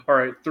All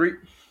right, three,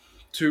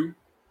 two,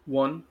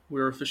 one.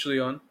 We're officially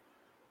on.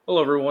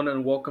 Hello, everyone,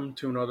 and welcome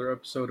to another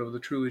episode of the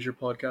True Leisure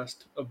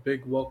Podcast. A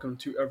big welcome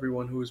to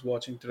everyone who is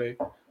watching today.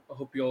 I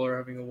hope you all are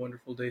having a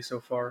wonderful day so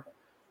far.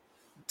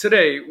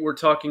 Today, we're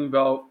talking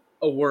about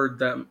a word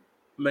that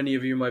many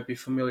of you might be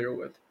familiar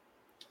with: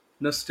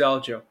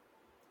 nostalgia.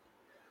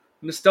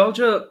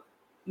 Nostalgia,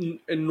 in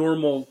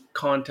normal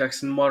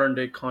context, in modern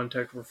day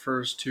context,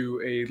 refers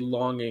to a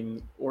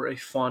longing or a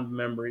fond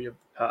memory of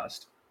the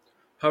past.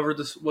 However,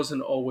 this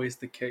wasn't always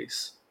the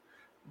case.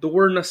 The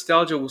word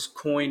nostalgia was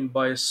coined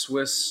by a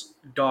Swiss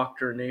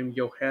doctor named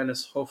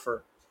Johannes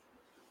Hofer,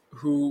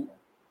 who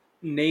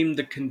named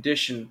the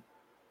condition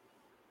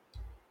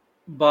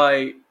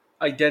by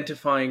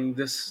identifying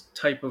this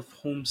type of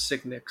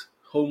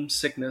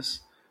homesickness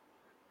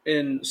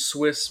in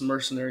Swiss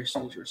mercenary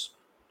soldiers.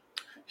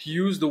 He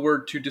used the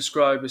word to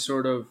describe a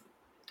sort of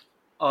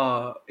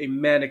a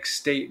manic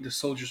state the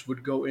soldiers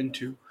would go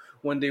into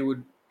when they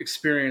would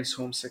experience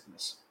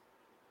homesickness.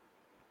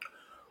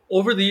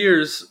 Over the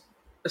years,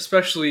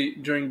 especially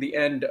during the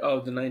end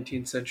of the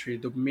 19th century,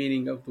 the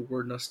meaning of the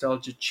word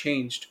nostalgia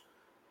changed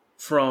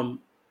from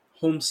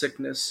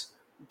homesickness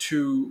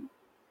to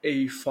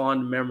a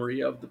fond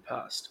memory of the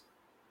past.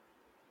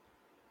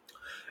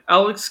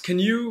 Alex, can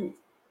you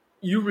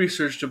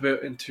researched a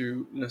bit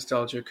into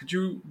nostalgia? Could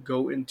you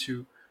go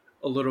into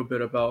a little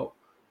bit about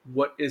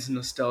what is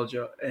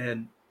nostalgia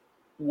and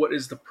what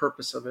is the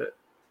purpose of it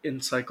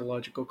in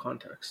psychological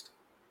context?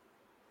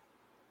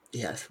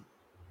 Yes.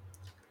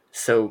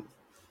 So,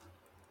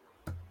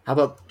 how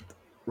about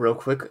real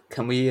quick?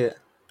 Can we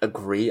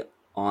agree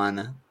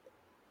on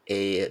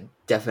a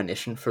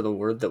definition for the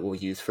word that we'll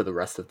use for the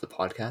rest of the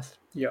podcast?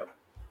 Yeah.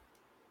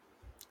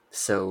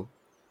 So,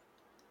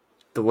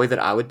 the way that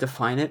I would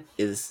define it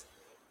is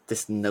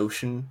this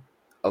notion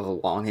of a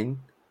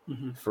longing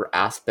Hmm. for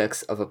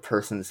aspects of a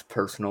person's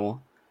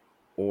personal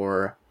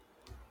or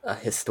a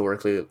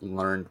historically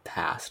learned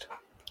past.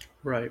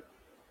 Right.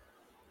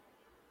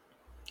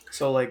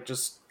 So, like,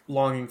 just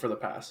longing for the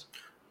past.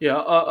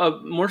 Yeah,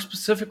 more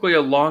specifically,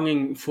 a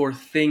longing for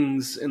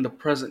things in the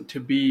present to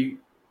be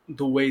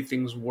the way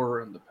things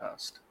were in the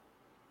past.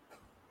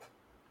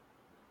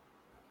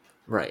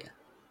 Right.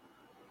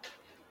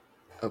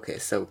 Okay,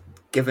 so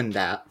given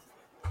that,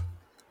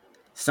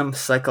 some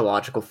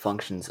psychological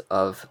functions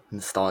of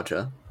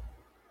nostalgia,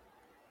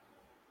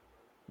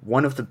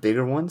 one of the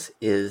bigger ones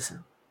is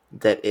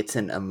that it's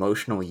an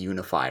emotional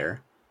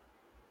unifier.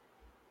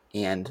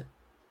 And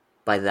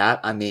by that,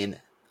 I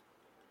mean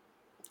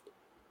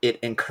it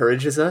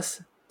encourages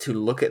us to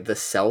look at the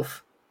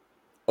self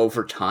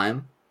over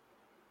time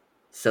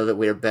so that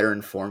we are better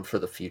informed for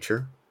the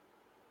future.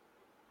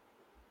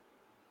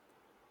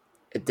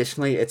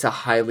 Additionally, it's a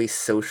highly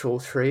social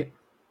trait.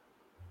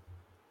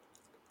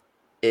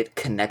 It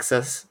connects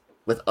us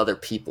with other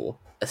people,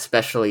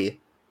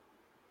 especially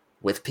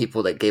with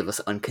people that gave us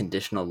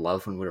unconditional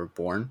love when we were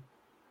born.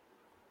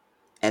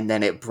 And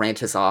then it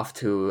branches off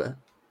to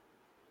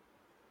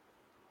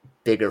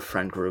bigger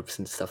friend groups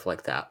and stuff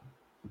like that.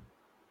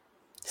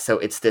 So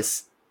it's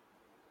this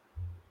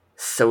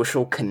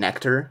social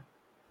connector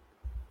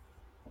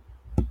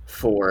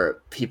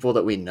for people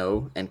that we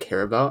know and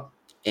care about,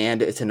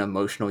 and it's an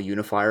emotional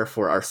unifier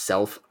for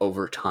ourself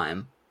over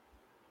time.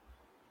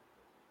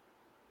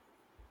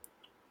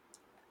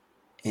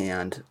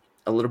 And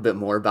a little bit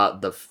more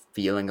about the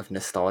feeling of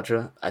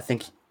nostalgia. I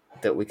think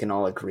that we can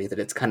all agree that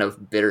it's kind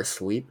of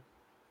bittersweet.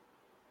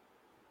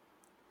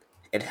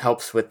 It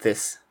helps with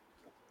this.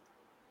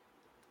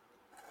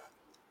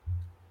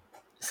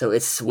 So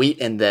it's sweet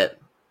in that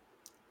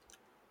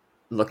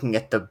looking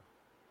at the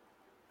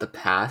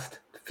past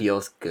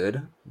feels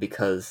good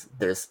because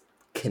there's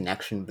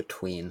connection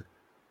between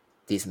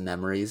these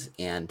memories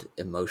and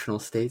emotional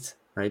states,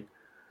 right?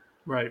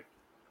 Right.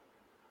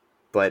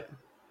 But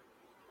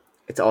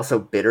it's also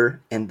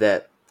bitter in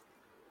that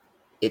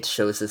it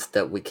shows us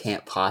that we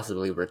can't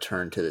possibly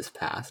return to this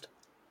past.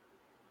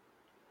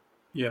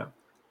 Yeah.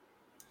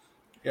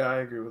 Yeah, I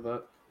agree with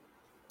that.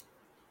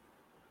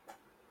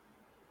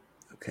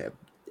 Okay.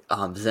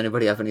 Does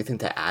anybody have anything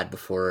to add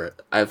before?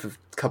 I have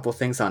a couple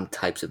things on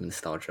types of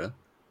nostalgia.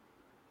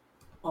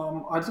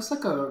 I'd just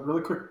like a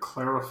really quick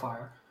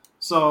clarifier.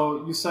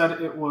 So you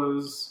said it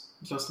was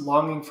just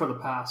longing for the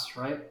past,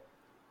 right?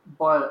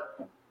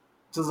 But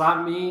does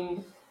that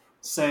mean,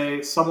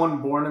 say,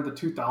 someone born in the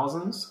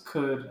 2000s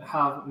could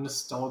have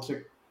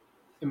nostalgic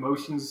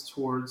emotions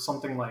towards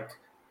something like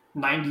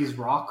 90s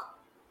rock?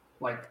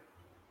 Like,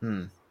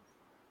 Hmm.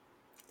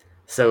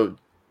 So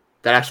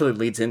that actually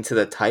leads into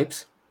the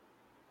types.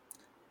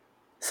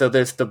 So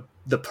there's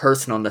the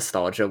personal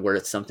nostalgia where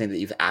it's something that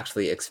you've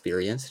actually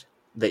experienced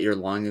that you're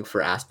longing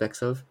for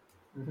aspects of.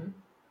 mm-hmm.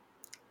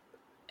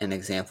 An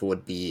example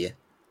would be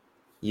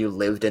you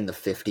lived in the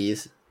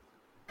 50s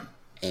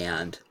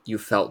and you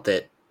felt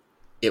that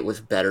it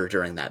was better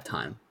during that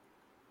time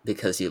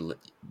because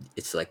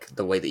it's like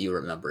the way that you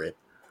remember it.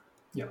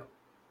 Yeah.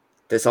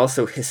 There's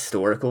also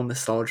historical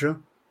nostalgia,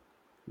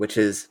 which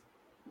is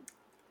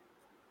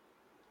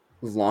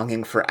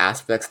longing for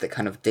aspects that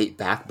kind of date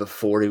back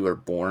before we were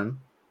born.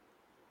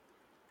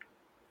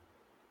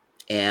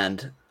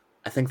 And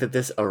I think that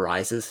this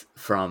arises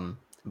from,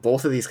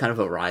 both of these kind of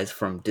arise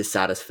from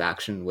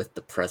dissatisfaction with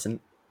the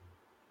present.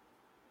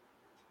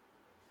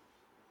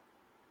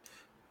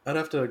 I'd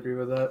have to agree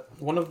with that.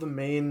 One of the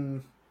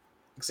main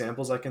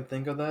examples I can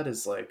think of that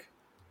is like,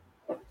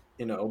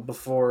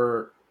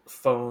 before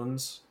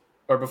phones,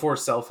 or before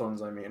cell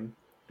phones, I mean,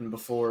 and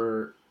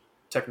before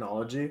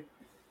technology,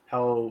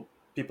 how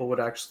people would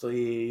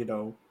actually,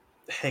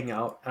 hang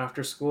out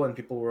after school, and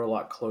people were a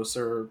lot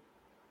closer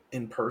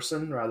in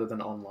person rather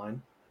than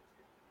online.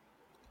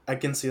 I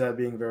can see that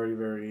being very,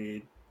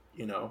 very,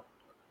 you know,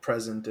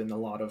 present in a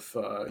lot of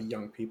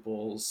young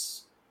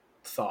people's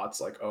thoughts,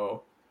 like,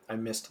 oh, I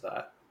missed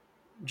that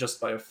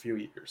just by a few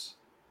years.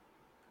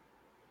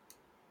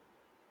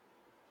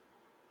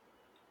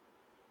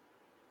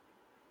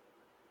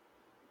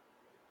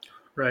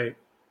 Right.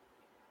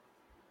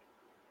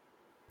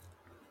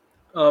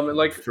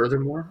 Like,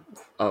 Furthermore,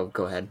 oh,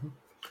 go ahead.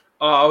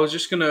 I was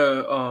just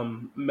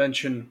gonna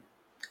mention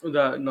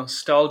that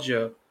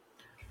nostalgia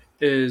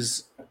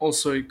is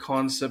also a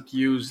concept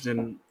used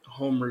in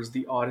Homer's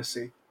The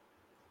Odyssey.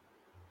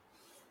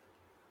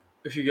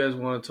 If you guys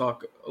want to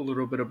talk a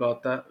little bit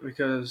about that,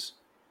 because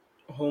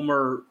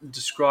Homer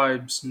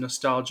describes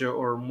nostalgia,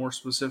 or more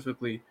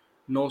specifically,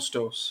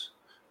 nostos,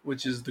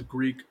 which is the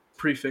Greek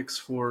prefix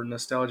for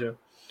nostalgia,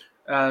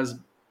 as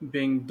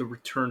being the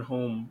return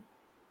home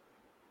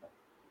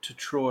to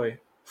Troy,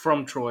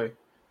 from Troy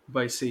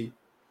by sea.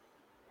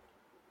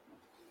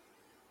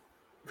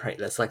 Right,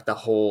 that's like the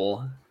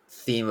whole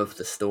theme of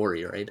the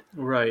story, right?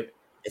 Right.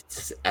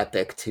 It's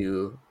epic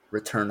to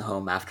return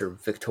home after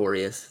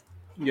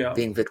Yeah.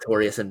 being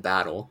victorious in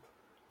battle.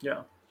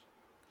 Yeah.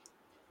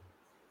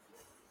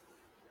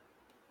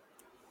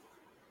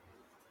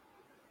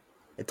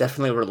 It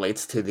definitely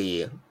relates to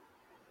the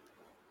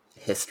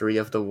history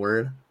of the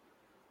word.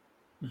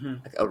 Hmm.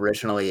 Like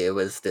originally, it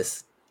was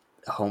this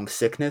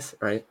homesickness,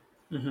 right?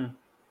 Hmm.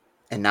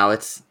 And now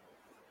it's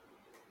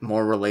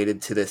more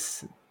related to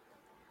this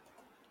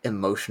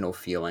emotional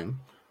feeling.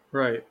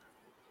 Right.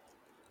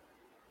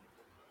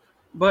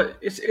 But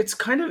it's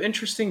kind of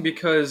interesting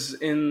because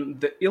in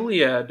the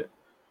Iliad,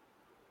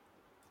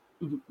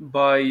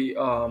 by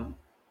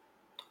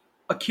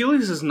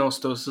Achilles'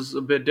 nostos is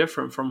a bit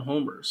different from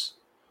Homer's,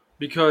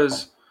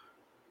 because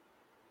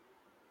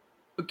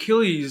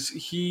Achilles,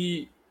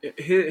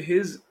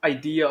 his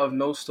idea of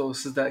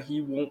nostos is that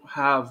he won't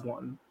have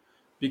one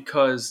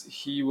because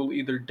he will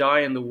either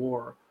die in the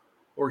war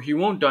or he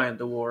won't die in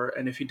the war,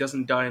 and if he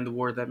doesn't die in the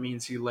war, that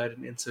means he led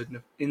an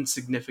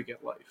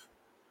insignificant life.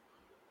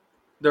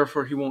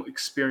 Therefore, he won't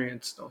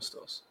experience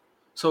nostos.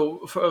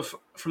 So,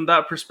 from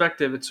that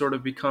perspective, it sort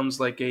of becomes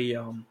like I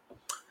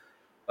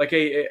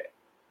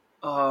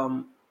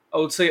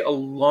would say a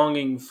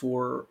longing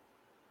for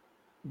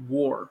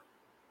war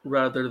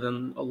rather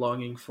than a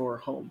longing for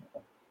home.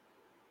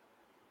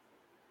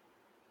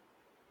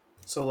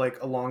 So,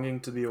 like, a longing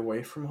to be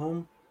away from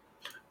home.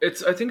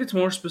 I think it's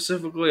more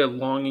specifically a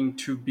longing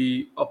to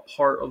be a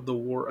part of the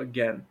war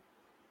again.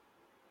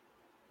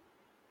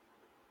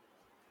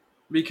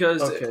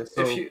 Because Okay, if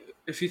so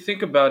you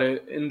think about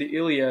it, in the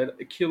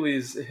Iliad,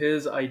 Achilles,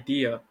 his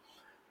idea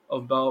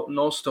about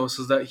nostos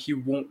is that he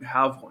won't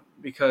have one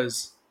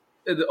because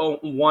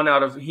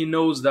he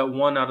knows that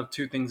one out of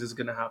two things is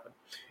going to happen.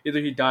 Either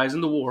he dies in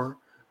the war,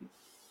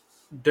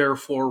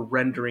 therefore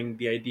rendering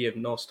the idea of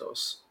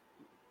nostos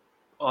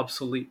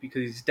obsolete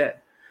because he's dead,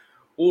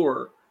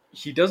 or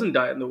he doesn't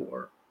die in the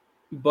war,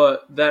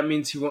 but that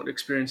means he won't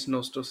experience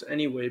nostos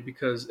anyway,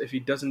 because if he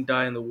doesn't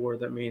die in the war,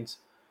 that means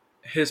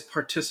his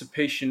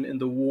participation in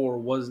the war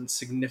wasn't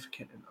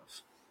significant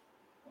enough.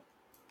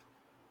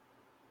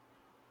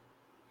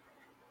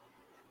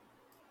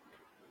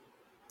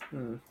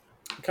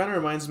 it kind of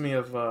reminds me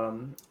of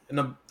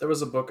there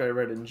was a book I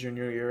read in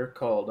junior year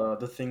called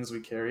 "The Things We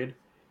Carried,"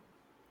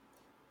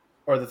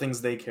 or "The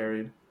Things They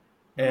Carried,"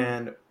 Mhm.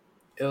 and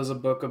it was a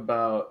book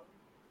about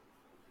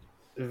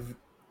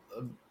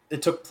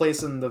it took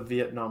place in the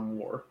Vietnam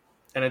War,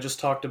 and it just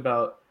talked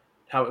about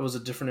how it was a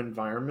different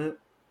environment,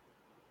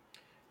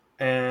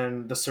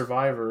 and the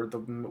survivor, the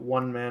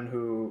one man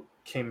who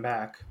came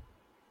back,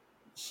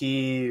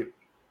 he,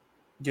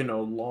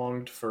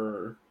 longed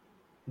for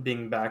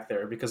being back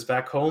there because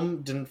back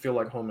home didn't feel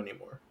like home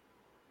anymore.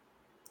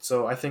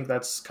 So I think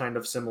that's kind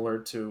of similar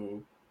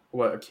to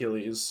what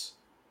Achilles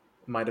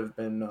might have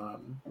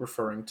been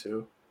referring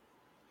to,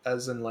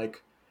 as in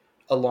like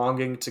a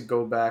longing to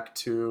go back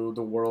to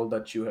the world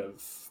that you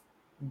have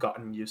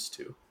gotten used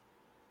to,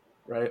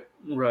 right?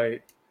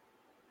 Right.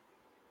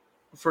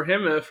 For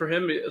him,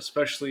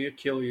 especially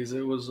Achilles,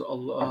 it was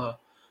a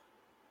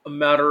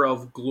matter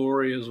of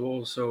glory as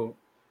well. So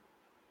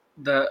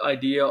that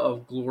idea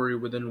of glory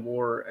within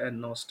war and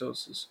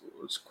nostos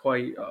was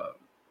quite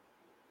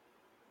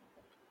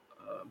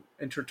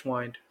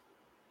intertwined.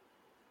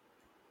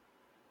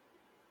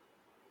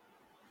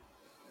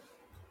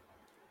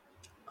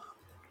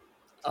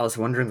 I was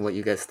wondering what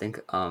you guys think.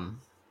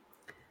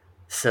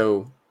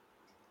 So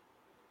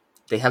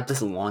they have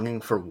this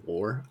longing for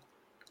war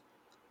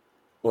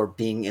or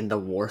being in the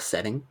war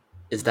setting.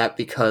 Is that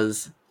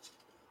because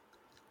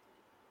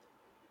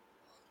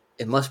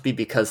it must be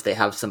because they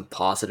have some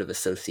positive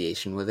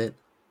association with it,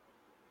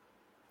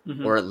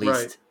 or at Right.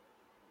 least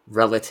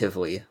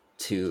relatively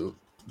to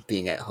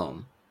being at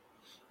home?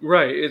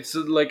 Right. It's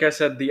like I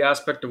said, the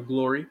aspect of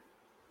glory.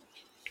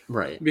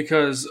 Right.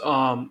 Because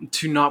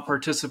to not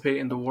participate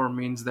in the war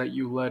means that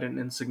you led an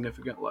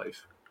insignificant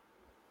life.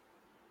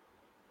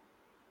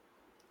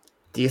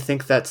 Do you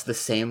think that's the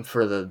same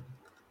for the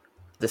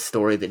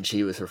story that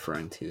G was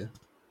referring to?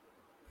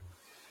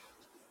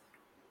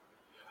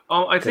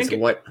 I Because think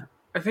what?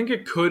 I think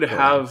it could Go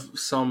ahead. have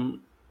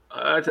some.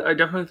 I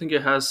definitely think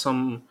it has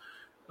some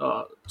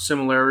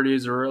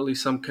similarities or at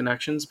least some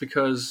connections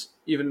because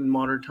even in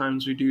modern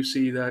times we do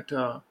see that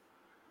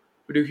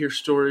we do hear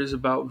stories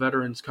about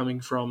veterans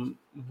coming from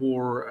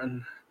war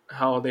and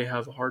how they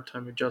have a hard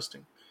time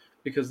adjusting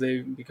because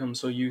they've become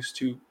so used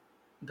to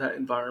that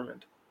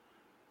environment.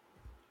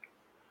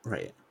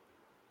 Right.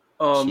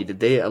 Gee, Um, did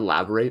they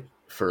elaborate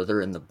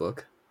further in the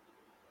book?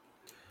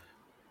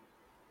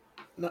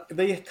 No,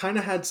 they kind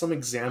of had some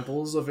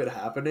examples of it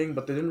happening,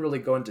 but they didn't really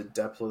go into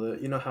depth with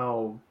it. You know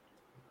how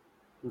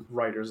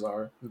writers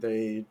are.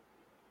 They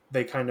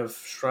kind of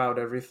shroud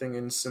everything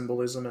in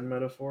symbolism and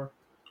metaphor.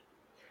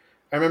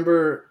 I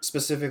remember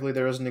specifically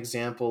there was an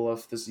example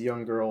of this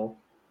young girl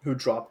who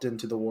dropped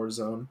into the war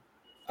zone.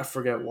 I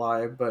forget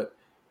why, but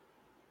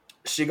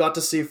she got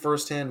to see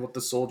firsthand what the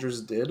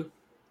soldiers did,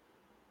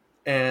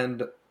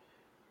 and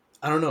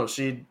I don't know,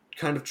 she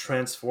kind of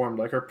transformed.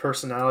 Like her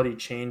personality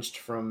changed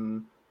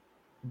from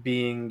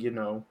being,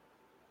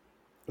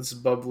 this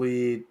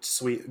bubbly,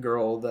 sweet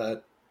girl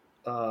that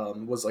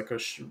was like a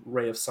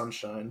ray of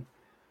sunshine,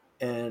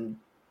 and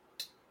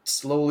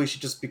slowly she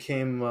just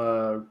became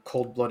a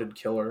cold-blooded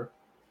killer.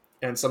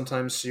 And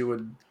sometimes she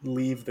would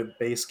leave the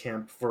base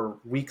camp for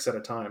weeks at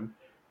a time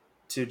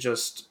to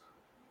just,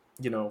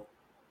 you know,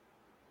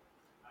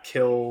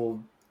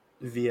 kill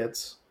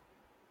Viets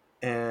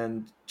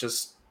and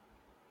just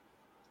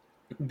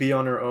be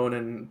on her own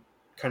and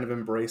kind of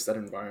embrace that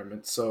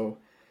environment. So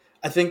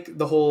I think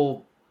the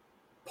whole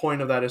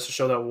point of that is to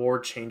show that war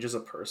changes a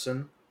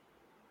person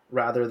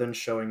rather than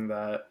showing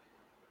that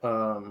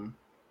um,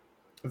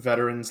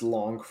 veterans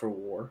long for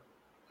war,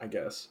 I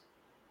guess.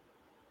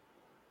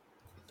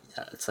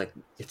 Yeah, it's like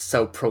it's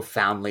so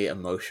profoundly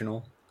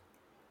emotional.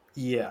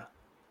 Yeah.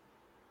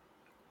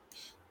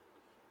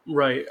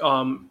 right.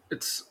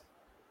 It's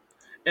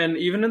and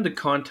even in the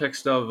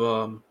context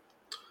of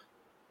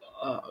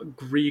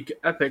Greek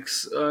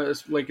epics,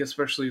 like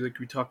especially like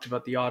we talked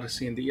about the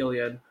Odyssey and the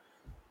Iliad,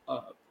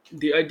 uh,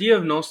 the idea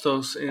of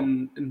Nostos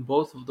in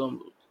both of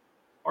them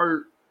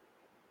are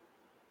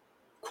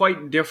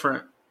quite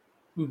different,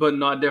 but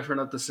not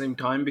different at the same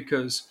time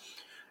because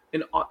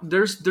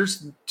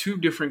there's two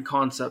different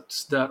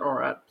concepts that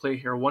are at play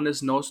here. One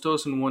is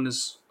Nostos and one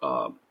is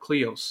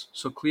Kleos.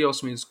 So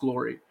Kleos means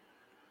glory,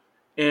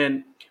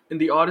 and in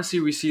the Odyssey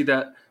we see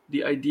that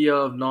the idea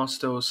of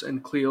Nostos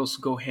and Kleos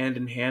go hand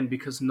in hand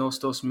because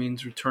Nostos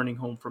means returning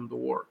home from the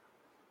war.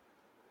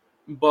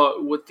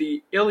 But with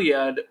the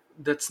Iliad,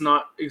 that's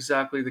not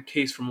exactly the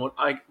case from what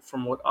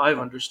I've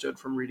understood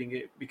from reading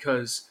it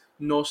because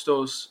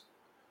Nostos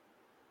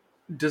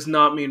does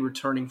not mean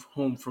returning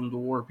home from the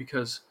war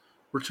because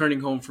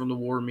returning home from the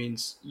war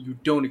means you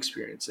don't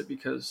experience it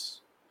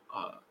because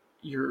uh,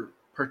 your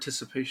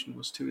participation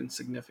was too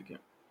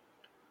insignificant.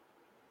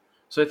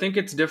 So I think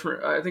it's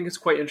different. I think it's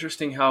quite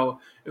interesting how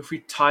if we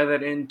tie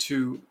that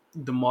into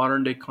the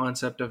modern day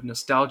concept of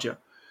nostalgia,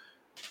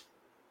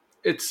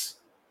 it's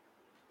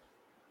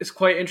it's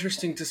quite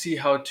interesting to see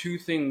how two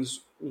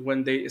things,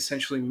 when they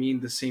essentially mean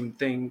the same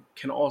thing,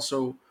 can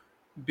also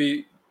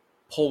be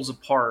poles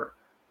apart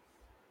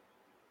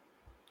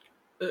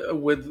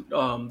with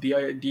the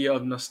idea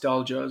of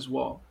nostalgia as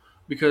well.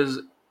 Because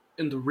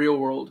in the real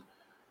world,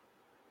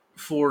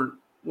 for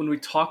when we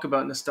talk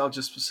about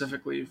nostalgia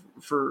specifically,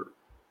 for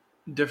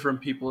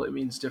different people, it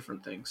means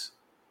different things.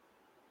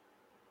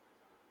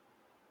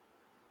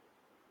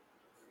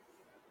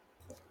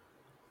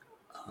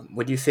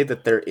 Would you say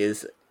that there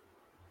is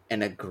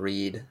an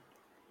agreed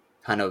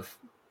kind of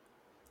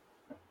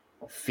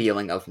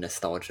feeling of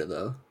nostalgia,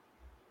 though?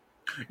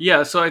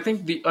 Yeah, so I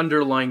think the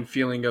underlying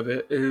feeling of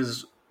it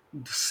is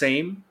the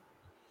same.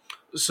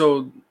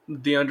 So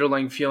the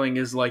underlying feeling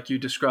is like you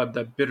described,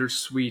 that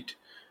bittersweet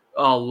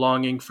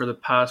longing for the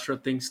past, for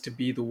things to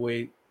be the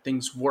way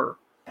things were.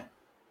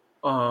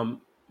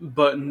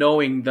 But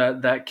knowing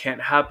that that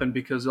can't happen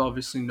because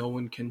obviously no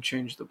one can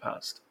change the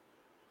past.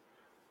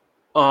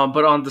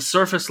 But on the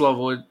surface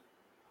level,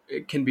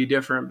 it can be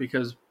different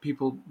because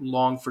people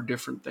long for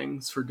different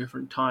things for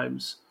different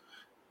times,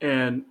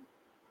 and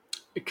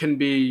it can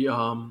be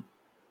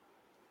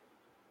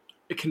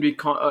it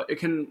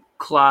can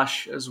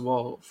clash as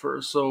well.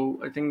 For so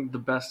I think the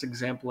best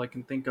example I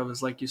can think of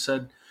is like you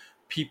said,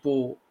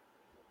 people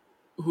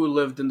who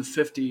lived in the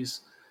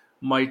 50s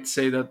might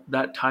say that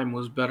that time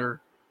was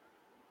better,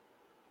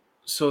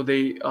 so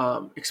they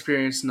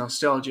experience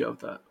nostalgia of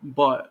that.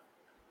 But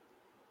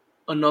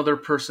another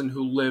person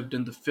who lived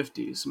in the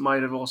 50s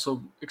might have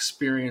also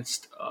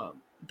experienced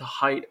the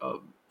height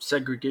of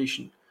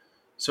segregation.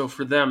 So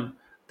for them,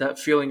 that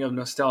feeling of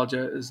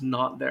nostalgia is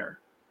not there,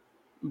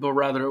 but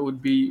rather it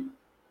would be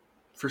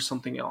for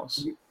something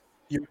else.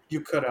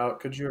 You cut out.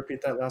 Could you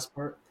repeat that last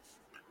part?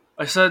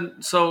 I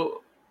said,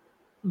 so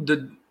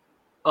the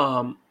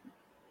um,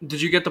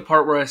 did you get the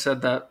part where I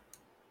said that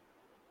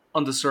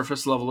on the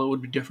surface level it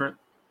would be different?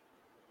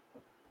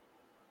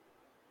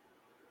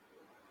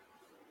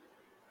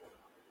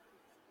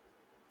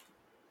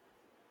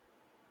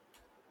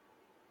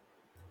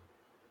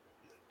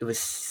 It was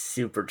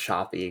super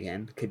choppy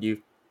again. Could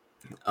you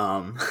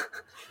um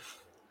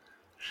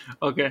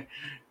Okay.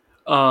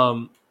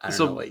 I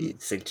don't know So what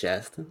you'd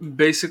suggest.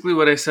 basically,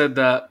 what I said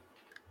that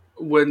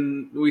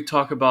when we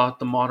talk about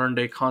the modern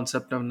day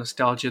concept of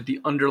nostalgia,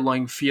 the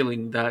underlying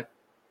feeling, that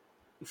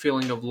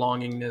feeling of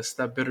longingness,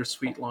 that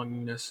bittersweet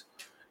longingness,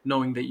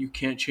 knowing that you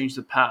can't change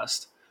the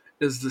past,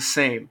 is the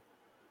same.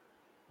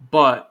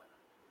 But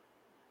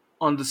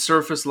on the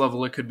surface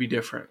level, it could be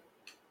different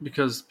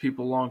because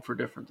people long for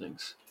different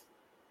things.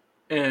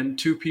 And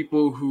two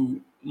people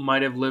who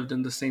might have lived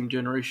in the same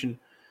generation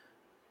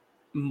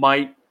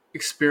might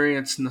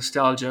experience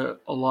nostalgia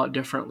a lot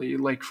differently.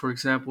 Like, for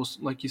example,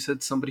 like you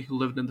said, somebody who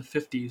lived in the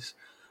 50s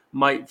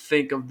might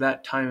think of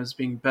that time as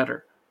being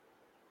better.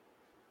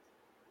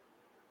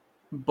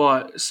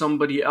 But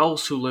somebody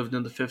else who lived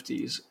in the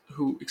 50s,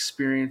 who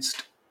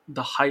experienced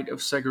the height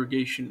of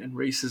segregation and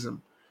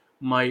racism,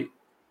 might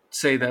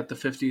say that the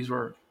 50s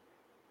were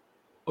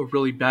a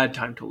really bad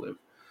time to live.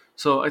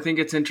 So I think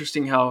it's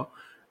interesting how,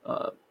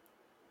 uh,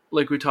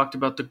 like we talked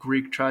about the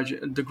Greek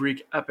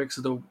epics,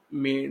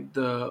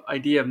 the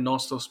idea of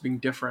nostos being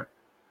different.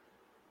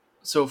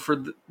 So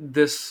for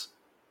this,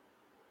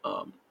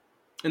 um,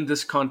 in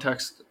this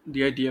context,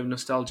 the idea of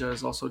nostalgia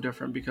is also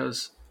different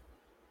because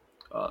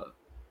uh,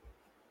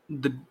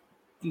 the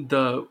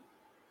the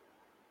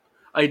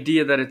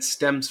idea that it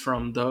stems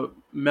from, the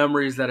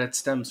memories that it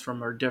stems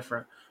from, are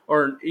different,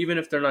 or even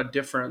if they're not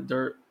different,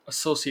 they're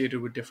associated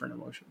with different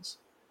emotions.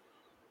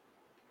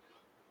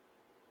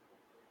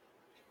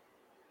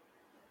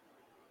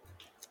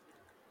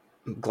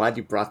 I'm glad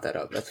you brought that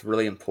up. That's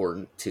really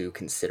important to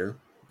consider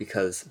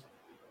because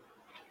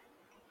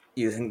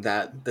using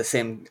that the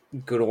same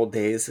good old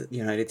days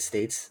United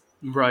States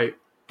Right.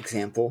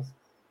 example,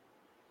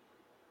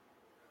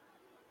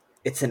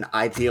 it's an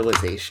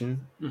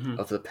idealization Hmm.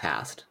 of the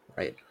past,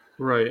 right?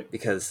 Right.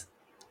 Because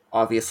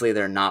obviously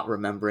they're not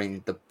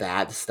remembering the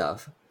bad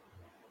stuff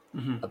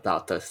Hmm.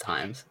 about those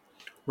times.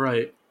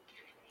 Right.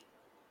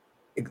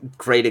 A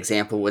great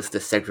example was the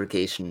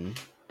segregation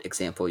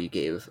example you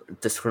gave,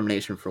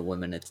 discrimination for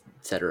women,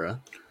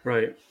 etc.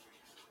 Right.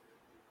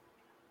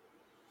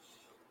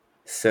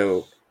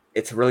 So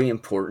it's really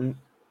important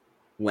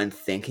when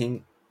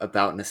thinking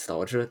about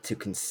nostalgia to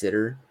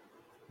consider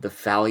the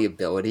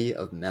fallibility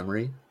of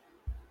memory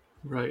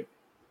Right.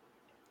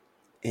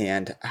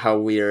 and how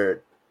we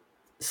are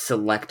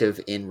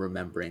selective in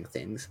remembering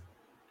things.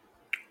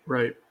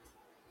 Right.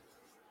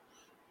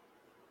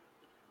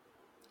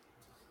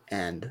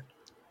 And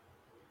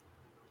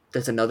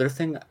there's another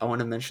thing I want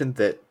to mention,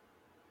 that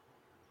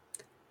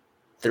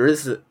there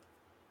is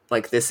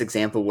like this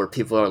example where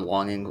people are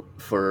longing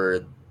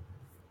for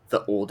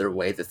the older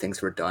way that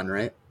things were done,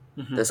 right?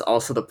 Hmm. There's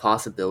also the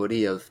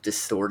possibility of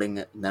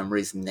distorting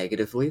memories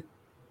negatively.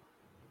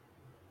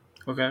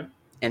 Okay.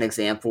 An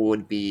example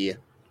would be,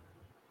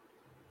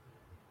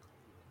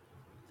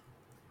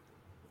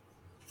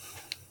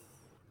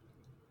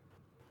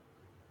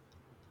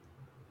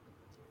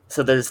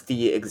 so there's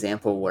the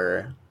example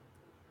where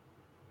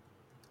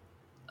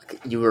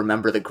you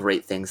remember the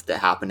great things that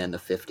happened in the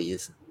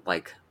 50s,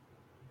 like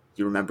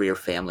you remember your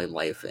family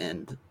life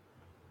and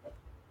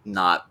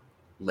not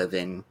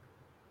living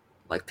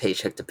like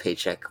paycheck to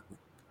paycheck,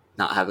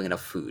 not having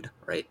enough food,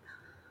 right?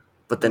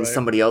 But then Right.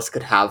 somebody else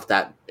could have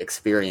that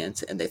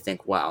experience and they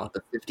think, wow,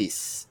 the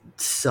 50s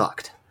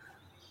sucked,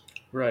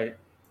 Right.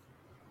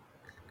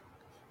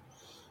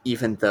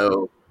 even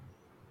though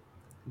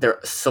they're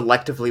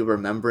selectively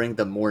remembering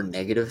the more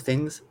negative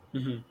things.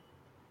 Hmm.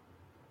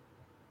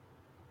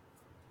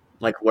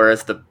 Like,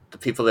 whereas the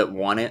people that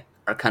want it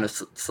are kind of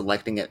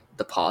selecting it,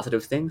 the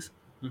positive things.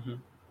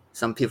 Hmm.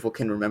 Some people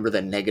can remember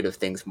the negative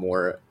things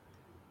more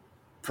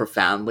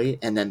profoundly,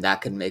 and then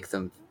that can make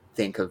them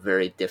think a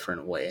very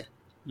different way.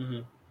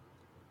 Hmm.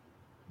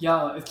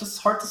 Yeah, it's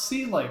just hard to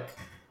see. Like,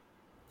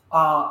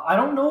 I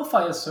don't know if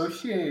I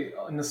associate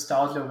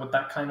nostalgia with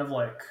that kind of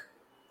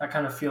that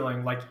kind of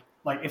feeling. Like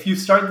if you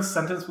start the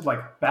sentence with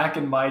like "back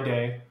in my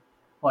day,"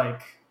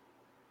 like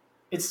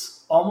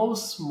it's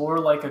almost more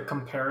like a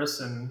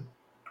comparison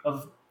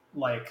of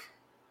like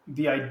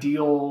the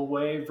ideal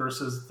way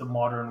versus the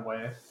modern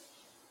way,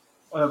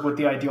 with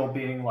the ideal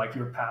being like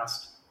your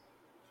past.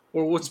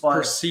 Or what's But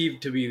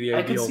perceived to be the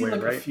I can ideal see way,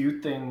 like a right?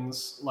 few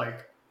things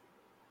like,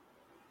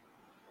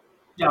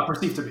 yeah,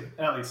 perceived to be,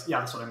 at least, yeah,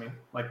 that's what I mean,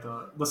 like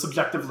the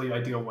subjectively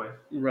ideal way.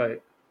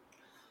 Right.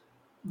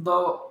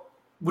 Though,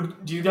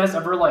 do you guys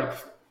ever like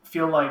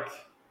feel like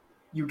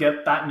you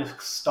get that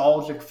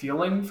nostalgic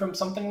feeling from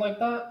something like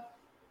that?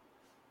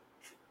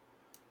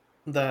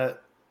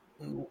 That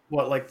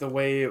what, like the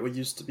way it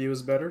used to be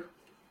was better?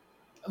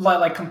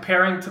 Like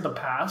comparing to the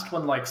past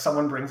when like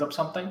someone brings up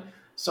something.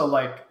 So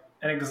like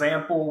an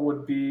example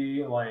would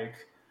be like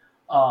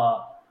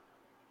uh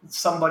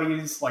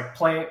somebody's like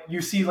playing,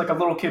 you see like a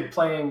little kid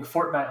playing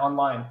Fortnite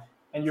online,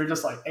 and you're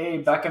just like, hey,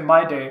 back in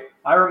my day,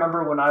 I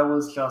remember when I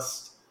was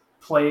just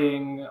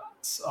playing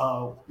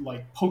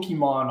like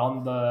Pokemon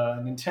on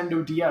the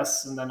Nintendo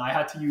DS, and then I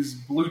had to use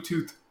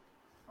Bluetooth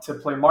to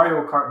play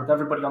Mario Kart with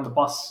everybody on the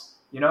bus,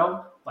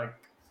 like,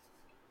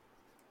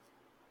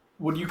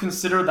 would you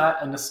consider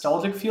that a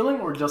nostalgic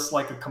feeling or just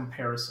like a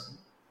comparison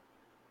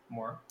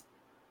more?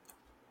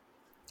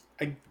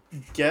 I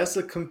guess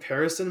a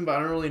comparison, but I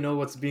don't really know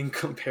what's being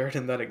compared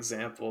in that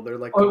example. They're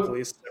like Oh,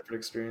 completely separate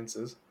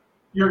experiences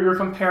you're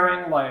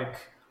comparing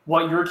like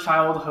what your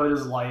childhood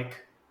is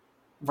like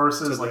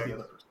to versus like the theirs.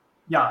 other person.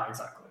 Yeah,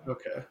 exactly.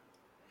 Okay.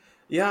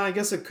 Yeah, I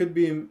guess it could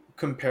be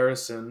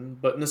comparison,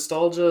 but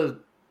nostalgia,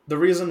 the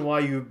reason why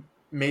you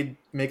make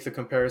the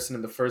comparison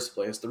in the first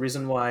place, the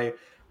reason why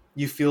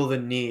you feel the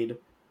need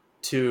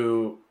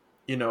to,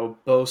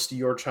 boast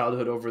your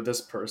childhood over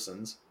this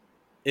person's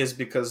is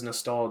because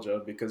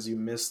nostalgia, because you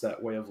miss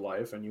that way of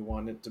life and you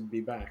want it to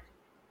be back.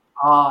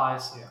 Ah, I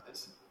see. I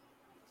see.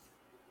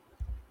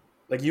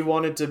 Like you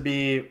want it to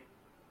be,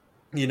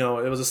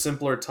 it was a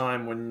simpler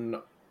time when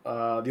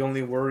the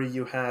only worry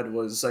you had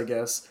was, I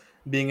guess,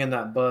 being in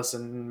that bus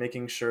and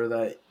making sure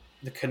that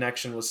the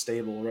connection was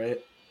stable, right?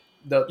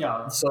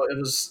 Yeah. So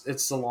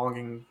it's the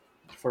longing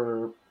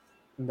for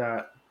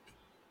that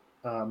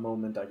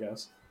moment, I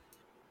guess.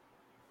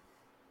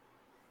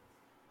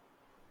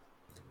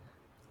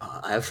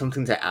 I have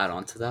something to add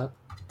on to that.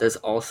 There's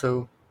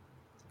also,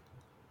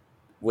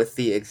 with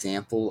the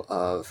example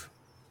of,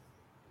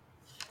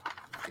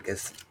 I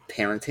guess,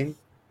 parenting,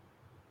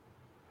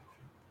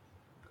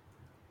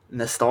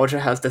 nostalgia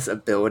has this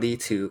ability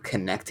to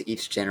connect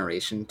each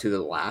generation to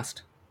the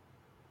last,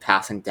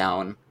 passing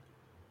down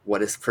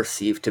what is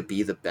perceived to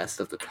be the best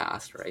of the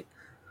past, right?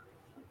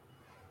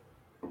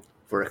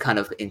 We're kind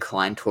of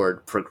inclined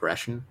toward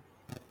progression.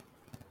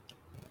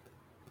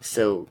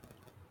 So,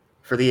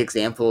 for the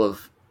example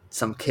of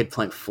some kid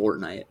playing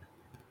Fortnite,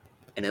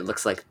 and it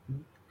looks like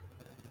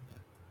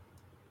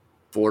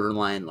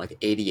borderline like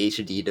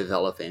ADHD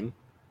developing,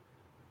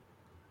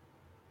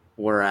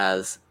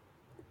 whereas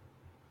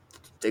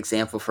the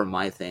example for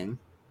my thing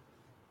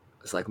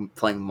was like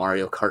playing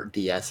Mario Kart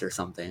DS or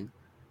something,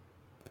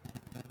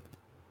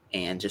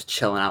 and just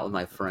chilling out with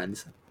my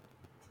friends,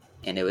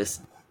 and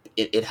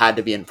it had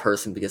to be in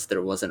person because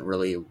there wasn't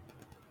really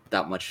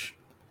that much.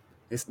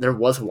 There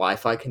was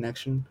Wi-Fi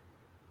connection,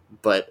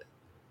 but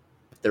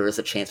there was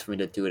a chance for me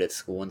to do it at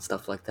school and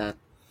stuff like that.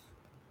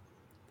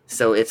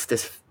 So it's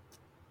this.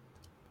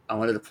 I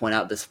wanted to point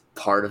out this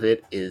part of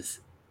it is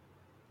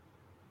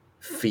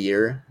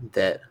fear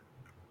that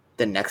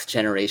the next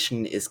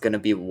generation is going to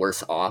be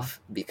worse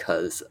off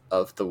because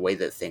of the way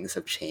that things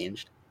have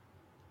changed.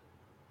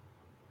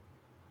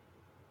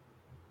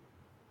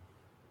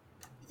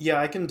 Yeah,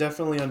 I can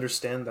definitely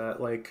understand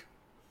that. Like,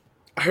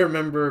 I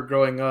remember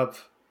growing up.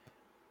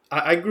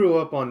 I grew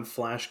up on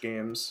Flash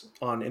games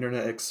on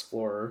Internet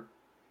Explorer.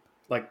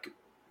 Like,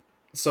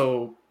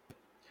 so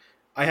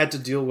I had to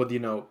deal with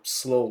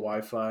slow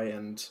Wi-Fi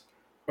and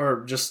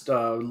or just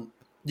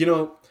you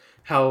know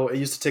how it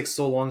used to take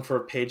so long for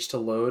a page to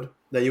load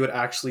that you would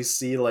actually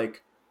see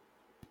like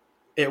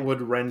it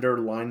would render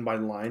line by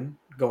line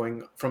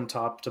going from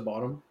top to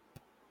bottom.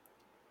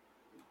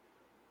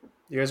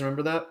 You guys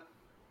remember that?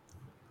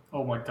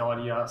 Oh my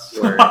god, yes.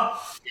 Where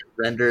it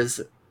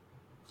renders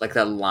like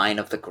that line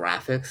of the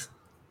graphics.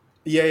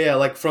 Yeah, yeah,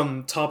 like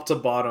from top to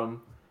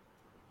bottom.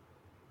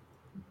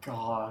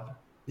 God.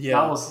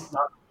 Yeah, That was a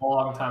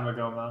long time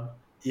ago, man.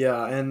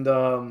 yeah, and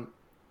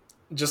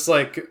just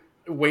like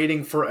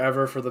waiting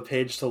forever for the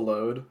page to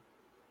load.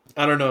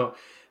 I don't know.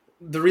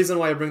 The reason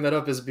why I bring that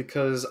up is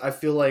because I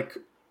feel like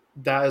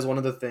that is one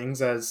of the things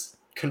that's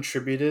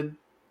contributed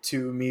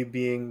to me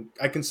being.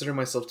 I consider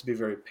myself to be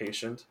very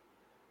patient,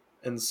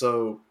 and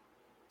so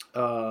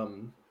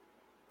um,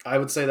 I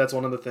would say that's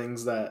one of the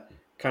things that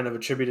kind of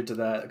attributed to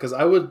that because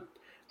I would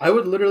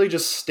literally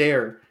just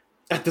stare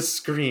at the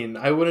screen.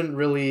 I wouldn't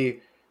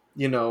really,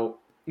 you know,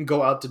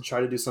 go out to try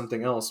to do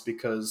something else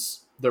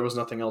because there was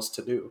nothing else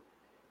to do.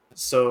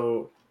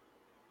 So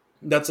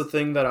that's a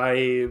thing that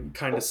I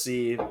kind of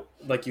see,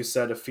 like you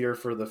said, a fear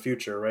for the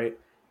future, right?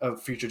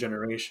 Of future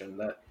generation.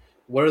 That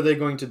what are they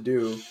going to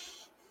do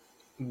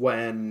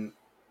when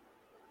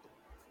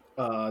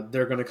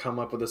they're going to come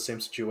up with the same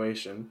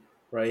situation,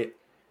 right?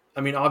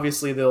 I mean,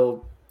 obviously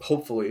they'll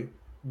hopefully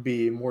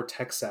be more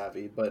tech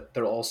savvy, but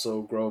they'll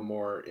also grow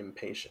more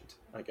impatient,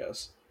 I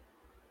guess,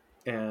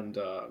 and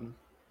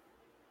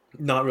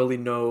not really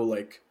know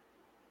like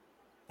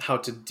how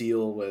to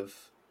deal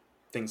with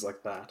things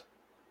like that.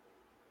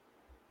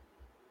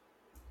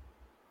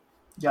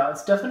 Yeah,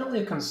 it's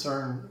definitely a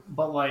concern,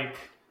 but like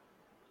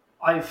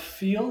I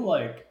feel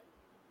like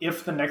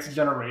if the next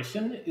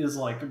generation is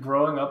like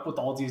growing up with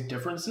all these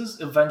differences,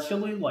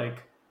 eventually,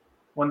 like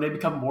when they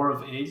become more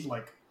of age,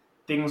 like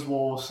things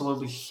will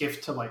slowly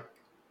shift to like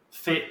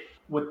fit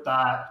with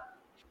that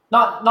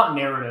not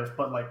narrative,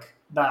 but like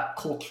that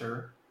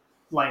culture.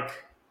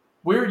 Like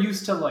we're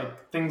used to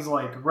like things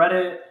like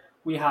Reddit.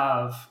 We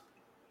have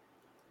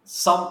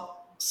some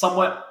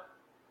somewhat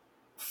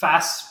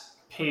fast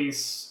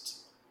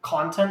paced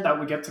content that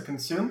we get to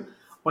consume,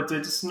 but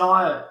it's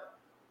not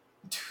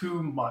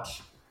too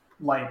much.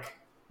 Like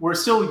we're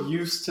still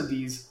used to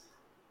these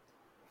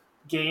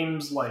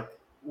games like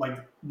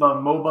the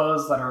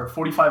MOBAs that are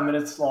 45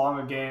 minutes long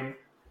a game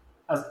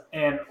as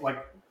and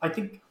like I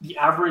think the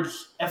average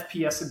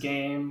FPS a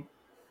game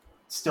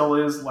still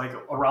is like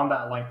around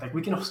that length. Like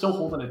we can still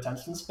hold an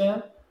attention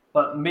span,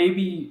 but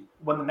maybe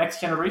when the next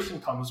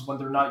generation comes, when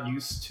they're not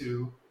used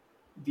to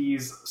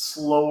these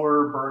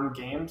slower burn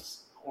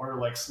games or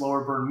like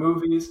slower burn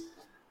movies,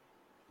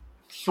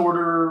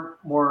 shorter,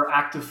 more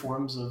active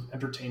forms of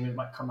entertainment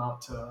might come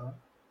out to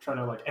try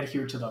to like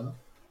adhere to them.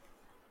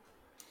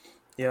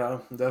 Yeah,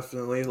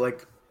 definitely.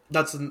 Like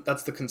that's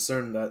the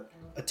concern, that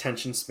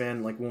attention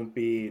span like won't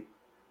be,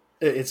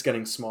 it's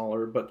getting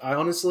smaller. But I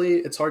honestly,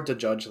 it's hard to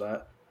judge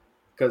that,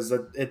 because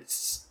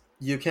it's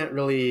you can't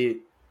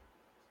really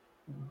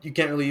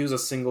use a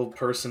single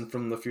person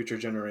from the future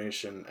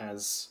generation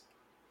as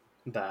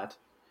that.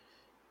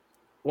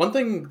 One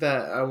thing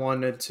that I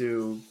wanted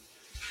to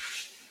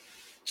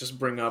just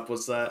bring up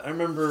was that I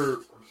remember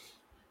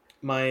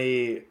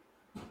my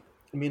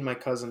me and my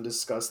cousin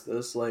discussed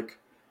this. Like,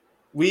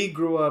 we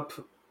grew up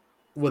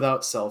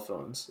without cell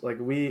phones. Like,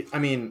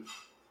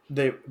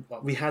 they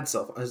we had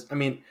cell phones. I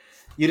mean,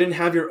 you didn't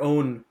have your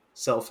own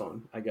cell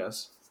phone, I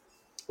guess.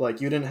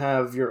 Like, you didn't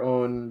have your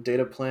own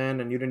data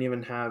plan, and you didn't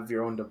even have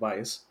your own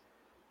device.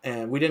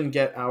 And we didn't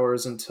get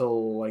ours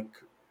until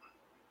like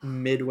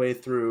midway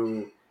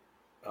through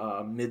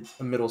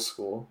middle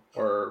school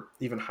or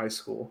even high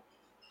school.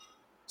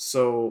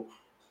 So,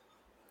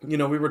 we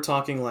were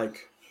talking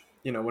like,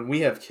 when we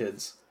have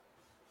kids,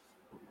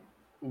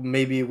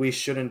 maybe we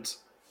shouldn't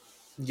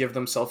give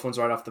them cell phones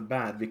right off the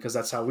bat, because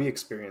that's how we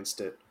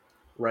experienced it,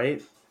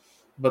 right?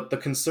 But the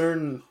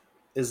concern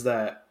is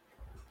that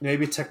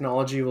maybe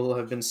technology will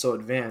have been so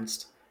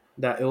advanced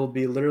that it will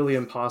be literally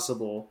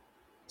impossible,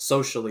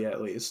 socially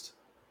at least,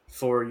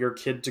 for your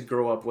kid to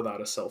grow up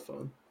without a cell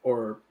phone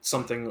or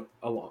something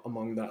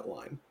among that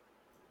line.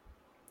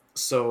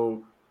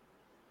 So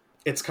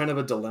it's kind of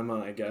a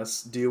dilemma, I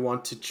guess. Do you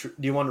want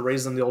to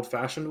raise them the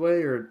old-fashioned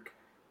way, or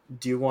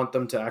do you want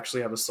them to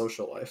actually have a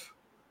social life?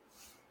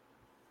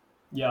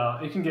 Yeah,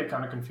 it can get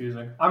kind of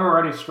confusing. I'm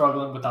already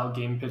struggling without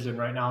Game Pigeon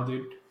right now,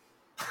 dude.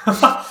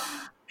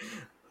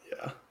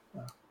 Yeah.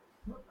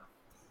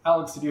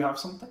 Alex, did you have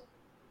something?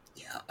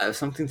 Yeah, I have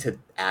something to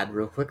add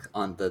real quick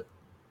on the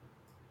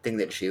thing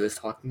that she was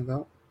talking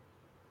about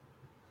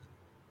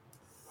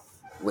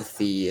with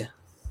the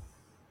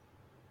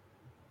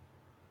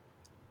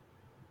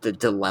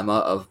dilemma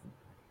of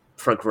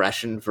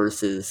progression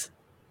versus,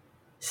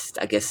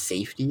 I guess,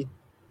 safety.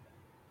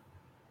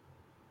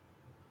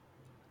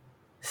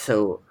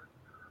 So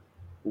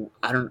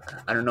I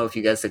don't know if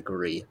you guys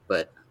agree,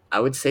 but I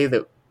would say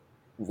that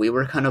we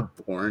were kind of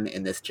born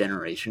in this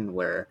generation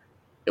where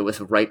it was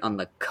right on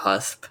the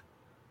cusp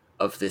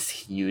of this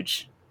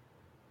huge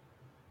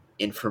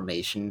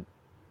information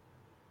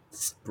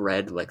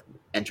spread, like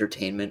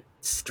entertainment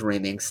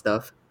streaming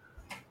stuff.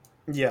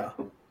 Yeah,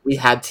 We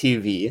had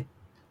TV.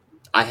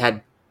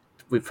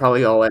 We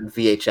probably all had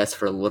VHS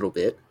for a little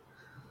bit.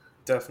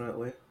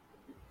 definitely.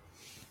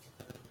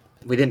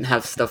 We didn't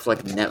have stuff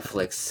like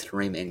Netflix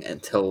streaming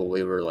until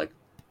we were like,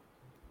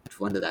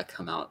 when did that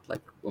come out?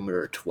 Like when we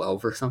were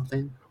 12 or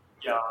something?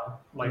 Yeah,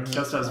 like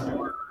just as we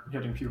were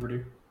hitting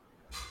puberty.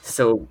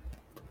 So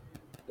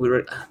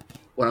what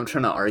I'm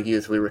trying to argue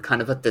is we were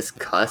kind of at this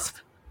cusp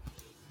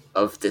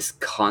of this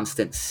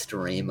constant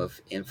stream of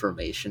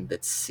information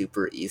that's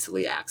super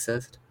easily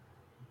accessed.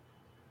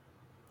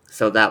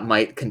 So that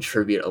might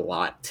contribute a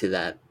lot to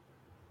that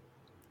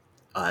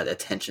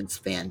attention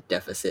span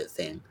deficit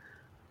thing.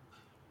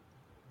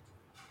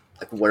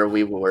 Like where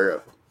we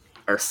were,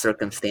 our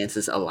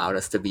circumstances allowed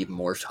us to be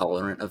more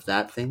tolerant of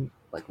that thing.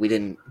 Like we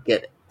didn't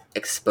get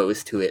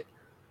exposed to it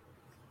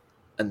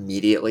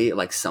immediately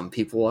like some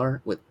people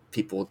are, with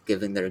people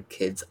giving their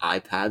kids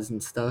iPads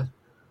and stuff.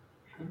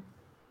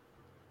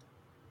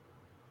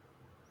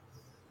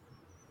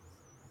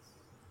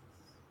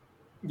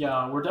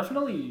 Yeah, we're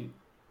definitely.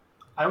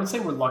 I would say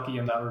we're lucky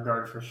in that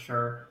regard for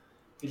sure.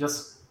 It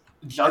just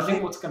I judging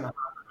think, what's gonna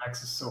happen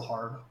next is so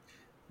hard.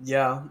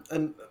 yeah,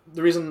 and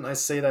the reason I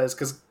say that is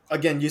because,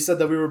 again, you said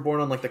that we were born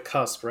on like the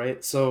cusp,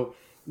 right? So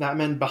that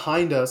meant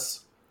behind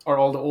us are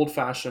all the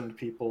old-fashioned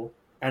people,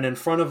 and in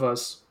front of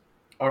us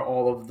are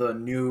all of the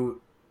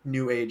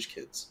new age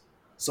kids.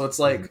 So it's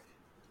like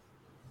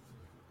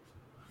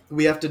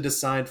we have to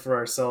decide for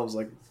ourselves,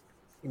 like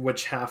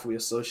which half we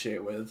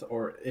associate with,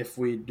 or if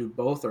we do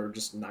both or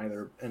just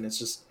neither. And it's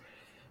just,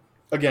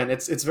 again,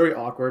 it's very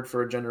awkward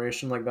for a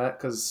generation like that,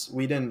 because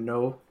we didn't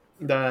know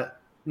that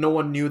no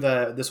one knew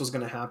that this was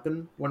going to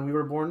happen when we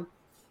were born.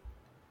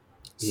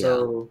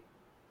 So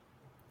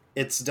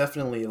it's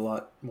definitely a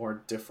lot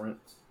more different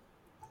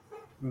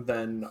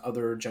than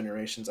other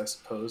generations, I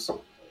suppose.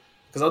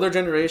 Because other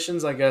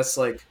generations, I guess,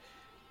 like,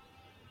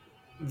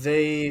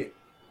 they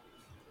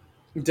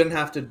didn't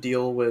have to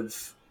deal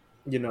with,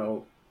 you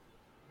know,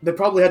 they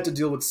probably had to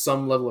deal with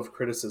some level of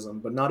criticism,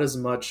 but not as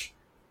much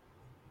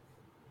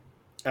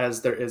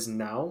as there is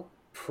now.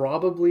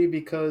 Probably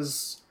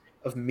because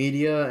of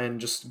media and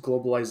just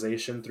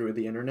globalization through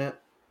the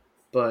internet.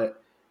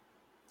 But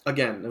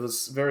again, it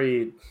was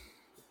very.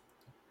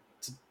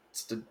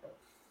 It's a,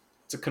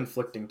 it's a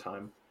conflicting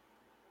time.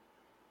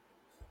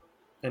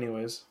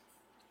 Anyways,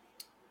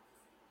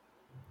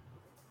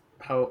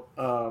 how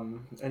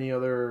any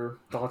other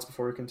thoughts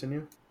before we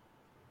continue?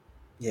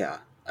 Yeah,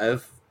 I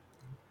have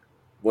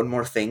one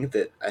more thing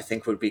that I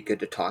think would be good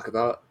to talk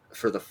about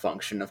for the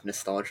function of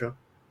nostalgia.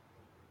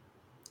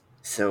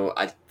 So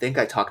I think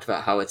I talked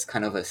about how it's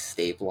kind of a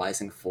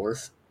stabilizing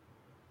force.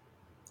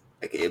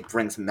 Like, it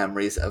brings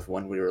memories of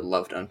when we were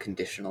loved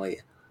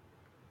unconditionally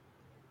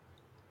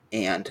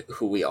and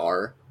who we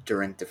are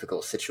during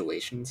difficult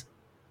situations.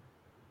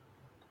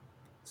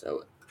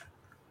 So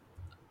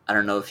I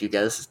don't know if you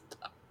guys,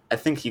 I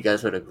think you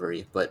guys would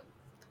agree, but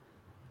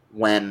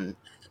when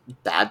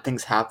bad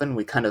things happen,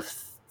 we kind of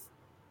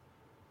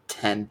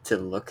tend to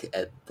look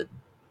at the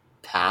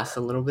past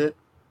a little bit.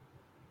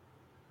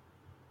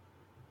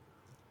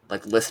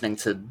 Like listening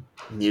to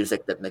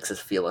music that makes us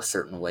feel a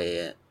certain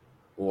way,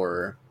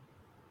 or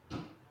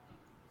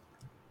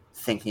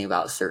thinking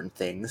about certain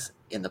things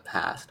in the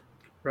past.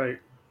 Right.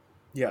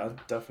 Yeah,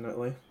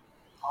 definitely.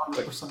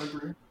 100%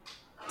 agree.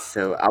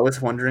 So I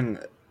was wondering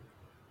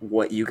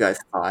what you guys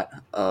thought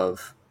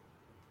of,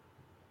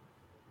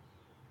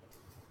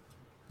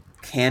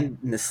 can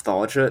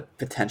nostalgia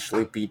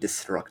potentially be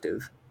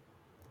destructive?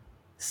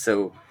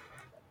 So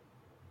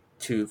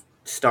to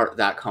start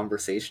that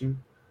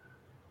conversation,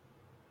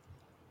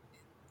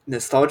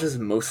 nostalgia is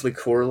mostly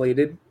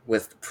correlated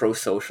with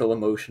pro-social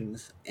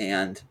emotions,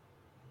 and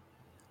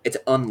it's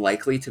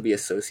unlikely to be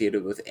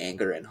associated with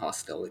anger and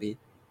hostility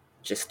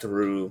just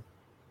through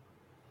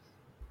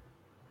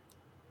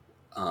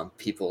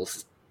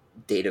people's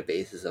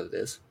databases of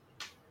this.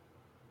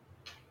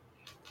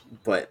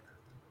 But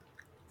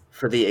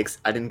for the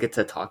I didn't get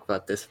to talk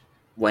about this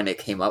when it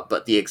came up,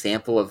 but the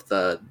example of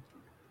the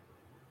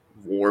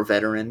war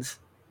veterans,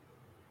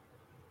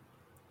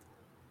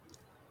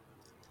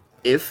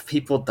 if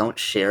people don't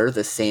share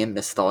the same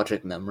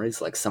nostalgic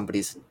memories, like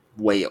somebody's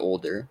way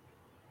older,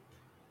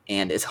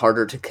 and it's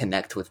harder to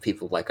connect with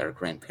people like our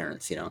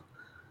grandparents,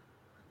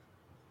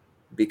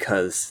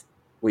 because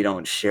we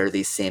don't share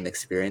these same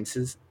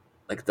experiences.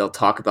 Like, they'll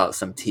talk about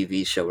some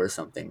TV show or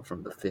something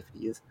from the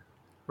 50s,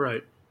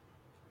 Right.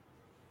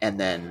 and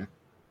then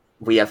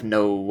we have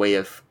no way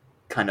of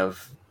kind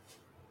of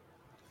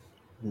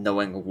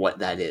knowing what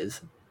that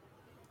is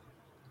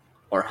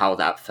or how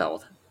that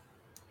felt.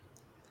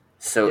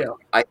 So Yeah.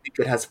 I think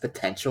it has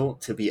potential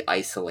to be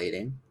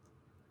isolating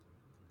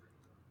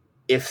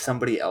if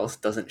somebody else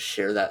doesn't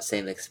share that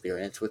same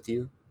experience with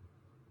you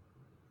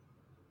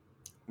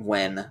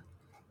when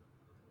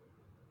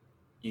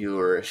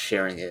you're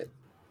sharing it.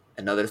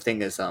 Another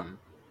thing is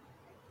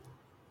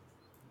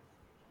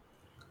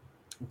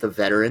the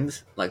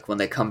veterans, like when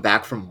they come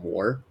back from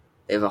war,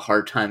 they have a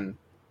hard time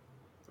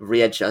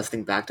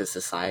readjusting back to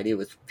society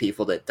with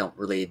people that don't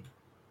really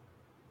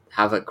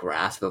have a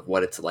grasp of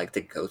what it's like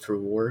to go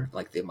through war.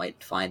 Like, they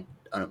might find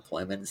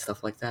unemployment and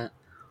stuff like that.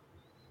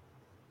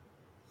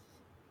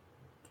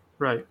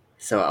 Right.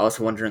 So I was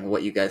wondering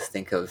what you guys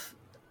think of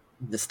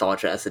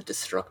nostalgia as a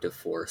destructive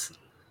force.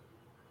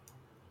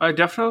 I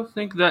definitely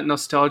think that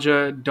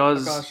nostalgia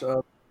does.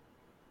 Gosh,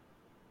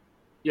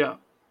 Yeah.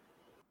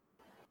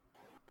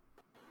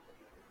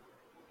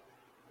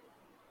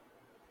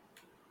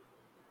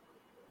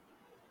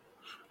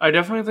 I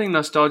definitely think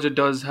nostalgia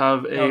does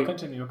have No, a.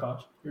 continue,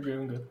 Akash. You're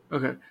doing good.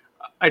 Okay.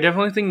 I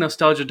definitely think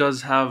nostalgia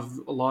does have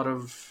a lot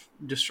of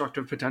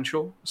destructive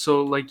potential.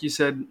 So, like you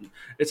said,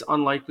 it's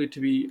unlikely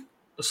to be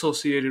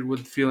associated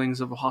with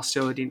feelings of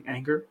hostility and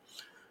anger.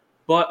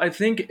 But I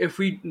think if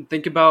we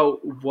think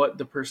about what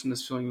the person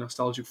is feeling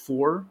nostalgic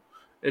for,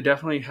 it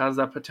definitely has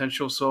that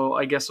potential. So,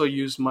 I guess I'll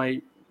use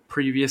my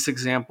previous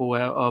example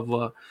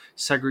of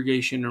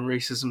segregation and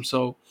racism.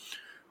 So,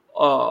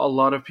 a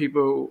lot of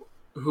people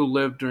who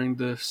lived during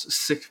the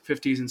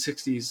 50s and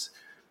 60s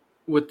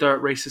with that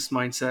racist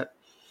mindset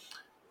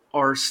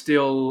are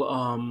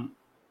still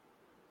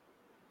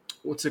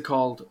what's it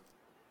called?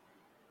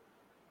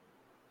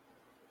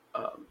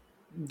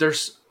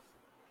 There's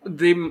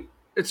they.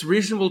 It's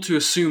reasonable to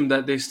assume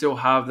that they still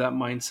have that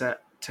mindset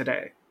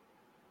today.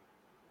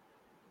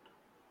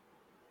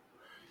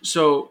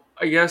 So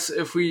I guess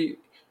if we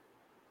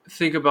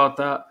think about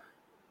that,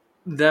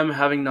 them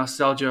having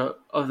nostalgia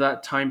of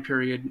that time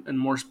period, and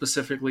more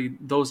specifically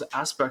those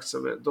aspects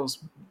of it, those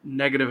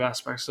negative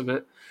aspects of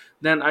it,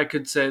 then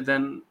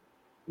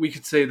we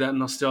could say that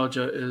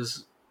nostalgia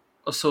is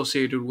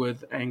associated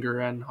with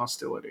anger and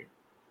hostility.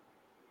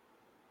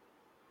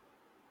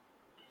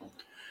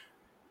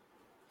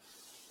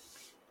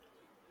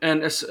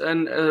 And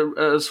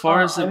as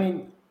far as I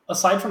mean,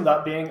 aside from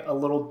that being a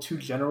little too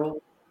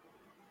general,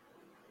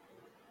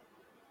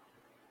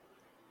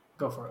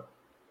 go for it.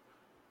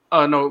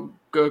 no,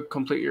 go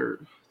complete your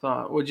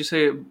thought. Would you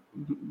say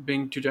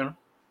being too general?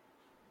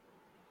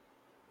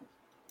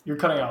 You're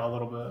cutting out a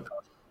little bit.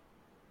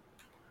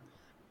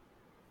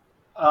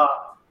 I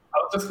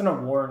was just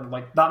gonna warn,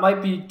 like that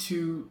might be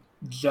too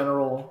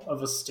general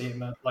of a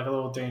statement, like a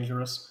little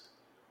dangerous.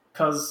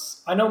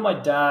 Because I know my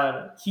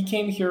dad, he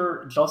came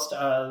here just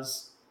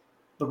as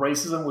the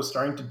racism was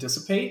starting to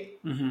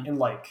dissipate, Mm-hmm. and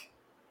like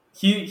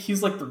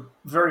he's like the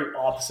very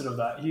opposite of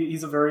that.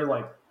 He's a very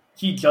like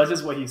he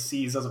judges what he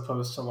sees as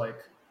opposed to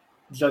like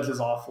judges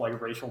off like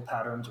racial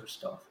patterns or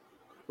stuff.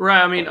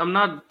 Right. I mean, I'm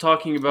not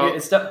talking Yeah, about.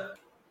 it's that.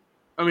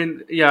 I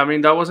mean, yeah. I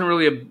mean, that wasn't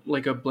really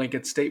a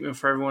blanket statement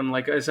for everyone.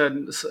 Like I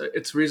said,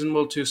 it's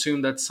reasonable to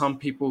assume that some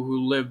people who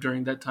lived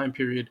during that time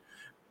period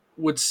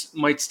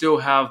might still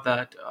have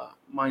that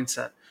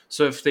mindset.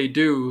 So if they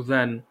do,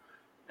 then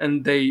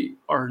and they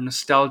are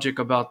nostalgic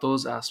about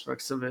those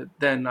aspects of it,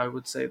 then I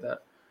would say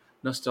that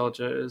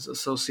nostalgia is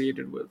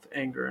associated with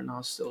anger and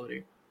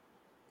hostility.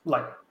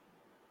 Like,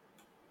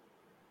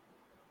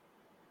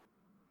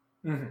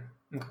 mhm.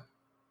 Okay.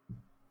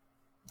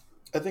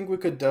 I think we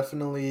could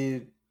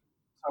definitely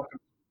talk.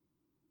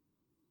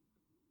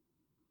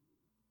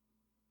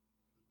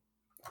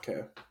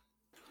 Okay,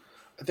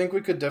 I think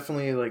we could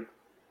definitely like.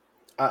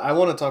 I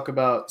want to talk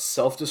about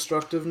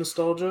self-destructive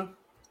nostalgia.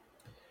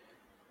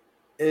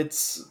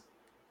 It's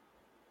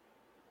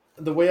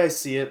the way I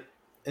see it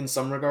in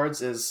some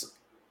regards is,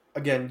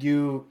 again,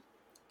 you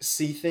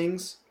see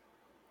things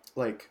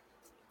like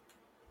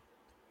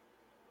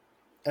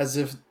as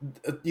if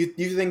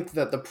you think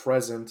that the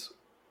present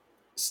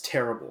is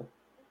terrible,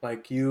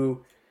 like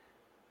you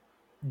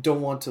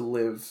don't want to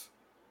live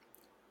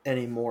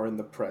anymore in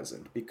the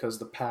present because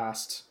the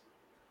past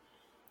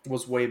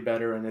was way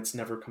better and it's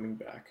never coming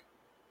back.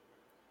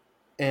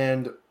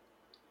 And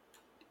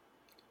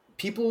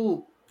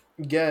people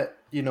get,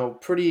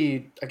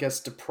 pretty, I guess,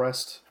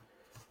 depressed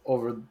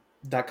over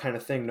that kind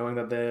of thing, knowing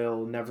that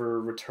they'll never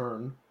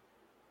return.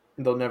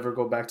 They'll never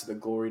go back to the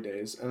glory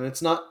days. And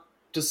it's not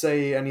to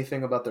say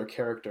anything about their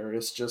character.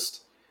 It's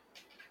just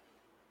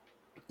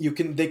you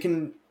can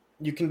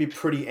be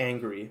pretty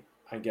angry,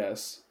 I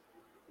guess,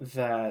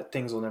 that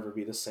things will never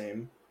be the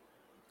same.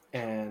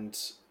 And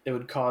it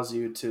would cause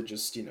you to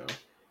just,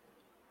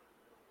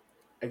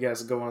 I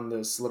guess go on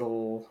this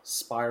little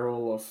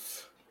spiral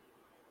of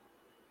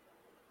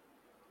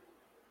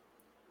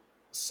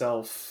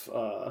self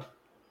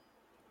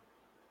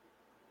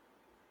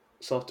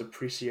self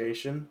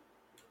depreciation,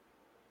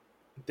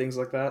 things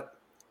like that.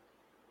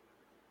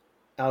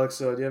 Alex,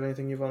 do you have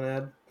anything you want to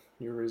add?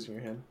 You're raising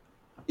your hand.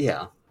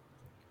 Yeah,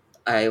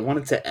 I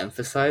wanted to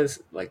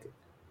emphasize like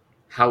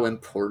how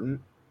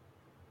important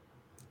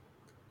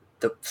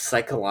the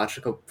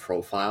psychological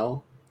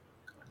profile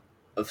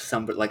of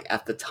somebody like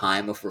at the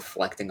time of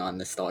reflecting on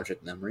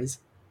nostalgic memories.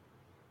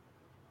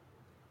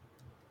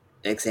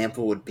 An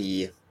example would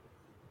be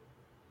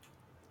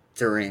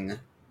during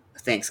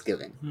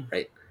Thanksgiving,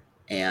 right?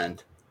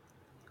 And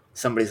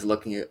somebody's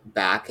looking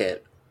back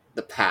at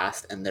the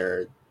past and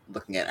they're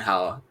looking at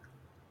how,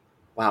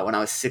 wow, when I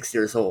was 6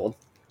 years old,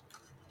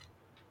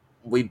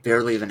 we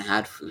barely even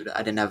had food.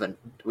 We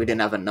didn't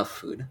have enough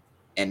food.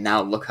 And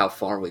now look how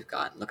far we've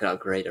gotten. Look at how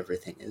great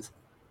everything is.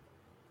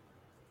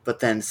 But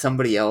then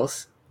somebody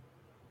else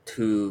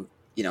who,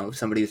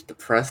 somebody who's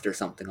depressed or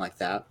something like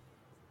that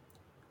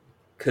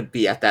could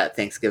be at that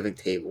Thanksgiving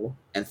table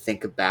and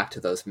think back to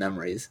those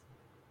memories.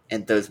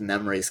 And those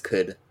memories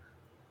could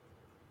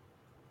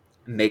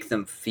make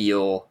them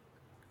feel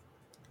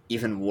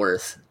even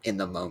worse in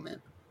the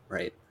moment,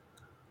 right?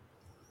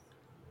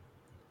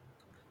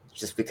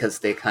 Just because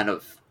they kind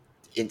of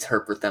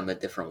interpret them a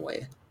different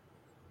way.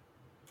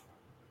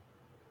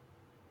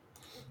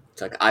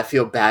 It's like, I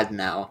feel bad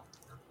now.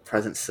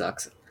 Present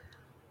sucks.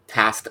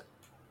 Past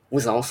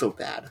was also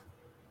bad.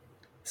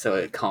 So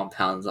it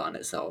compounds on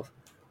itself.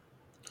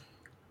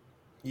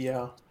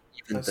 Yeah.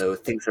 Even though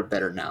things are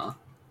better now.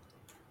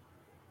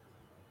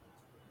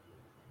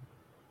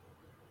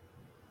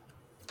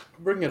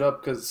 Bring it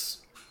up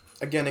because,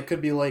 again, it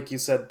could be like you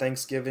said,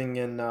 Thanksgiving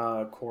in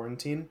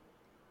quarantine.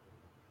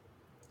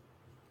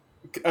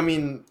 I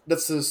mean,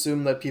 that's to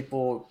assume that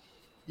people,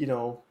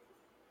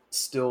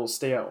 still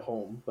stay at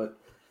home. But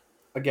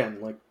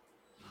again, like,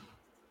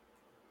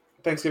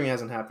 Thanksgiving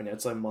hasn't happened yet.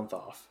 It's like a month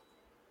off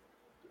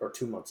or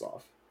 2 months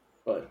off.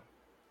 But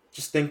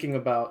just thinking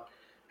about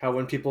how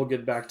when people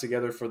get back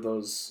together for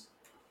those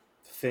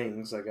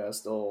things, I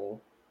guess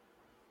they'll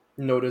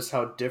notice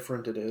how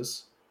different it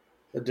is.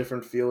 A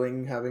different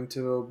feeling having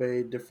to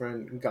obey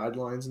different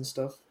guidelines and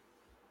stuff,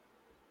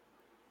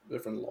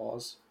 different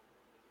laws.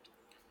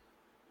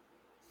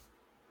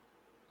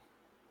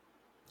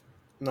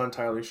 I'm not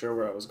entirely sure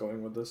where I was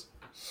going with this.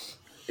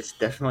 It's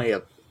definitely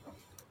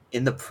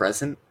in the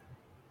present,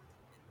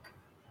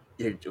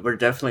 we're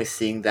definitely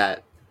seeing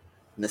that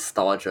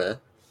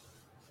nostalgia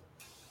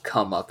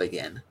come up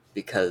again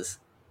because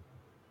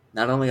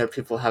not only are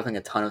people having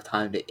a ton of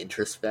time to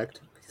introspect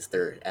because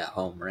they're at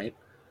home, right?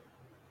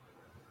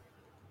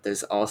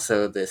 There's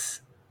also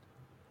this,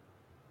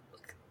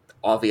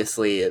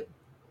 obviously,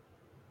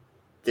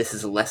 this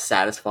is less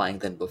satisfying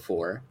than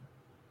before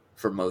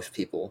for most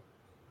people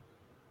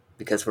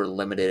because we're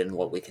limited in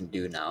what we can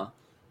do now,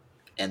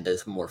 and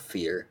there's more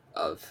fear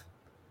of,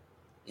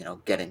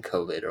 getting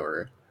COVID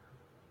or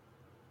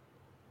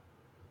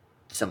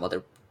some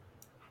other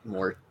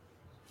more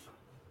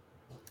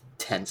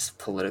tense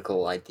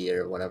political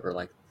idea or whatever,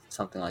 like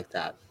something like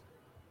that.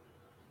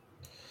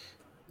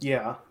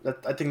 Yeah,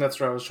 I think that's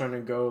where I was trying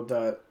to go.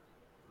 That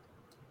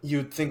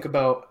you'd think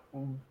about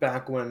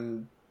back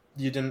when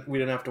we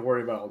didn't have to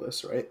worry about all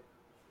this, right?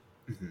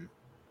 Mm-hmm.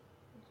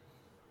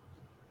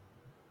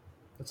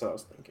 That's what I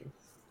was thinking.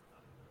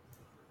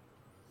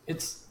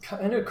 It's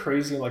kind of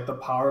crazy, like the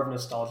power of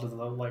nostalgia,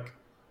 though.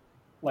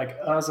 Like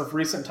as of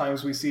recent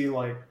times, we see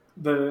like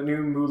the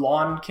new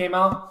Mulan came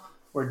out,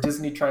 where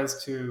Disney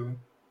tries to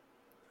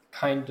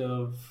kind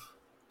of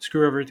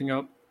Screw everything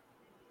up.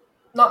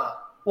 not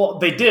well,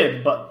 they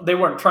did, but they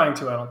weren't trying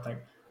to. I don't think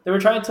they were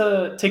trying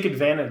to take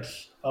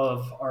advantage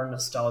of our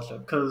nostalgia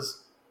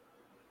because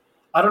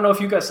I don't know if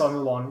you guys saw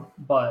Mulan,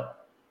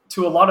 but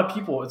to a lot of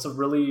people, it's a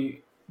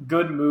really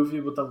good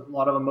movie with a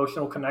lot of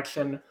emotional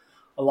connection,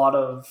 a lot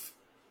of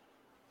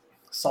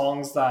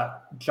songs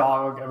that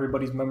jog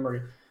everybody's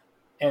memory.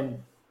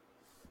 And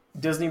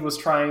Disney was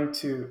trying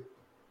to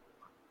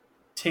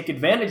take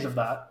advantage of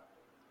that,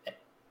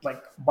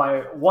 like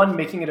by one,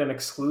 making it an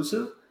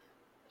exclusive,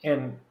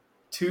 and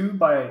two,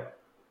 by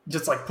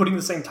just like putting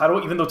the same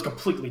title, even though it's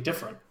completely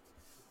different.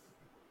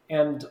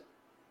 And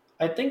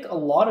I think a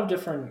lot of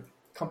different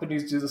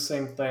companies do the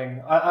same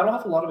thing. I don't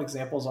have a lot of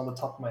examples on the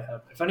top of my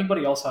head. If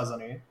anybody else has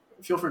any,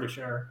 feel free to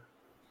share.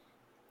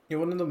 Yeah,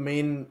 one of the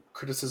main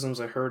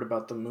criticisms I heard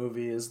about the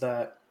movie is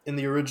that in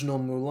the original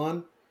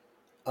Mulan,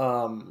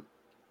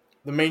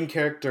 the main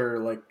character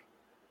like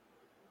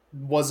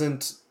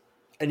wasn't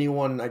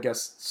anyone, I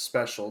guess,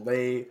 special.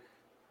 They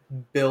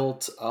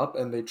built up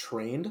and they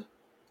trained,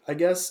 I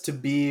guess, to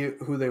be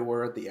who they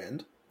were at the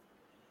end.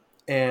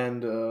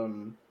 And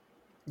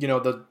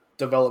the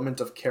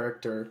development of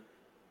character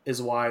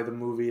is why the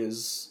movie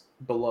is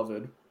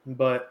beloved.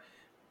 But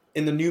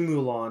in the new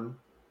Mulan,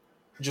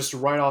 just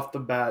right off the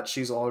bat,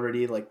 she's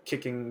already like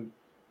kicking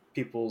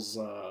people's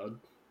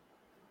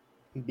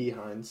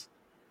behinds.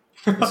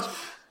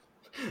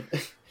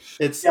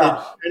 It's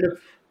Yeah. kind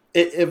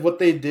of what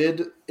they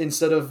did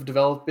instead of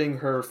developing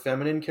her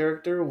feminine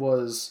character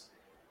was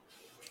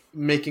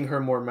making her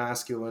more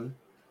masculine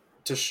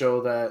to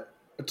show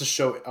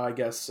I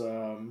guess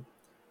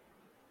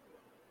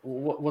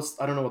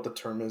what's I don't know what the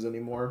term is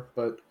anymore,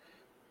 but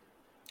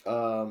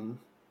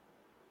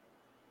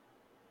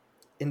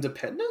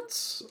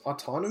independence,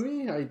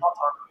 autonomy. I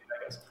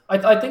guess.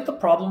 I think the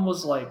problem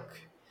was like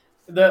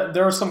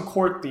there are some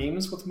core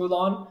themes with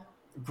Mulan: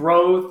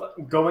 growth,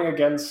 going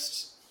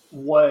against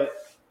what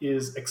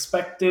is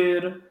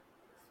expected,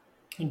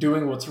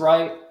 doing what's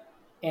right,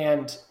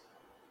 and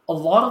a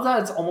lot of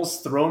that is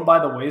almost thrown by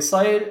the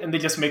wayside, and they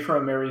just make her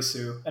a Mary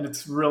Sue, and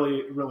it's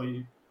really,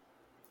 really.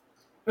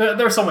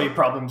 There are so many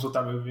problems with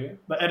that movie.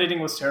 The editing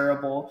was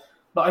terrible,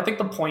 but I think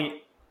the point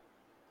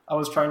I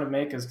was trying to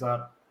make is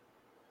that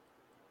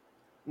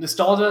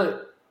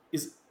nostalgia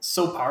is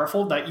so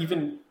powerful that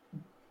even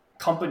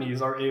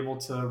companies are able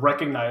to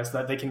recognize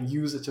that they can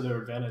use it to their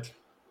advantage.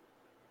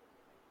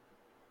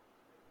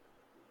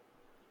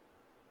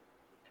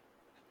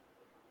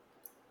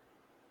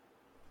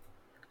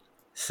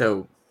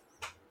 So,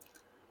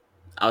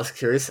 I was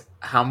curious,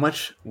 how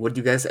much would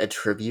you guys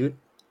attribute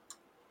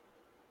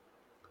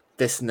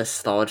this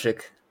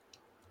nostalgic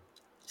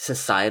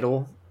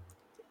societal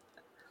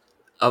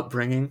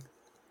upbringing,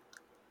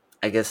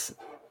 I guess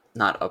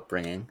not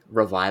upbringing,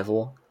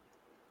 revival,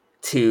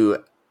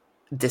 to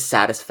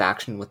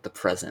dissatisfaction with the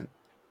present?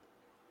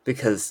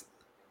 Because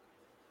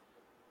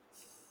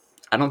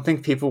I don't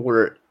think people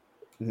were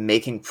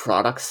making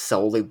products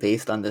solely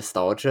based on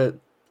nostalgia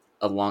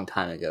a long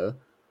time ago.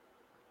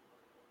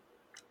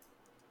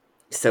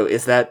 So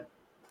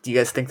do you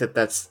guys think that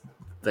that's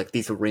like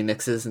these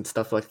remixes and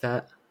stuff like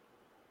that,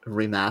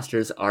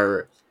 remasters,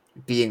 are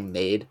being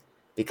made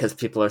because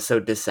people are so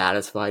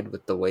dissatisfied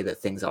with the way that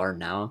things are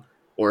now?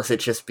 Or is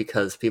it just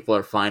because people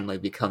are finally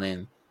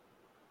becoming,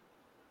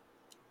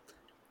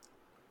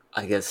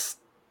 I guess,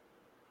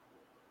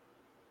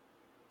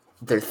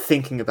 they're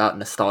thinking about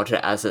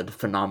nostalgia as a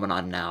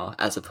phenomenon now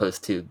as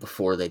opposed to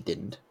before they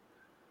didn't?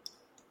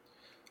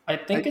 I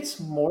think it's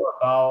more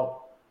about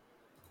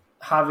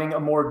having a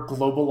more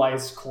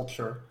globalized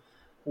culture.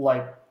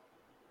 Like,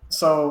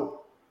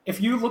 so if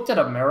you looked at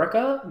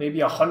America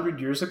maybe 100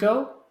 years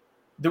ago,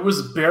 there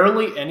was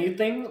barely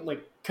anything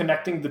like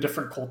connecting the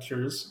different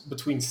cultures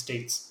between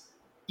states.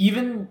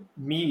 Even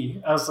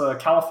me as a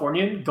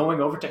Californian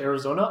going over to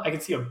Arizona, I can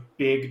see a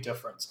big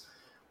difference.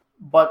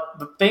 But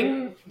the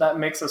thing that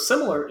makes us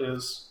similar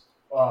is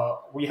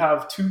we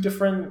have two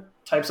different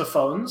types of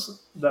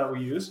phones that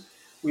we use.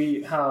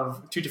 We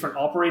have two different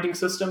operating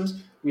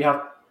systems. We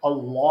have a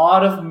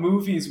lot of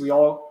movies we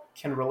all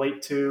can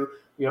relate to.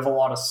 We have a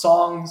lot of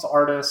songs,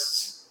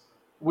 artists.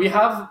 We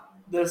have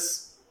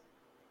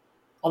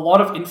a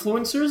lot of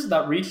influencers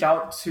that reach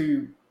out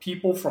to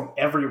people from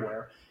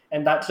everywhere,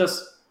 and that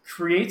just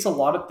creates a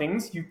lot of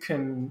things you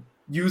can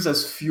use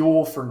as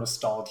fuel for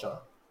nostalgia.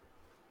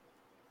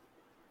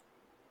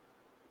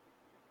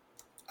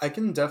 I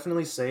can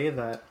definitely say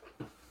that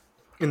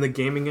in the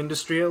gaming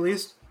industry, at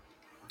least,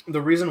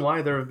 the reason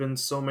why there have been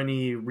so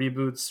many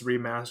reboots,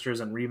 remasters,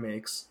 and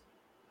remakes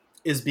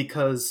is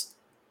because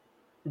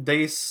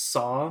they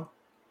saw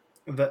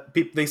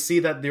they see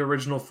that the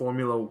original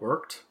formula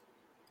worked,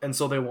 and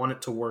so they want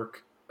it to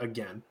work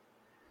again.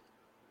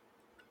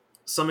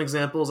 Some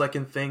examples I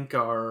can think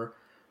are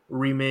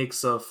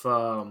remakes of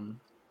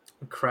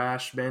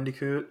Crash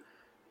Bandicoot,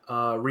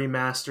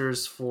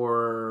 remasters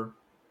for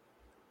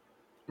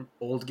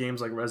old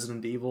games like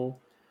Resident Evil,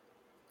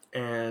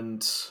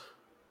 and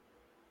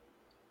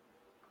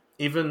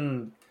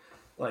even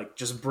like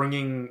just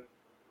bringing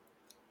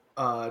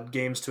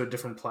games to a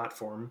different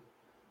platform,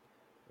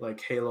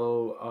 like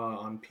Halo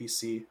on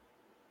PC.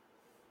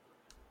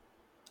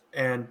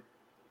 And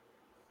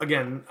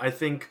again, I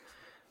think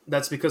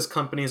that's because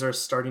companies are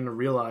starting to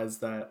realize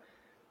that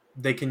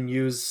they can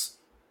use,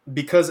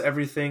 because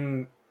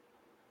everything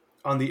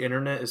on the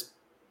internet is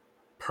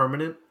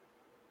permanent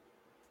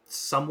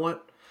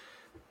somewhat,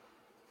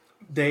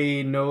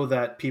 they know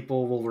that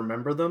people will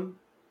remember them,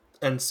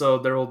 and so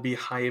there will be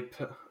hype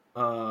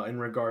in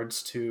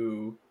regards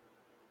to,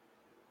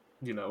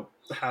 you know,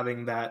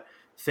 having that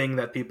thing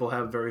that people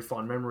have very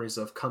fond memories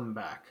of come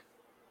back.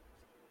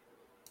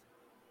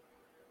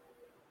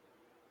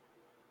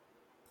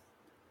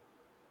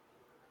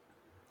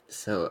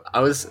 So I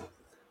was,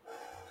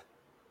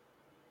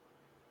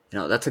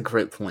 that's a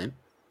great point.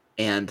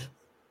 And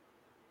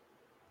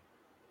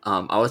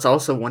I was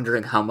also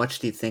wondering, how much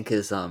do you think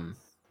is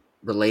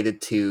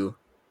related to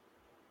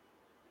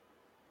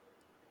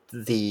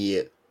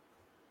the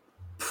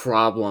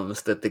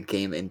problems that the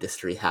game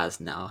industry has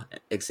now?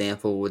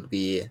 Example would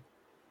be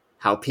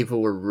how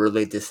people were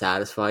really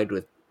dissatisfied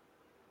with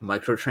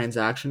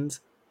microtransactions,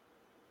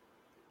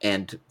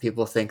 and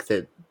people think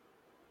that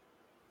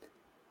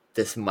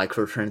this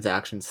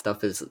microtransaction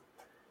stuff is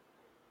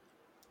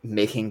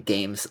making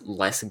games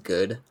less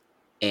good.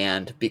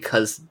 And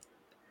because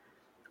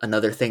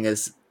another thing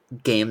is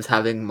games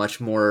having much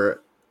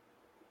more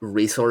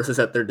resources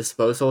at their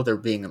disposal, they're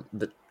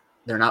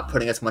not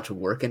putting as much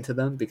work into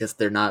them because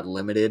they're not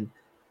limited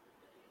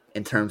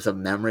in terms of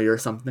memory or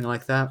something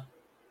like that.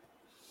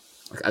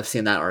 Like, I've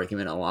seen that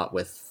argument a lot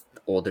with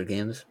older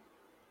games.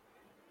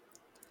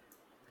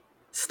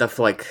 Stuff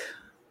like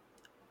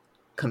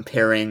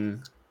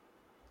comparing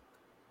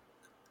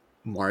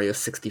Mario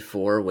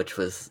 64, which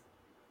was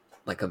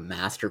like a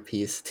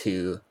masterpiece,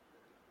 to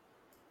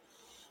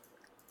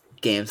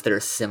games that are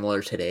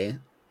similar today,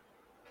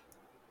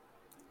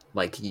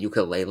 like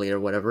Yooka-Laylee or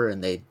whatever,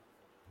 and they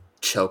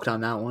choked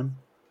on that one.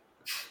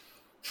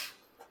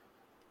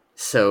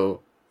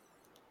 So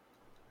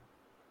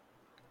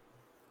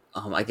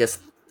I guess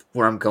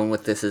where I'm going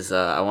with this is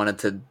I wanted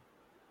to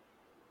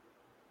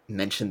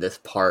mention this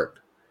part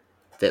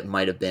that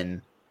might have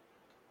been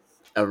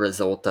a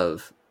result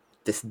of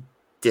this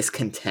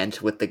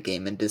discontent with the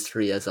game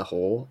industry as a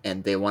whole,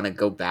 and they want to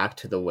go back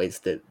to the ways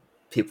that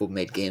people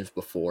made games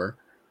before.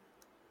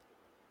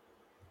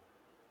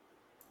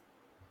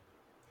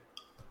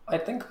 I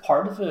think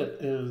part of it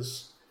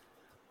is,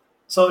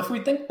 so if we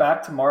think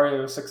back to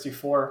Mario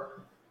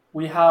 64,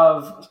 we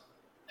have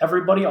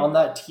everybody on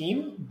that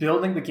team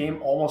building the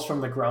game almost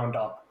from the ground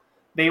up.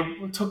 They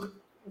took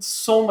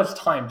so much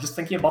time just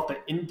thinking about the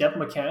in-depth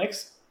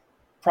mechanics.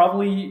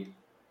 Probably,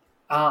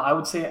 I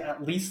would say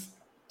at least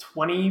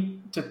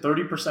 20 to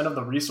 30% of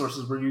the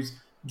resources were used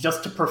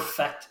just to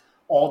perfect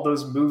all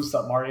those moves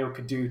that Mario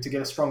could do to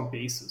get a strong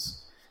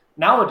basis.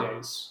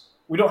 Nowadays,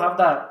 we don't have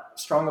that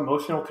strong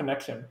emotional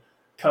connection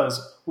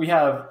because we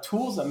have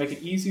tools that make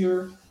it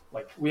easier.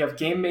 Like, we have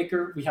Game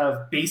Maker, we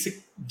have basic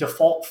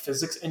default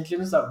physics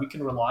engines that we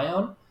can rely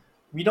on.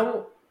 We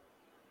don't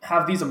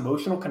have these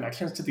emotional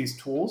connections to these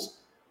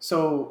tools,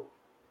 so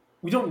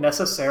we don't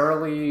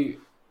necessarily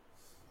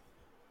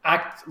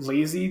act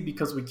lazy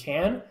because we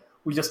can.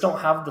 We just don't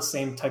have the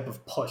same type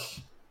of push.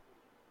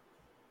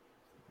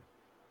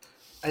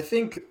 I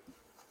think,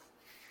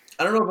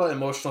 I don't know about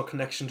emotional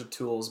connection to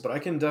tools, but I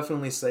can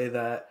definitely say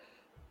that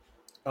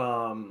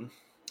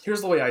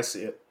here's the way I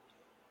see it.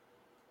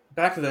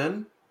 Back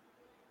then,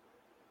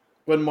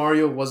 when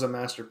Mario was a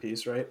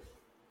masterpiece, right?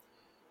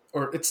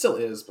 Or it still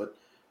is, but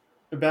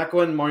back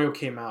when Mario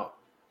came out,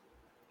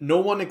 no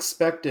one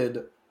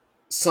expected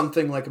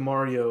something like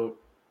Mario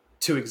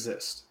to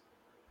exist.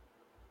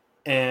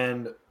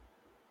 And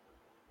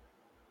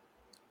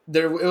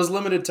it was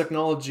limited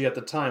technology at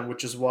the time,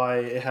 which is why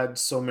it had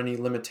so many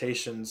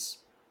limitations,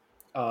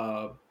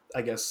 I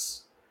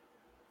guess,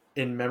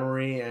 in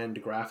memory and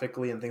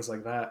graphically and things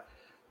like that.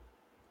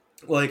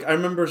 Like, I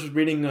remember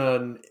reading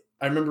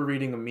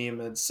a meme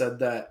that said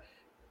that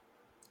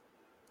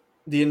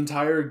the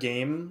entire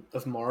game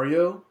of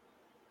Mario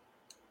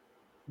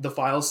the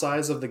file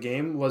size of the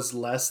game was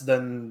less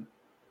than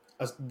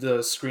the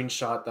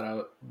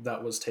screenshot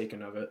that was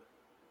taken of it.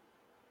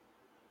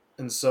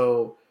 And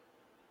so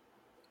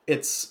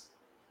it's,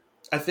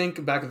 I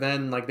think back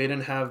then, like, they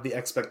didn't have the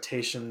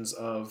expectations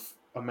of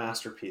a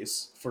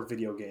masterpiece for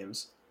video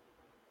games.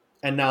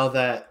 And now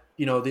that,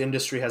 the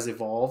industry has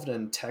evolved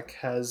and tech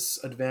has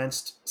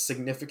advanced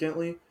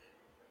significantly,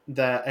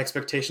 that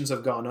expectations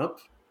have gone up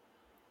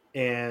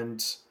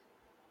and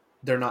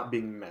they're not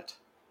being met.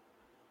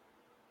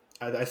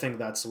 I think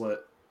that's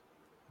what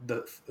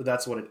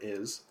it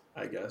is,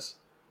 I guess.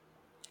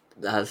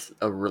 That's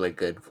a really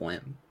good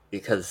point,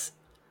 because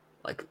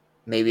like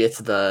maybe it's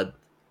the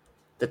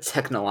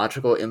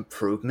technological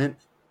improvement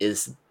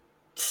is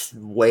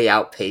way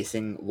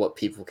outpacing what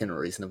people can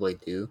reasonably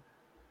do.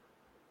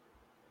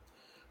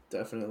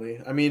 Definitely.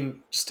 I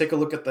mean, just take a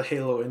look at the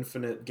Halo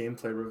Infinite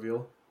gameplay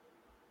reveal.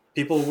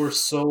 People were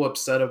so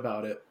upset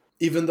about it.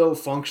 Even though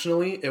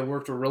functionally it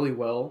worked really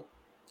well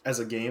as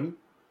a game,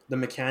 the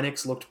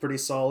mechanics looked pretty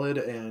solid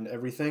and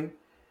everything.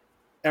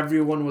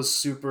 Everyone was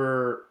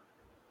super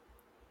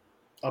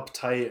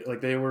uptight.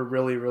 Like, they were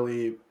really,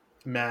 really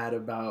mad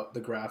about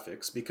the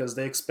graphics because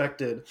they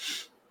expected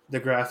the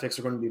graphics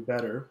were going to be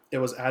better. It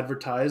was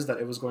advertised that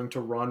it was going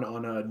to run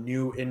on a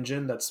new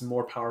engine that's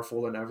more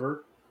powerful than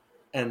ever,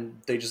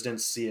 and they just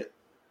didn't see it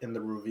in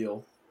the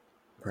reveal.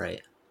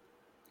 Right.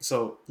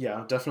 So,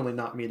 yeah, definitely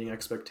not meeting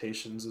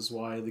expectations is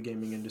why the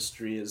gaming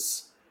industry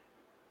has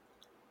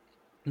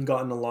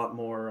gotten a lot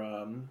more,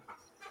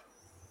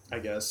 I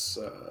guess,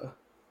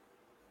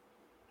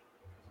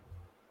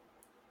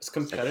 it's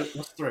competitive.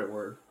 What's the right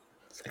word?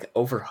 It's like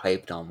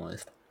overhyped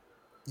almost.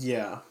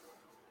 Yeah.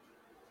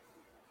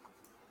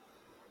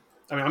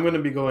 I mean, I'm going to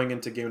be going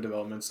into game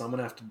development, so I'm going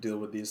to have to deal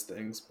with these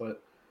things,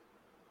 but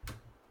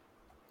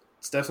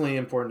it's definitely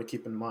important to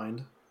keep in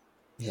mind.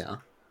 Yeah.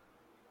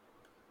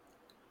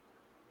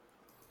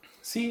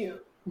 See,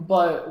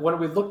 but when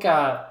we look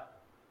at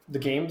the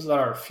games that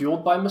are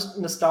fueled by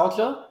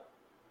nostalgia,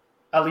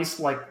 at least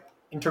like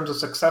in terms of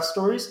success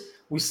stories,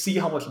 we see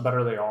how much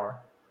better they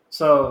are.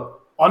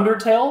 So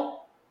Undertale,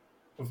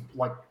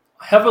 like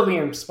heavily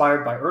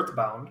inspired by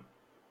Earthbound,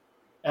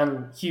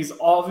 and he's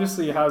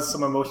obviously has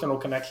some emotional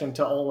connection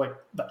to all like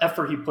the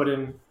effort he put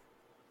in,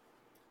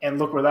 and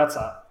look where that's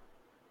at.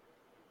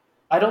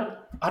 I don't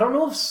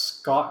know if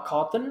Scott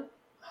Cawthon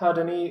had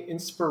any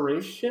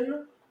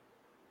inspiration.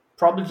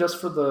 Probably just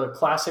for the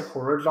classic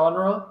horror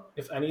genre,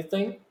 if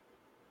anything.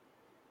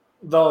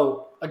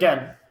 Though,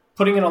 again,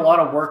 putting in a lot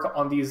of work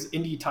on these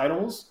indie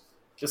titles,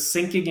 just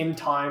sinking in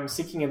time,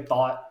 sinking in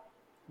thought,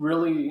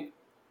 really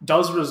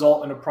does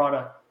result in a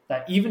product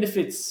that, even if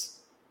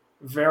it's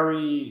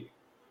very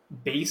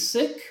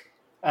basic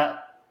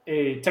at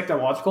a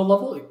technological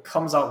level, it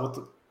comes out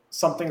with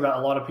something that a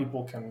lot of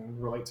people can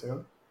relate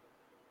to.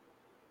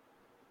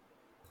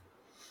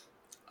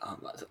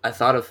 I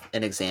thought of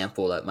an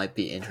example that might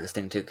be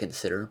interesting to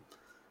consider.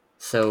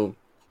 So,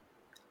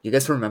 you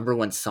guys remember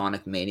when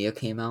Sonic Mania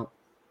came out?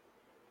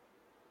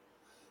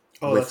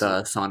 With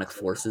Sonic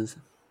Forces?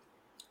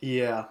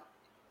 Yeah.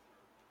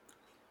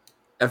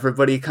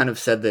 Everybody kind of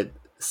said that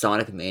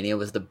Sonic Mania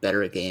was the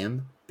better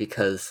game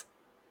because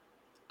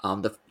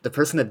the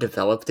person that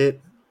developed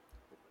it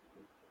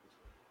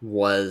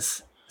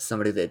was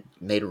somebody that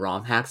made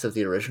ROM hacks of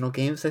the original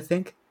games, I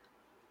think.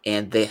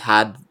 And they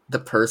had the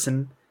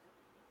person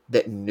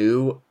that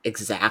knew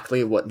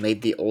exactly what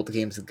made the old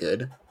games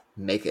good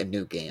make a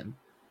new game.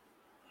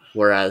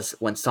 Whereas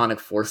when Sonic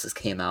Forces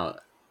came out,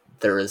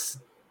 there was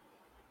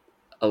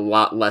a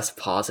lot less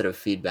positive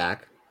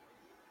feedback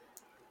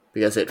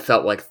because it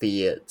felt like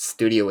the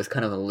studio was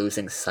kind of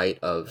losing sight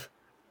of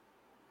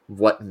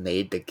what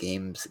made the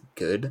games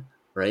good,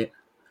 right?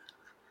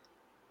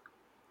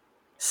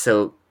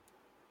 So,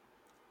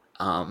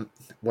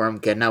 where I'm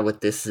getting at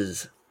with this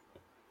is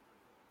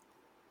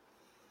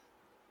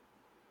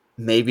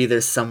maybe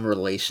there's some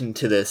relation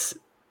to this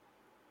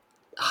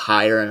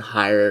higher and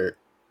higher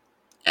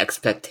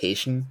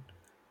expectation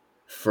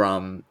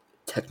from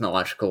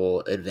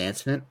technological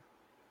advancement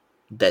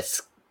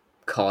that's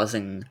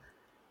causing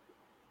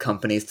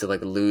companies to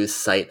like lose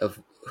sight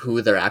of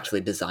who they're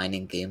actually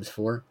designing games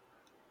for.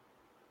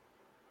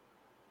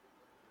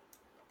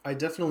 I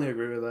definitely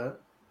agree with that.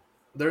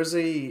 There's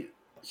a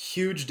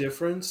huge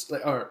difference,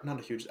 or not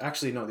a huge,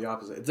 actually no, the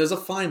opposite. There's a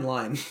fine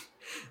line,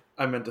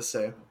 I meant to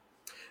say.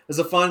 There's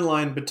a fine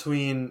line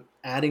between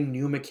adding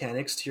new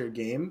mechanics to your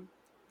game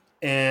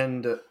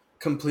and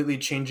completely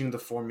changing the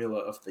formula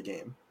of the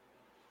game.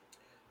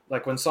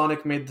 Like when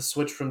Sonic made the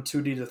switch from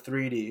 2D to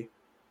 3D,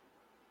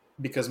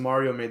 because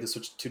Mario made the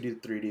switch to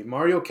 2D to 3D.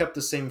 Mario kept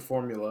the same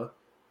formula,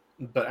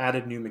 but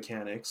added new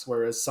mechanics,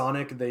 whereas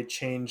Sonic, they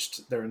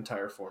changed their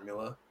entire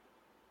formula.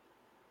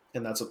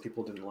 And that's what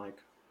people didn't like.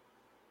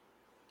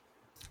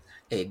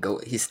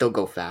 He still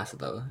go fast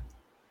though.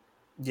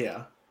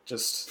 Yeah,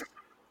 just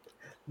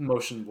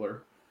motion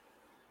blur.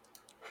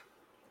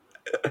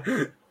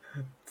 Do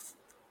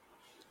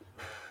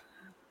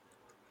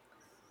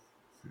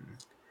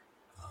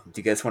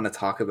you guys want to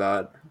talk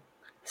about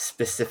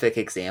specific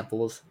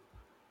examples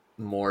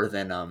more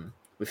than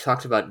we've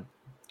talked about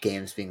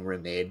games being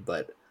remade,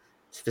 but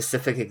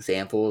specific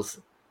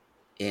examples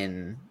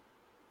in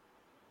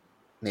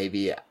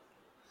maybe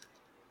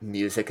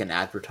music and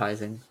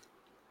advertising.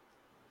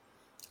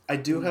 I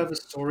do have a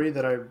story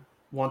that I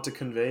want to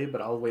convey, but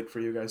I'll wait for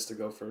you guys to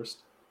go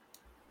first.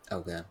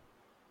 Okay.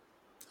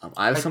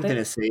 I have I something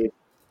to think say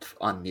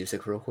on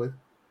music real quick.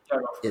 yeah,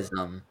 go for it. Is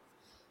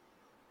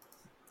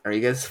are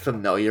you guys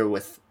familiar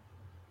with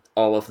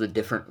all of the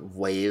different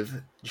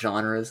wave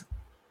genres,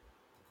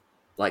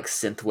 like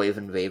synthwave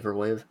and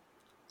vaporwave?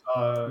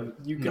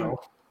 You can No.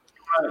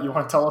 you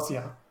want to tell us?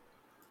 Yeah.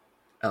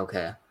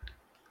 Okay.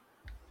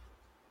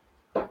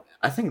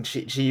 I think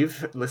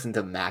you've listened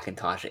to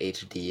Macintosh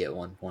HD at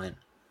one point.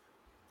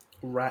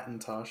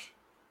 Rattentosh.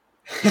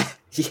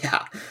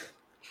 Yeah.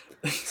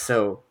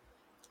 So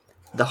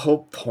the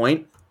whole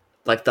point,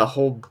 like the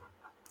whole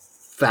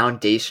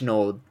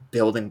foundational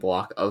building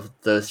block of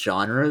those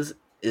genres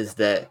is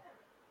that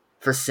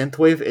for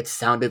synthwave it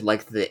sounded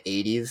like the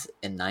 80s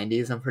and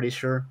 90s, I'm pretty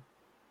sure.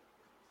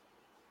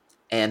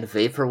 And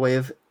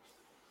vaporwave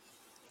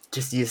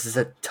just uses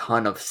a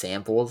ton of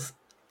samples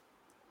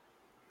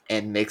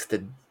and makes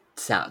the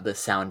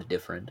sound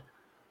different.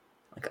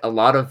 Like a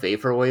lot of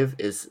vaporwave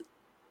is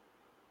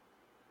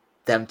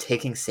them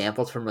taking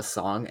samples from a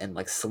song and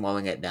like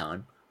slowing it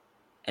down,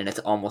 and it's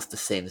almost the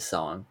same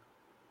song.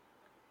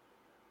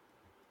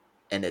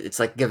 And it's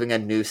like giving a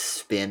new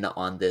spin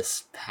on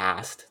this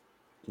past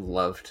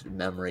loved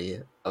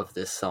memory of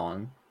this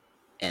song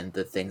and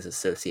the things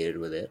associated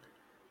with it.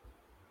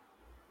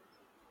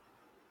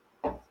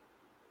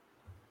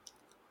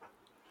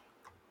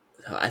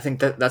 I think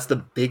that's the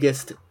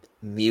biggest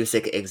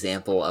music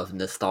example of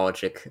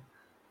nostalgic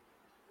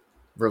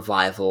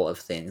revival of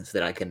things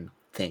that I can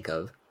think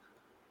of.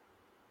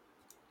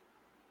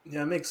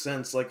 Yeah, it makes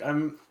sense. Like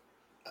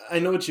I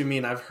know what you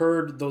mean. I've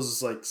heard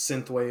those like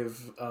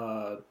synthwave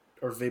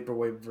or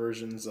vaporwave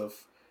versions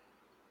of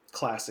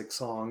classic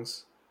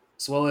songs,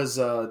 as well as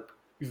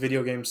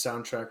video game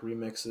soundtrack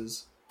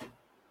remixes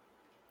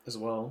as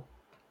well.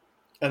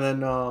 And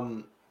then I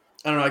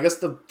don't know. I guess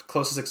the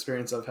closest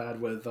experience I've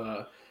had with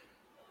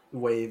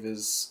Wave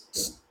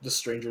is the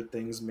Stranger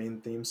Things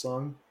main theme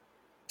song.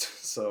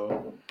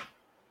 So,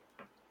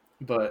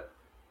 but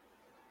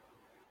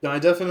no, I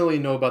definitely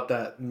know about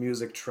that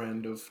music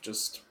trend of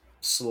just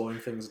slowing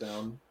things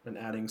down and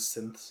adding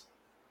synths.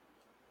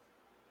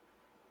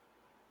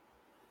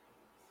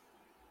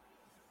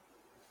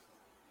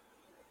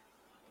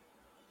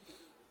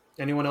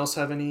 Anyone else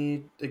have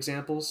any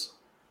examples?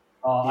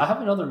 I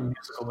have another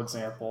musical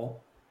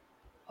example.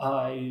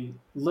 I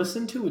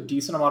listen to a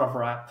decent amount of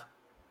rap,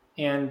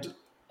 and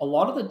a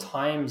lot of the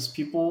times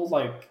people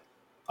like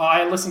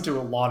I listen to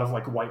a lot of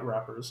like white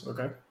rappers.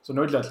 Okay, so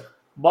no judgment,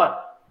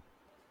 but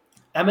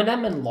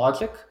Eminem and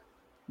Logic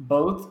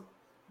both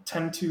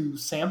tend to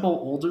sample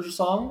older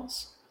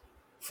songs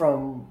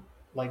from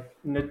like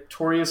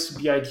Notorious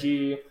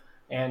B.I.G.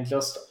 and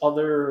just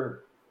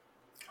other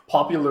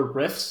popular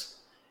riffs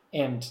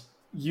and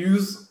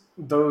use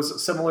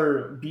those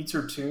similar beats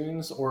or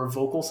tunes or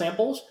vocal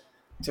samples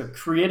to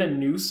create a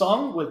new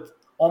song with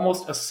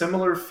almost a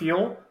similar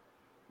feel,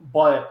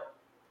 but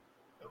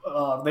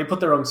they put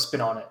their own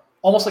spin on it,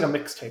 almost like a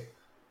mixtape.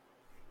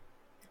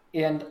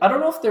 And I don't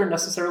know if they're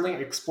necessarily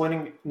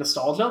exploiting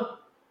nostalgia.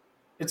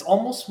 It's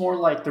almost more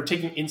like they're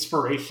taking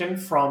inspiration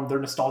from their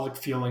nostalgic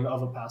feeling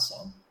of a past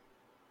song.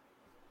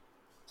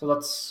 So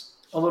that's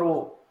a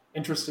little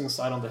interesting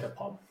side on the hip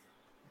hop.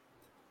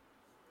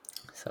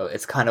 So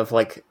it's kind of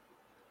like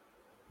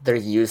they're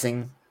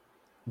using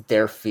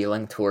their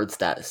feeling towards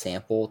that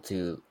sample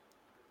to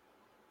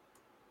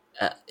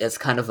it's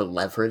kind of a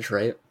leverage,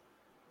 right?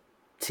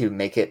 To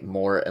make it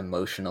more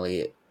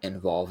emotionally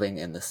involving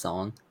in the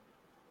song.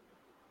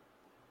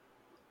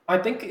 I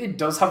think it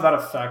does have that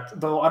effect,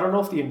 though I don't know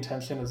if the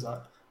intention is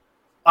that.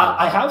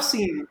 I have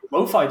seen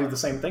lo-fi do the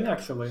same thing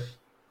actually.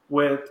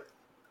 With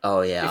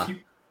Oh yeah.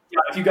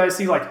 if you guys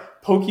see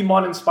like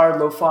Pokemon inspired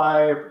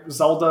lo-fi,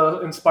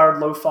 Zelda inspired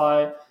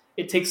lo-fi,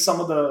 it takes some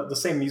of the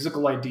same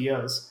musical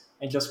ideas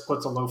and just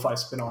puts a lo-fi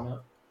spin on it.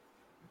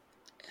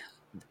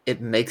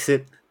 It makes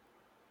it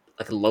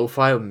like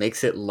lo-fi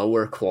makes it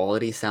lower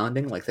quality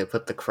sounding, like they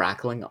put the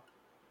crackling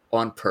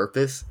on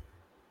purpose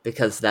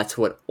because that's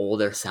what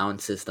older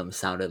sound systems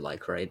sounded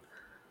like, right?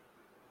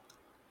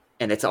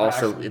 And it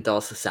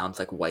also sounds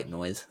like white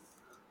noise.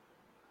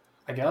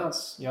 I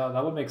guess, yeah,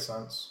 that would make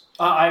sense.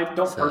 I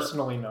don't So-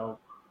 personally know.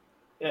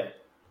 Yeah,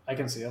 I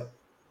can see it.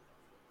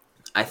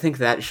 I think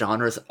that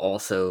genre is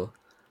also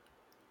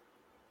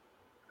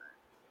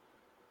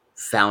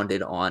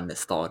founded on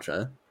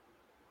nostalgia.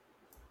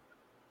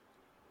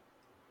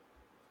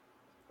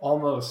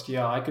 Almost,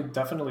 yeah, I could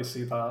definitely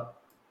see that.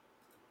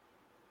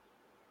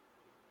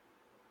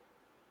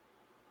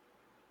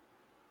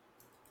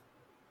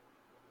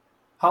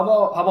 How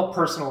about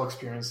personal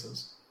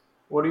experiences?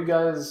 What do you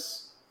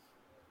guys?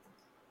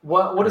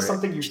 What is Alright,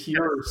 something you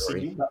hear or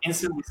story. see that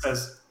instantly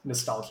says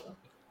nostalgia?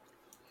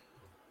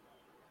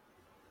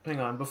 hang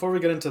on. Before we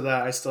get into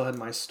that, I still had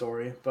my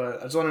story, but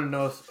I just wanted to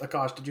know if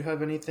Akash, did you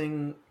have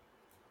anything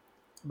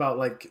about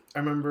like I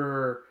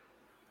remember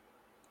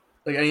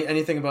like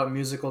anything about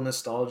musical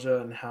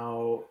nostalgia and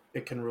how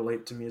it can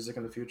relate to music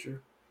in the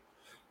future?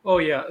 Oh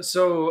yeah.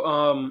 So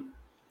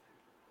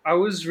I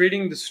was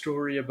reading the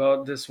story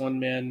about this one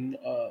man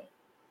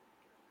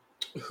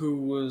who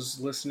was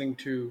listening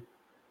to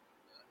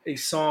a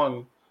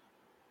song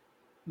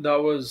that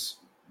was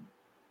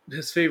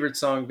his favorite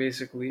song,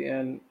 basically,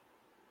 and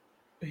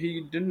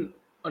he didn't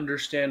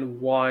understand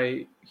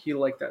why he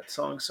liked that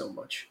song so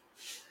much.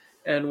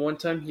 And one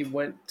time he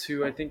went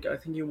to, I think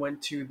he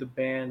went to the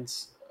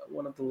band's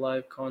one of the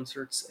live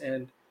concerts,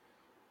 and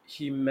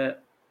he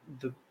met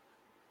the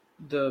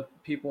the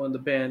people in the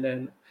band,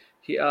 and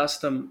he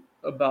asked them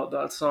about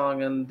that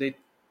song, and they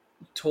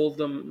told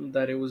them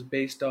that it was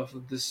based off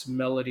of this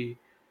melody,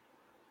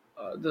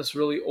 this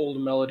really old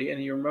melody,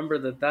 and you remember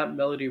that that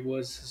melody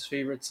was his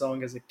favorite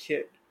song as a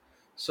kid.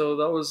 So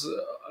that was,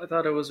 I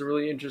thought it was a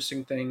really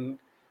interesting thing,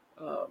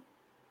 uh,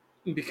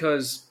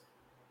 because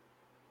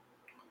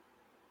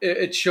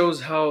it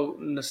shows how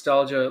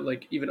nostalgia,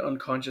 like even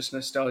unconscious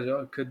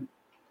nostalgia, could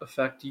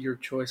affect your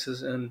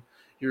choices and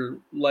your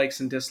likes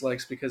and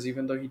dislikes. Because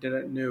even though he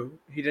didn't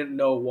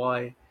know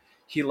why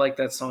he liked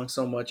that song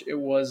so much, it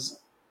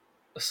was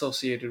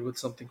associated with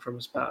something from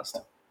his past.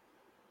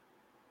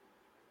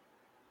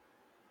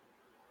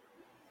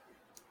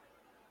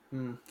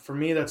 For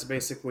me, that's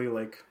basically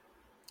like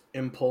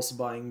impulse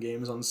buying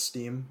games on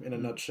Steam in a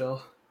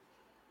nutshell.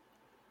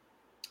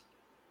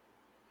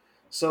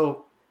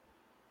 So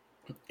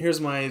here's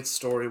my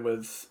story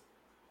with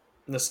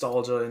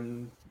nostalgia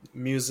in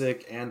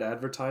music and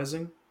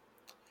advertising.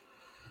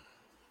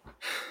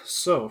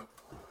 So,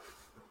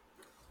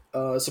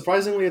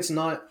 surprisingly, it's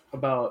not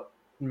about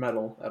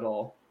metal at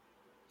all.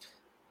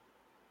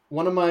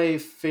 One of my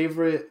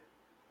favorite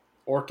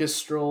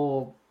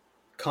orchestral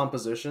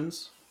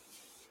compositions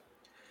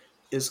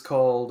is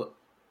called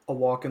A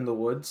Walk in the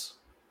Woods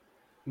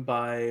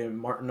by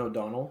Martin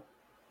O'Donnell.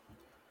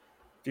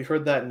 If you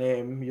heard that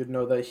name, you'd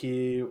know that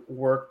he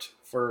worked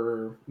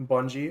for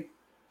Bungie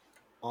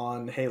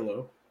on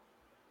Halo.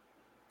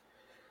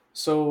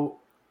 So,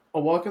 A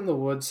Walk in the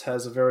Woods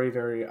has a very,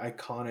 very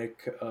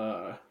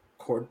iconic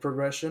chord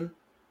progression,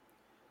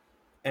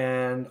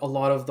 and a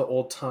lot of the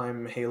old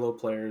time Halo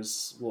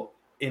players will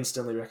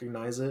instantly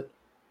recognize it.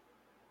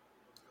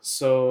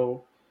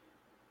 So,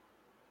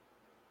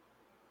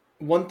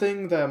 one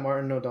thing that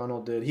Martin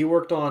O'Donnell did, he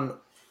worked on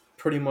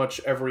pretty much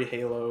every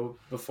Halo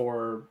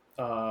before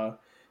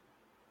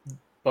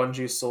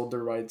Bungie sold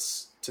their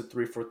rights to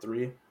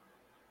 343.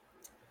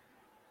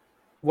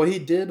 What he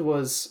did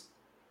was,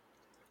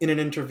 in an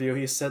interview,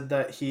 he said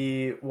that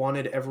he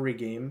wanted every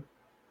game,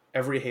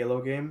 every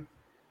Halo game,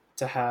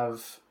 to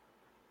have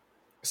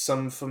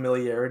some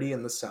familiarity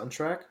in the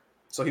soundtrack.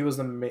 So he was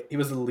the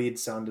lead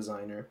sound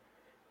designer,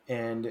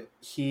 and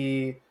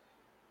he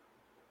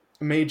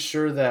made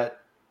sure that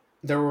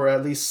there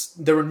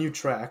were new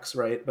tracks,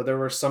 right? But there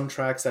were some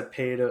tracks that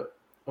paid a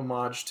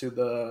homage to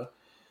the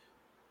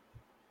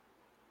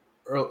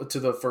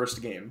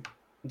first game,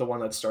 the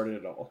one that started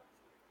it all,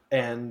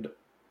 and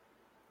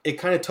it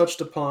kind of touched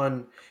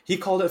upon. He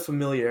called it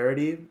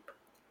familiarity,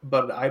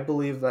 but I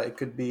believe that it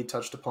could be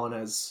touched upon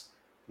as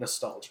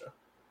nostalgia.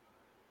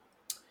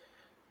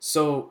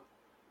 So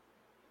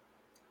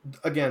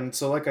again,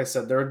 so like I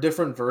said, there are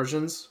different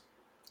versions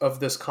of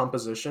this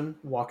composition,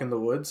 "Walk in the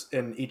Woods,"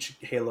 in each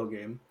Halo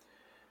game.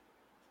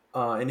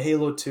 In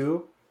Halo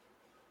 2,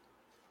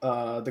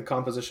 the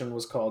composition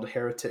was called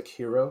 "Heretic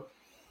Hero,"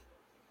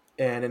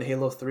 and in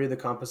Halo 3, the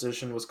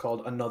composition was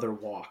called "Another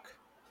Walk."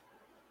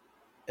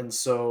 And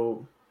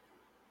so,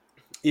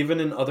 even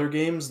in other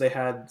games, they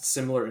had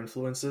similar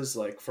influences.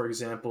 Like, for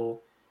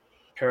example,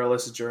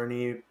 "Perilous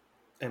Journey"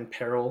 and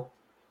 "Peril."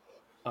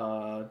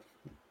 Uh,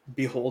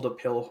 "Behold a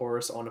Pill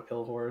Horse on a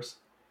Pill Horse,"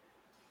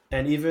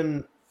 and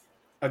even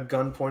 "A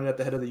Gun Pointed at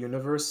the Head of the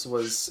Universe"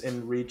 was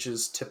in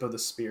Reach's "Tip of the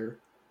Spear."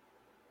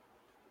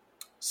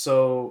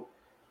 So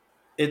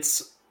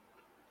it's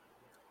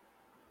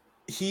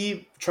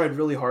he tried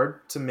really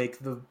hard to make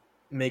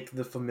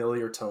the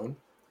familiar tone,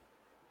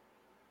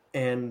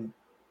 and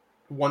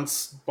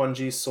once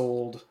Bungie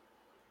sold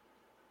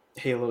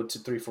Halo to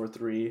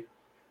 343,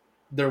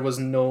 there was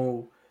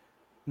no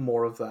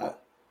more of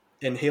that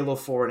in Halo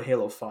 4 and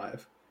Halo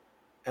 5.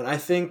 And I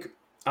think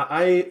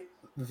I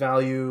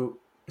value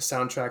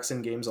soundtracks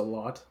in games a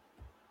lot.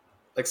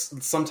 Like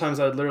sometimes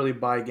I'd literally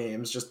buy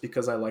games just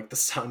because I like the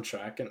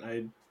soundtrack, and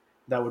I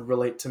that would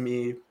relate to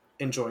me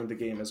enjoying the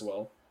game as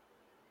well.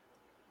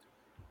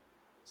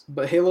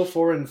 But Halo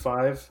 4 and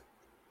 5,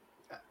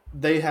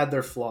 they had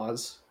their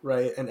flaws,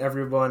 right? And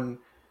everyone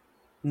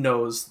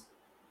knows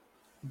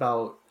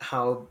about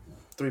how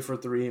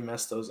 343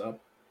 messed those up.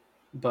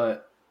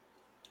 But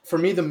for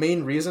me, the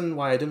main reason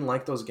why I didn't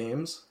like those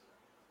games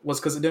was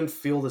because it didn't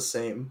feel the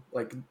same,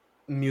 like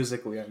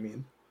musically, I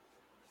mean.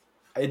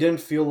 It didn't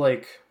feel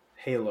like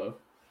Halo.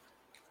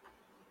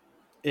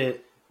 The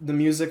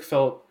music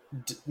felt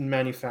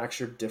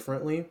manufactured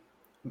differently,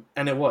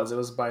 and it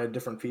was by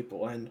different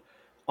people, and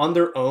on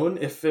their own,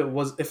 if it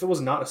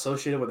was not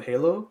associated with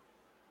Halo,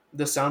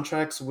 the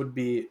soundtracks would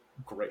be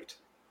great,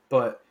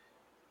 but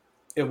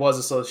it was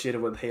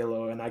associated with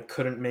Halo, and I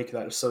couldn't make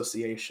that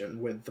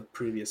association with the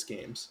previous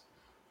games.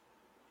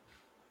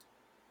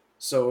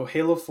 So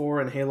Halo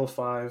 4 and Halo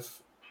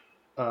 5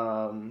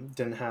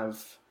 didn't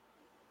have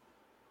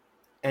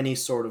any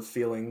sort of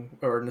feeling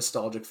or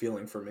nostalgic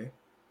feeling for me.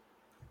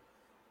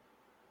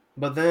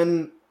 But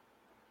then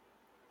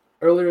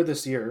earlier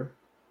this year,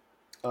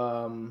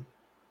 Halo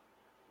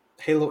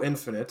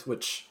Infinite,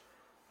 which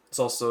is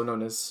also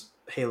known as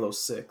Halo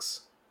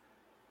 6,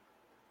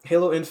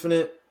 Halo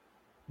Infinite,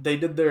 they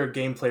did their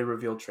gameplay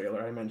reveal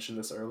trailer. I mentioned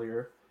this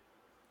earlier.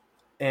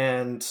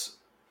 And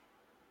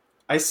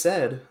I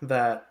said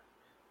that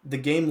the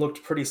game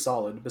looked pretty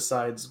solid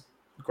besides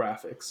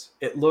graphics.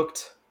 It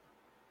looked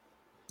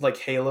like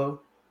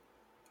Halo,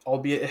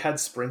 albeit it had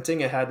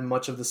sprinting, it had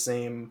much of the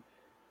same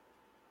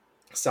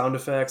sound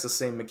effects, the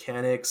same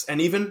mechanics,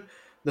 and even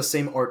the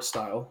same art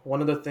style.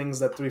 One of the things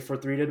that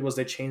 343 did was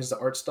they changed the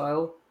art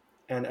style,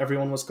 and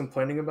everyone was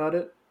complaining about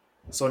it.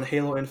 So in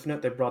Halo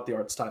Infinite, they brought the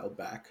art style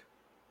back.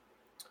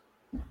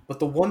 But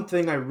the one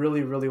thing I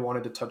really, really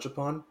wanted to touch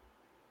upon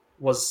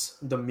was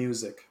the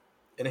music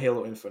in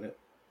Halo Infinite.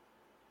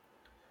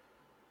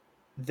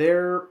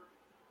 There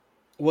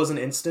was an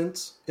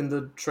instance in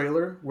the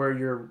trailer where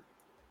you're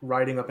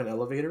riding up an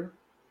elevator,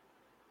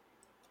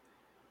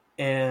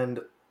 and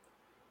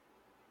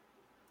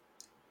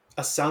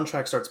a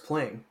soundtrack starts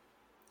playing,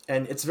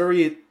 and it's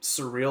very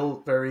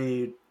surreal,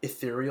 very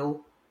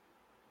ethereal,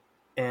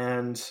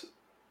 and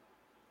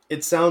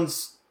it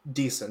sounds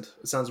decent.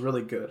 It sounds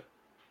really good.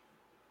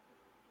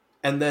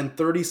 And then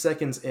 30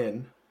 seconds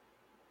in,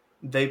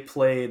 they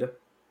played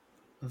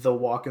the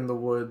Walk in the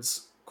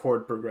Woods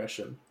chord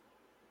progression,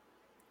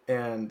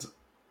 and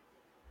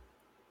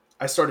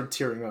I started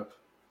tearing up.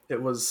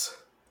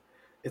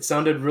 It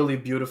sounded really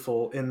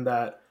beautiful in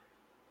that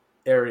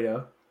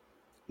area.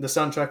 The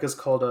soundtrack is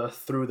called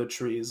Through the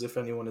Trees, if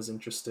anyone is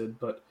interested.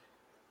 But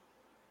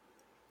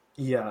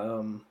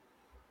yeah,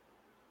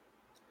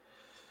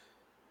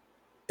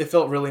 it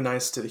felt really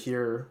nice to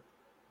hear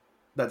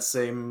that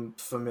same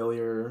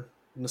familiar,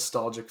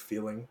 nostalgic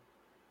feeling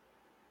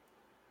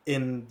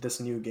in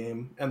this new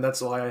game. And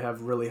that's why I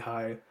have really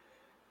high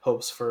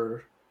hopes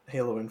for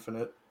Halo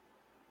Infinite.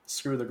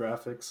 Screw the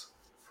graphics.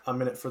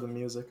 I'm in it for the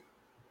music.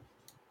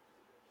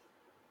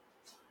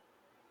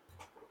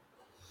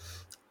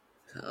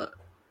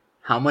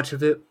 How much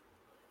of it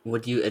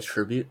would you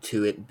attribute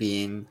to it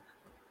being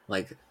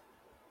like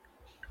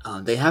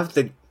they have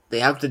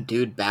the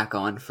dude back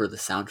on for the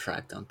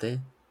soundtrack, don't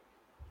they?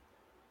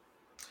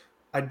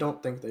 I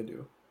don't think they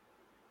do.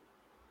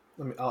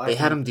 They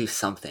had him do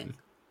something,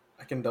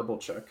 I can double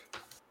check.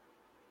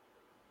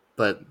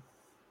 but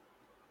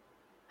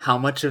how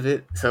much of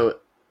it? So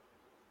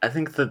I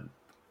think the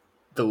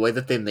way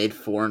that they made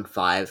 4 and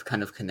 5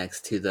 kind of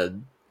connects to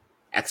the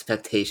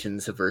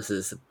expectations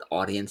versus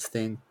audience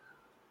thing.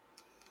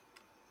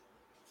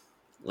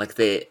 Like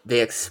they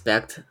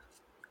expect,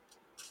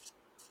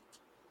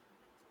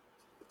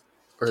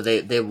 or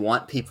they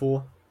want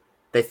people,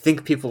 they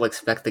think people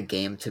expect the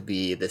game to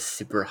be this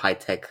super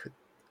high-tech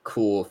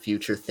cool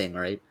future thing,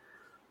 right?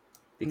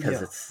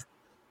 Because it's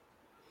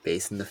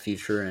based in the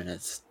future and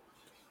it's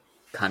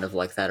kind of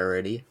like that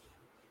already.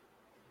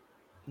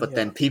 But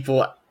then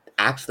people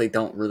actually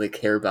don't really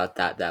care about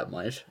that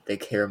much. They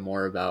care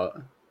more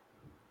about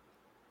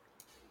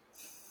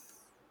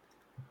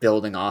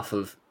building off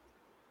of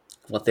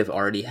what they've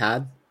already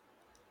had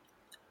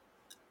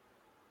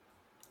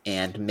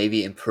and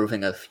maybe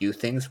improving a few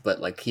things,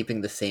 but like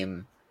keeping the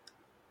same,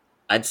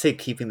 I'd say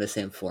keeping the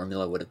same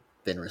formula would have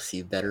been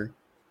received better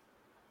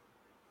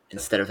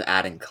instead of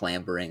adding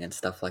clambering and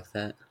stuff like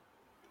that.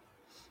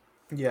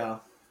 Yeah,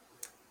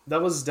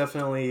 that was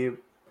definitely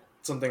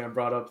something I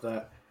brought up,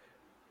 that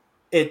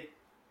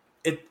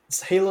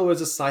Halo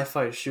is a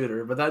sci-fi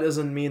shooter, but that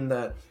doesn't mean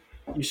that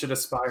you should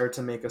aspire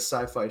to make a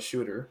sci-fi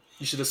shooter.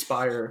 You should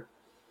aspire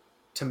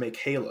to make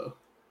Halo.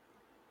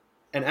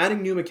 And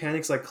adding new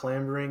mechanics like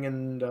clambering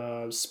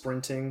and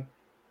sprinting,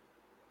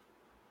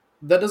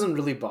 that doesn't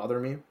really bother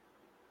me.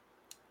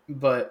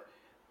 But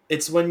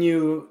it's when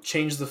you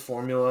change the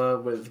formula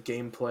with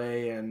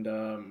gameplay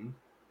and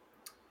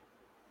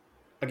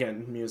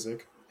again,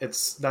 music.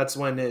 That's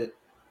when it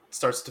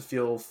starts to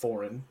feel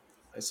foreign.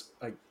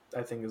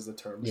 I think is the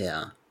term.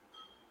 Yeah,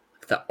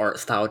 the art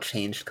style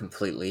changed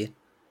completely.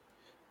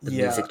 The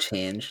music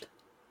changed.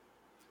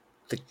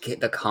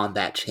 The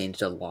combat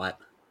changed a lot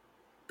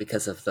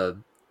because of the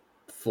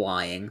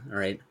flying,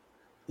 right?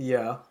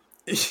 Yeah,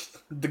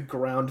 the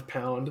ground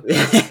pound.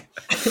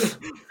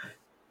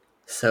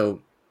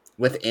 So,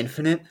 with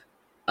Infinite,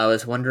 I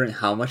was wondering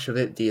how much of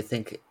it do you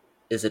think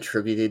is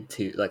attributed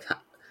to like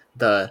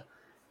the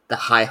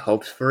high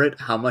hopes for it?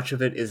 How much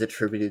of it is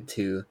attributed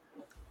to?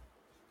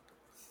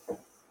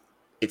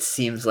 It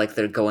seems like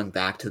they're going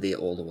back to the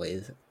old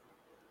ways.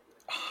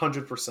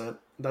 100%.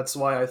 That's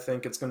why I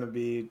think it's going to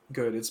be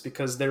good. It's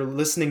because they're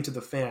listening to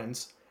the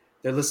fans,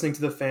 They're listening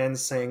to the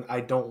fans saying,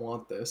 I don't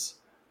want this.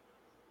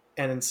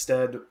 And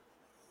instead,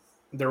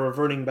 they're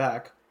reverting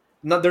back.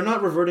 They're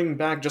not reverting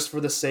back just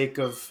for the sake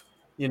of,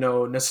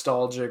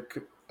 nostalgic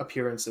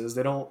appearances.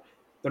 They're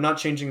not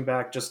changing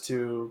back just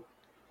to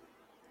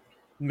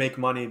make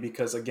money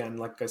because, again,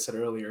 like I said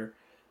earlier,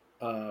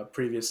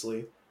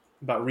 previously,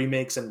 about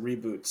remakes and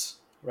reboots,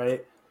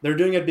 right? They're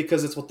doing it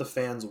because it's what the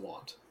fans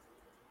want.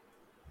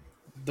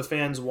 The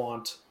fans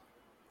want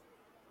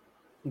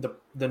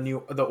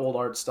the old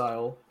art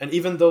style, and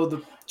even though the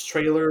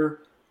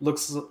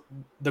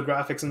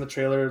graphics in the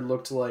trailer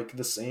looked like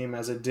the same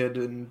as it did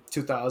in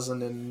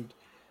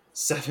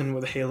 2007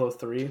 with Halo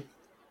 3,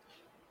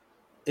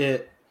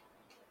 it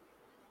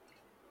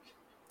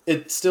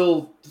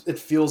it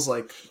feels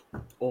like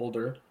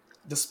older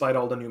despite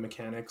all the new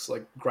mechanics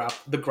like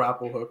the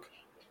grapple hook.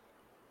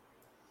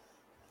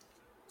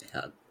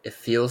 Yeah, it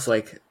feels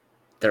like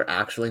they're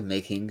actually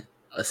making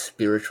a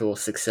spiritual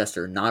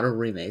successor, not a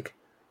remake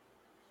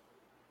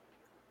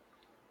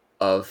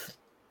of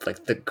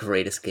like the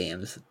greatest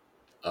games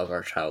of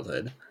our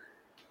childhood.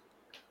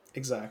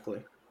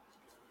 Exactly.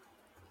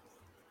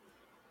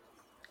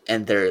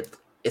 And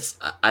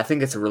I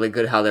think it's really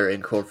good how they're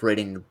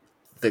incorporating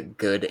the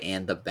good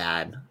and the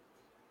bad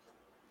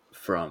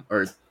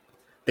or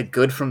the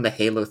good from the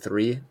Halo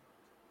 3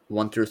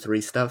 1 through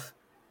 3 stuff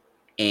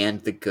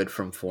and the good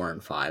from 4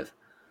 and 5.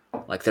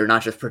 Like they're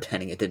not just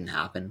pretending it didn't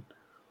happen.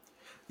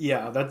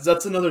 Yeah,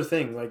 that's another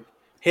thing. Like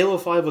Halo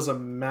 5 was a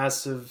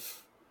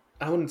massive,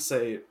 I wouldn't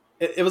say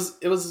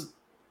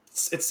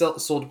it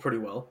sold pretty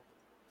well.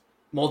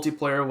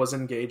 Multiplayer was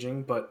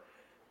engaging, but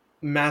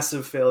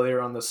massive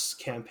failure on this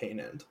campaign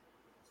end.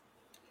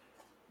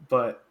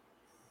 But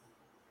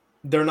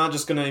they're not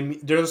just gonna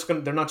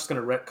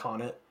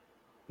retcon it.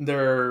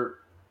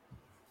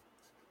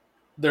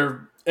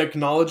 They're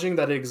acknowledging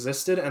that it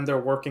existed, and they're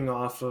working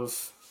off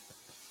of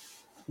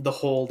the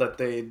hole that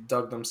they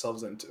dug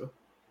themselves into.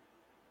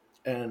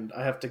 And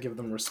I have to give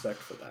them respect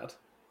for that.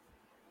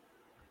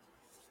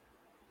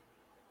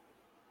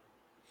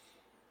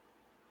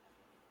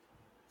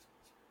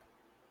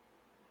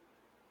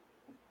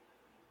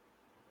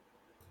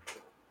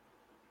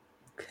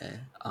 Okay.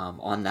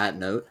 On that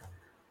note,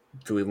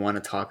 do we want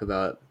to talk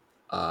about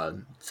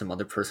some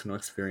other personal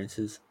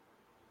experiences?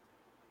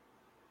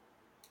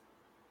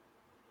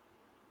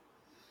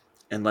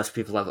 Unless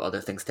people have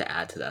other things to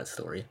add to that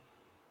story.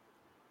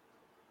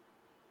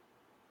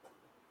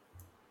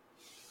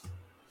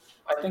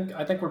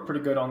 I think we're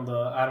pretty good on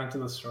the adding to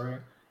the story.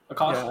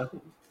 Akash, Yeah.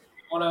 you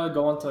want to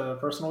go into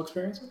personal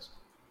experiences?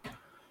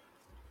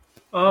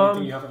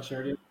 Anything you haven't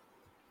shared yet?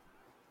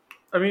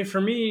 I mean,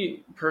 for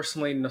me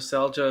personally,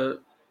 nostalgia,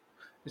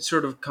 it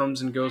sort of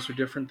comes and goes with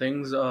different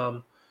things.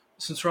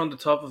 Since we're on the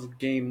top of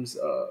games,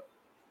 I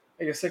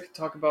guess I could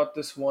talk about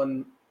this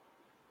one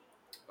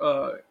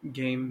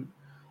game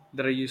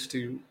that I used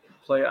to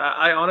play.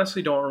 I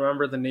honestly don't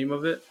remember the name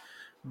of it,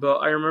 but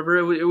I remember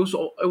it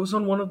was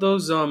on one of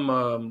those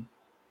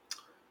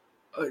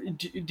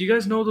do you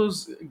guys know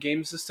those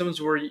game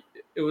systems where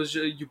it was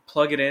you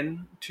plug it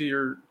in to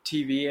your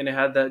TV and it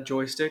had that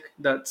joystick,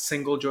 that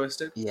single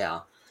joystick?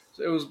 Yeah.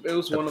 So it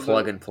was The one of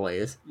plug the and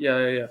plays.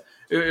 yeah.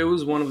 It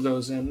was one of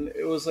those, and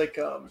it was like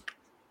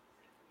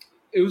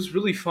it was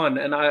really fun,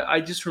 and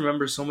I just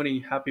remember so many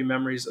happy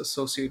memories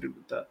associated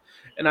with that,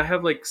 and I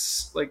have like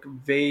like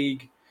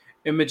vague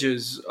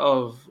images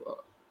of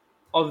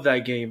that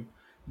game,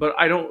 but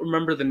I don't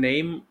remember the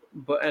name,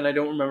 and I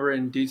don't remember it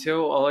in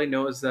detail. All I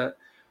know is that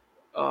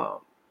uh,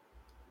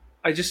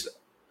 I just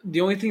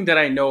the only thing that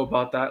I know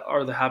about that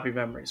are the happy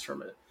memories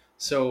from it.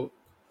 So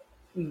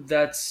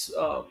that's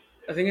I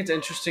think it's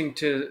interesting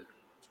to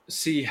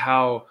see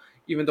how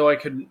even though I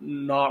could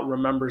not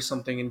remember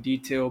something in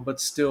detail, but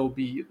still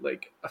be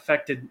like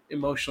affected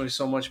emotionally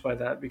so much by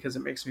that because it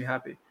makes me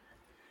happy.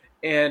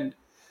 And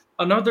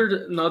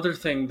another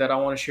thing that I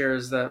want to share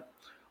is that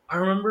I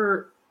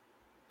remember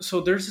so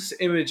there's this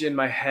image in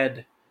my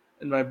head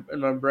in my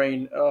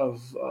brain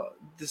of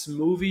this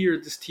movie or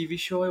this TV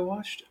show I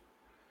watched,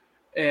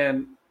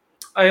 and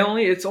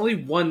it's only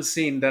one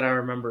scene that I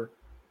remember,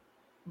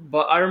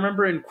 but I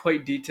remember in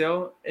quite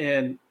detail,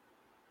 and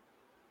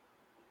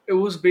it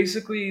was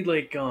basically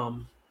like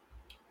there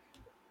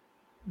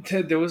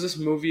was this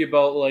movie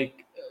about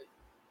like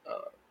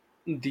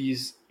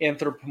these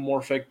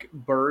anthropomorphic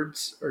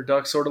birds or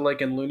ducks, sort of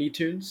like in Looney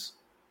Tunes,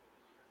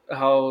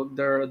 how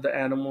they're the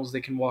animals,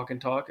 they can walk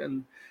and talk,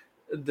 and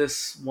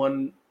this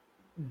one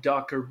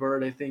duck or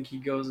bird, I think he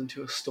goes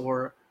into a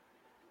store,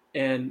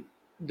 and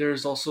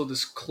there's also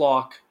this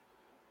clock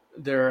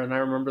there, and I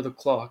remember the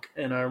clock,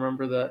 and I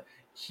remember that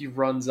he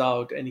runs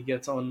out and he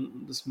gets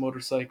on this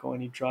motorcycle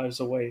and he drives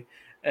away,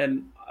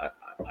 and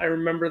I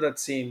remember that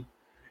scene,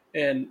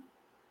 and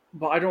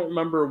but I don't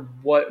remember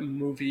what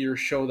movie or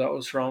show that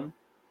was from,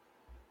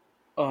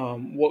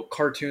 what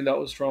cartoon that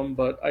was from,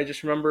 but I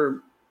just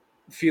remember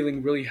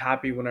feeling really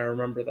happy when I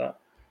remember that.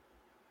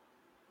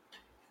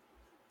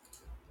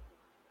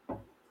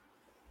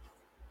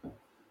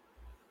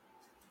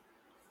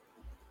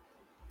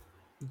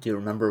 Do you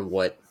remember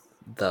what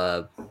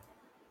the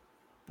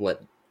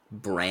what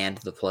brand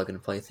the plug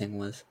and play thing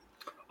was?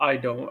 I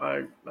don't.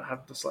 I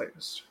have the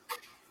slightest.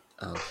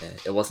 Okay,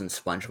 it wasn't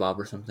SpongeBob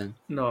or something.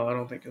 No, I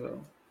don't think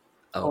so.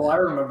 Oh, I Okay,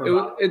 remember It,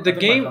 that. it, the I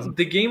think my cousin. game.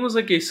 The game was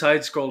like a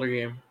side scroller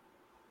game.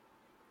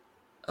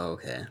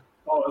 okay.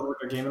 Oh, it was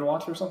like a Game and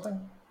Watch or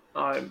something.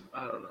 I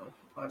don't know.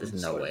 I There's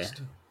haven't no way.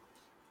 sliced.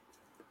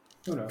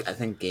 Who knows? I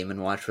think Game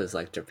and Watch was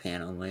like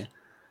Japan only.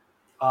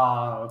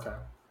 Ah, okay.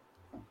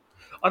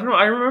 I don't know.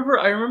 I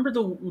remember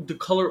the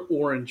color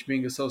orange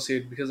being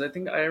associated because I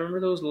remember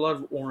there was a lot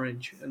of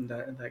orange in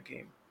that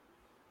game.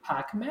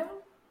 Pac-Man.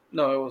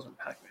 No, it wasn't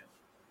Pac-Man.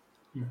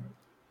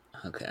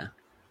 Okay.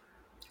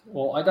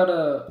 Well, I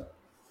gotta.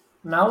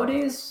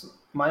 Nowadays,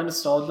 my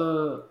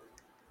nostalgia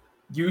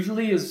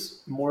usually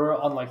is more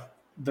on like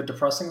the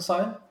depressing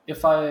side.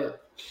 If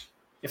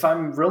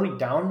I'm really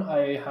down,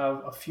 I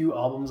have a few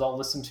albums I'll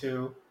listen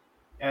to,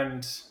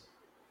 and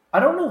I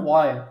don't know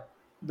why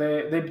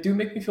they do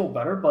make me feel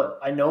better, but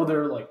I know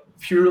they're like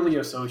purely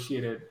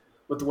associated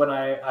with when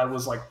I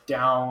was like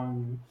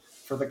down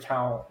for the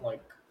count,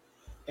 like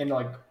in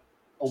like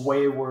a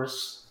way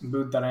worse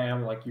mood than I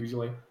am like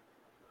usually.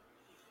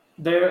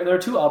 There are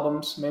two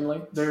albums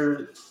mainly.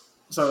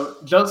 So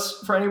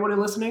just for anybody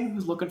listening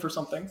who's looking for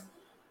something,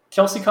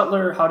 Kelsey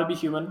Cutler, How to Be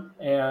Human,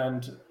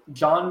 and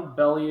John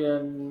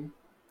Bellion,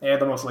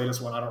 the most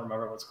latest one. I don't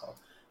remember what it's called.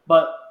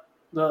 But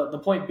the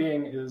point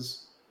being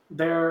is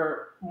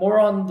they're more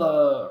on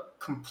the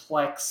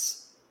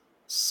complex,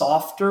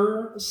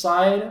 softer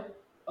side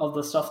of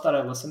the stuff that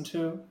I listen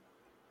to.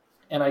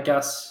 And I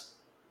guess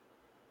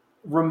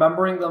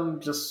remembering them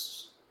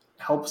just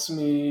helps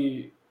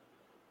me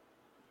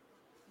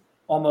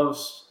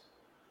almost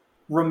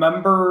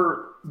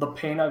remember the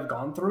pain I've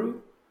gone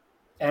through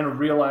and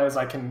realize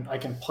I can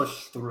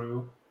push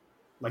through.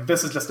 Like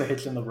this is just a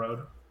hitch in the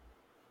road.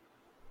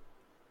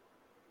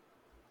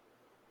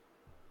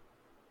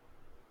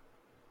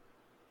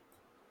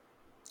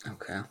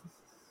 Okay.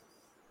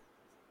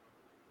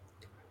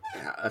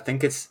 Yeah, I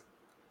think it's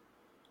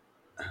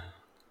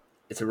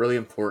really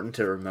important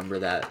to remember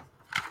that,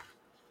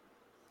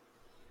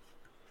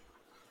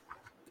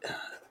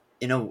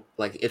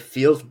 like it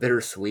feels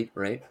bittersweet,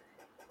 right?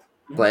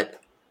 Mm-hmm.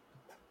 But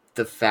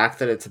the fact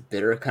that it's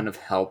bitter kind of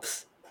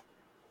helps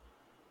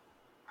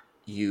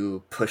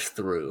you push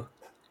through.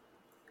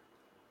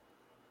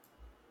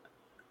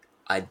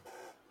 I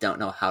don't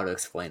know how to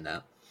explain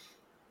that.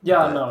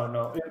 Yeah, But-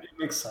 no, it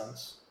makes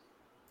sense.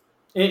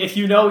 If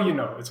you know, you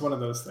know. It's one of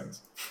those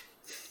things.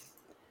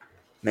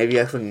 Maybe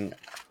I can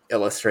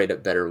illustrate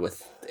it better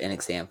with an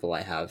example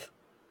I have.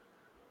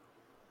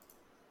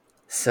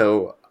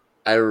 So,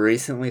 I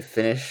recently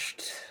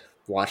finished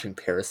watching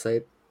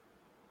Parasite.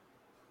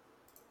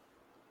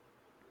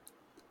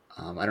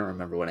 I don't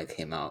remember when it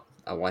came out.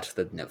 I watched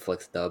the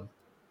Netflix dub.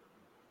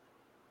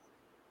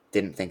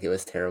 Didn't think it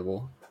was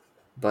terrible.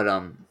 But,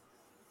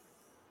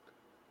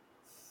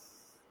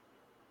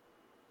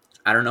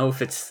 I don't know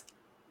if it's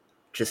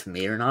just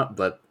me or not,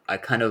 but I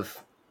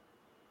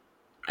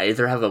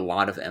either have a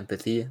lot of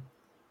empathy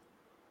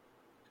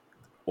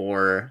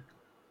or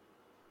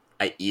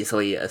I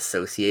easily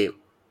associate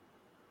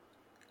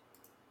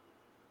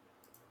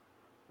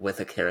with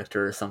a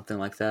character or something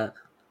like that.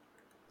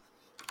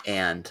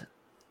 And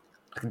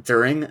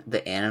during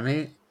the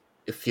anime,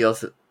 it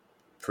feels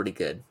pretty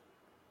good.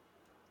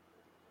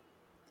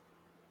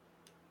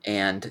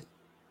 And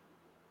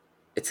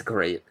it's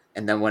great.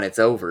 And then when it's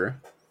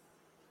over,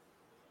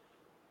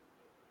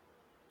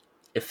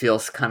 it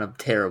feels kind of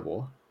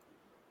terrible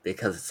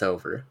because it's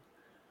over.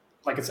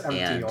 Like it's empty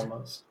And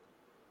almost.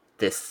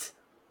 this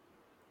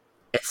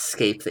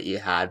escape that you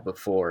had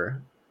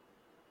before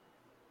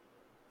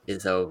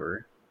is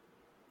over.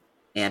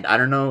 And I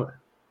don't know,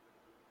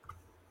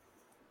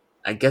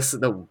 I guess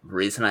the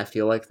reason I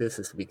feel like this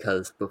is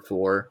because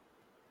before,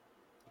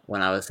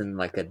 when I was in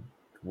like a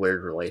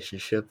weird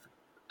relationship,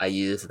 I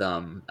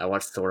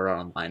watched Sword Art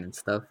Online and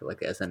stuff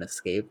like as an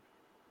escape.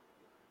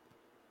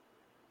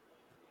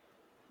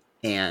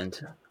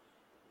 And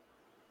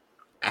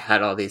I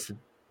had all these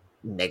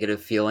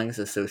negative feelings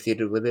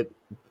associated with it.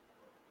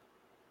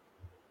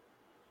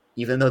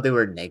 Even though they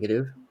were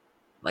negative,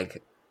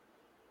 like,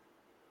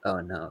 oh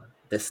no,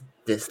 this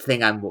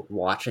thing I'm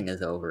watching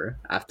is over.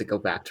 I have to go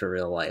back to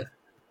real life.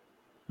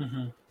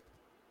 Mm-hmm.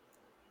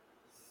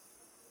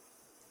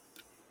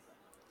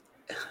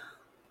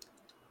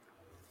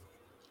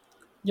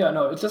 Yeah,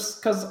 no, it's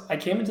just because I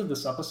came into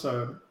this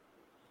episode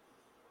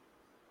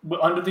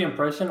under the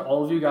impression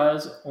all of you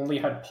guys only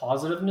had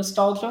positive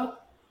nostalgia,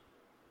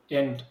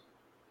 and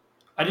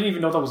I didn't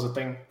even know that was a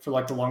thing for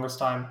like the longest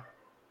time.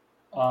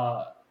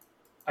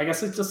 I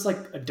guess it's just like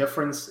a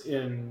difference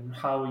in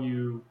how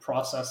you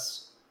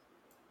process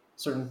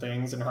certain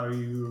things and how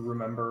you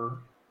remember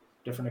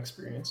different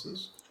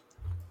experiences.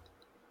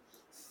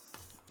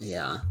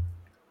 Yeah.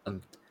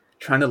 I'm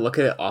trying to look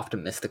at it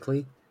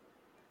optimistically.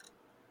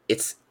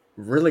 It's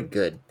really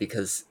good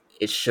because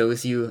it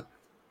shows you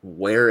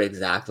where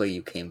exactly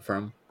you came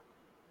from.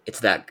 It's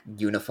that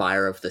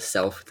unifier of the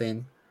self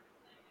thing.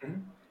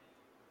 Mhm.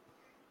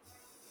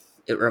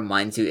 it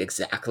reminds you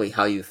exactly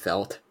how you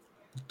felt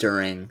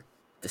during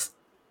this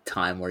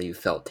time where you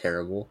felt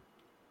terrible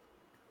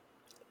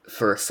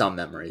for some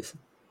memories.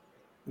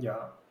 Yeah.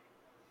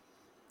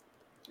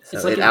 So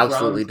It's like it it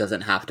absolutely grounds.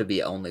 doesn't have to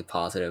be only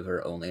positive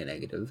or only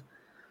negative.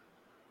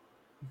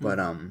 But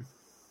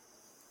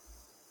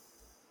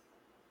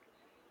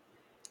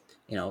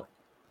you know,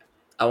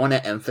 I want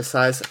to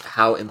emphasize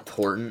how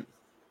important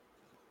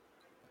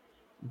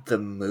the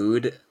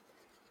mood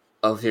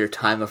of your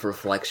time of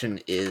reflection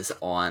is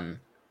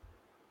on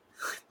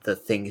the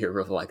thing you're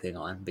reflecting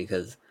on,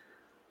 because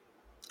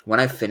when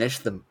I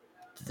finished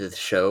the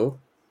show,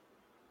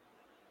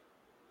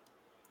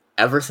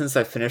 ever since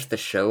I finished the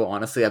show,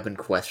 honestly, I've been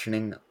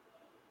questioning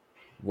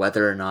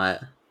whether or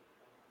not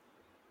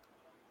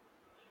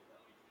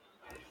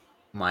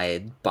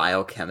my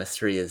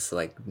biochemistry is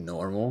like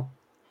normal,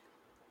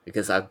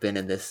 because I've been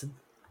in this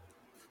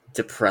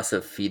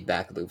depressive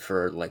feedback loop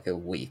for like a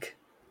week.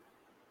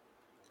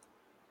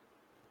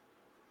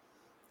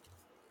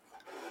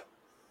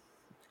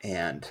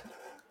 And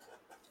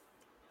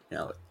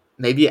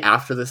maybe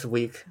after this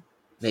week,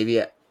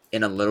 maybe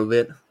in a little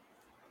bit,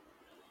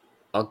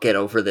 I'll get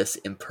over this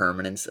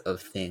impermanence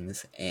of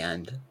things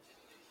and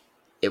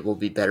it will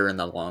be better in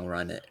the long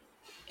run,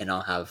 and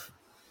I'll have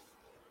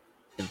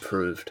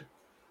improved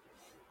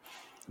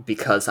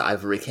because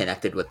I've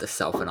reconnected with the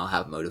self and I'll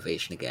have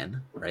motivation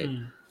again, right?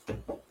 Mm.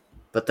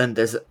 But then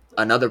there's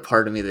another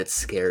part of me that's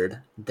scared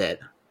that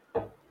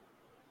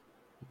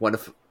what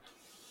if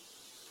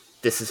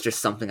this is just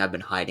something I've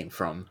been hiding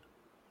from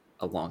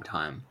a long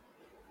time,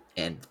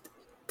 and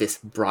this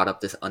brought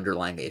up this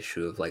underlying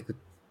issue of like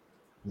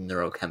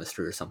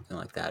neurochemistry or something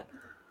like that.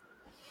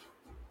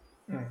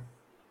 Mm.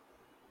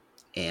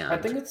 And I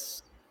think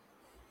it's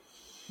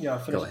yeah.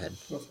 go Finish. ahead.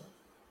 Go for it.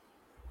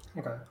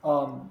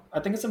 Okay. I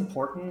think it's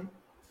important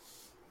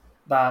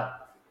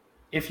that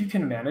if you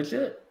can manage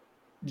it,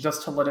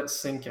 just to let it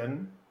sink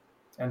in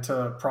and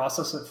to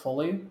process it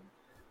fully,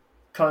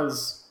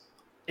 because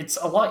it's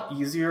a lot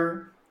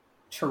easier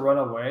to run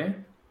away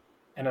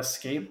and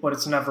escape, but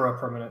it's never a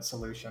permanent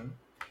solution.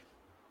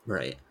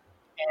 Right.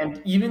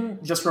 And even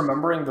just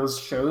remembering those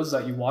shows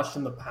that you watched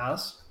in the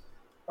past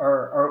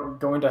are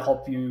going to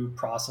help you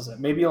process it.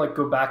 Maybe like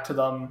go back to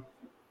them,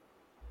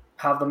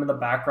 have them in the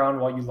background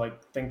while you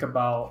like think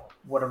about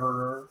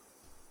whatever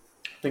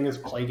thing is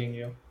plaguing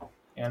you.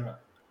 And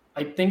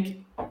I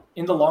think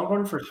in the long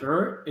run, for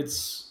sure,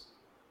 it's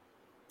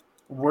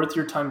worth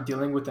your time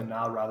dealing with it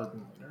now rather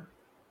than later.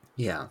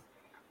 Yeah.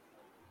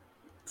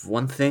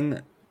 One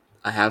thing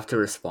I have to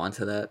respond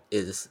to that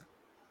is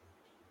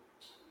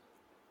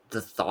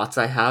the thoughts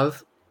I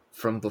have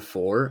from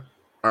before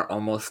are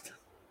almost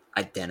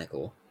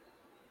identical,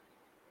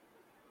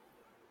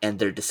 and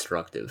they're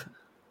destructive.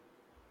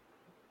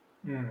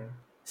 Mm.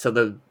 So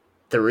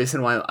the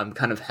reason why I'm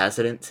kind of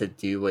hesitant to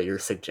do what you're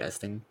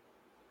suggesting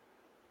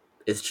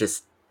is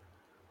just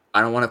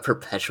I don't want to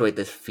perpetuate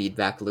this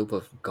feedback loop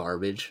of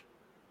garbage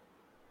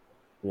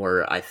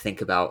where I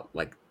think about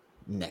like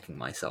necking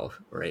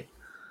myself, right?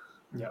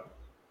 Yeah.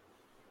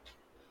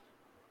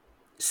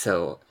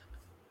 So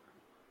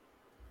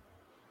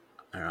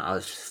I don't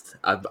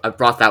know. I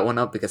brought that one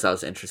up because I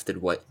was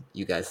interested what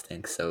you guys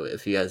think. So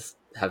if you guys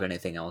have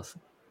anything else,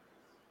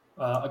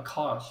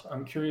 Akash,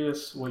 I'm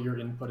curious what your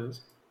input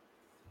is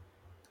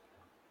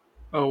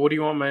Oh, what do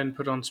you want my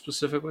input on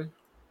specifically?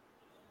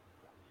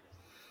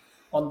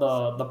 on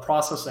the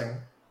processing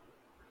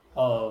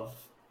of,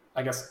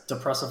 I guess,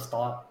 depressive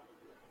thought.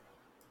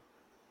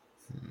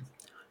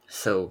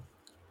 so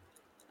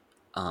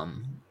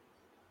um,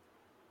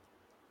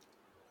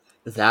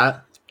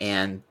 that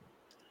and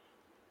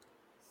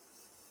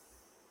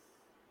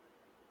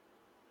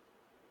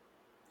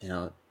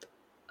I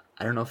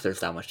don't know if there's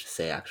that much to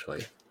say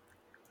actually.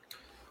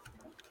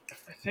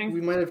 I think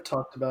We might have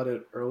talked about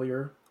it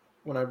earlier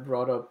when I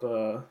brought up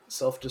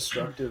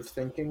self-destructive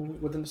thinking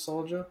with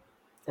nostalgia,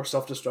 or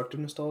self-destructive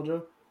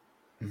nostalgia.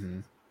 Mm-hmm.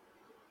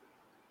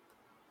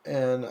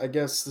 And I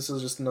guess this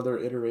is just another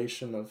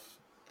iteration of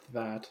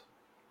that,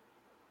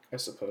 I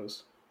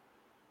suppose.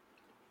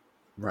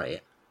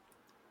 Right.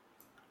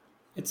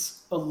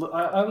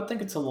 I would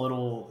think it's a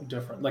little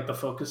different. Like the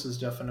focus is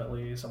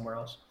definitely somewhere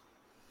else.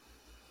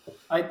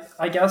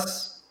 I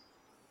guess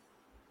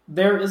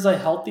there is a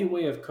healthy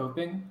way of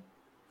coping,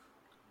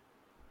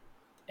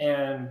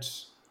 and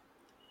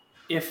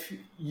if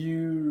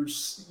you're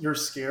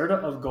scared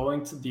of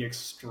going to the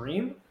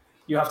extreme,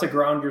 you have to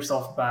ground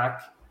yourself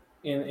back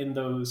in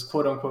those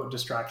quote unquote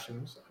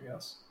distractions, I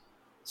guess.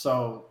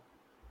 So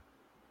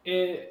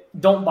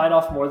don't bite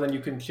off more than you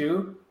can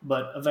chew,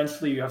 but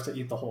eventually you have to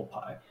eat the whole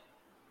pie.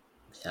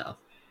 Yeah.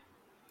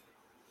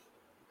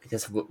 I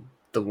guess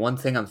the one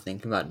thing I'm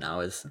thinking about now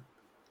is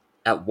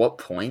at what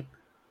point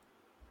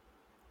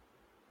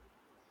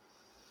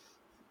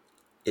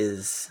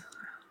is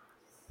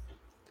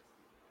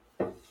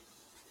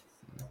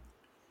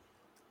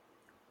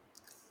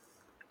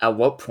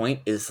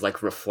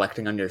like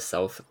reflecting on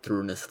yourself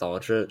through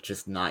nostalgia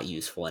just not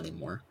useful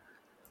anymore?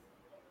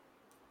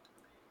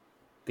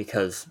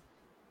 Because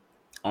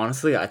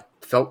honestly, I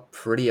felt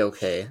pretty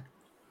okay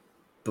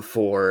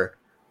before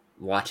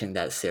watching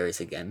that series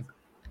again.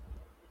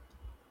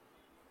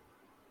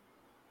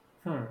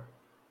 Hmm.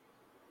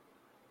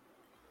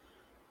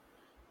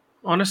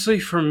 Honestly,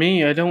 for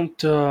me, I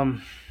don't.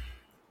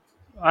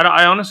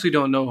 I honestly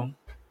don't know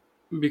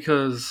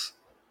because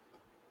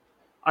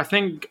I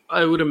think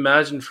I would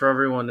imagine for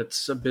everyone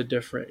it's a bit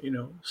different, you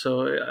know.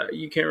 So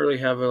you can't really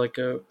have like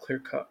a clear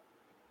cut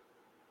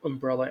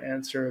umbrella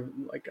answer of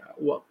like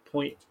at what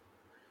point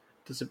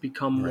does it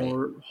become Right.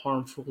 more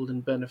harmful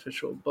than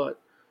beneficial. But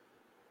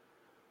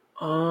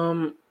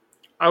um,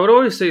 I would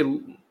always say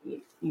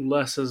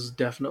less is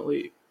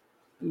definitely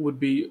would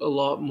be a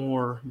lot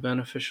more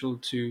beneficial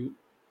to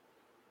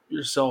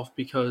yourself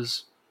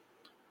because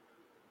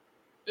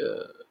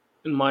uh,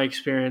 in my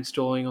experience,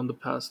 dwelling on the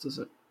past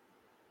doesn't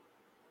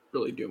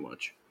really do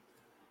much.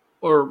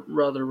 Or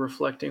rather,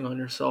 reflecting on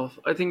yourself.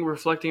 I think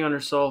reflecting on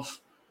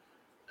yourself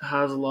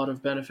has a lot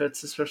of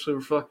benefits, especially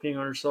reflecting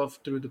on yourself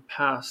through the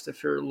past.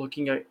 If you're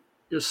looking at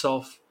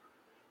yourself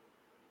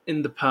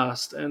in the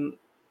past and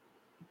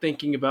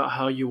thinking about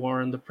how you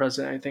are in the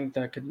present, I think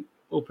that could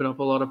open up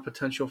a lot of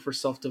potential for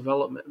self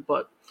development.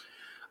 But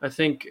I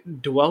think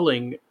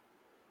dwelling,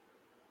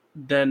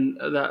 then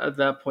at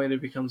that point,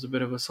 it becomes a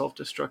bit of a self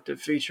destructive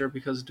feature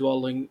because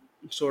dwelling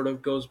sort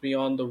of goes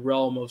beyond the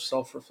realm of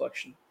self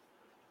reflection.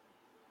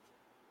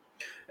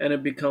 And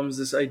it becomes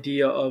this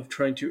idea of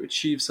trying to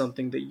achieve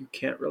something that you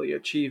can't really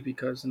achieve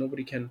because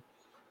nobody can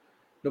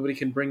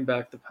bring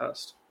back the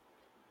past.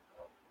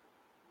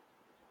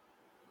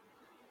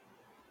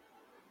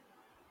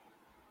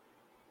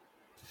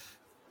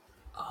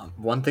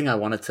 One thing I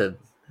wanted to,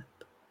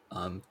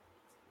 um,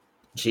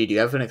 G, do you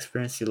have an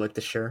experience you'd like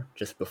to share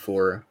just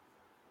before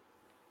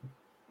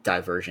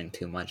diverging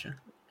too much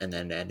and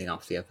then ending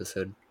off the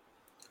episode?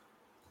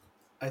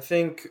 I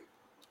think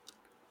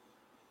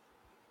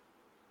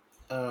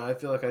I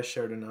feel like I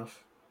shared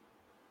enough.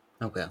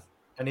 Okay.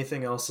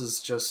 Anything else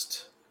is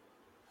just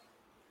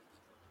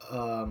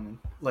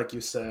like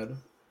you said,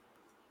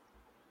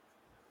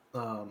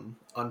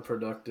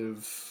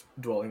 unproductive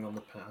dwelling on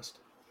the past.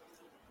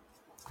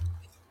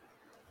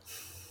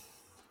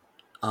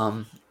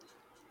 Um,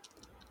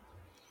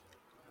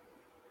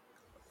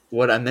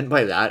 what I meant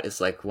by that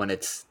is like when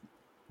it's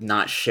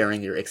not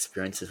sharing your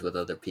experiences with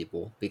other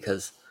people,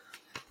 because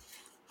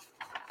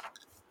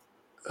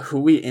who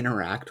we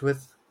interact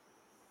with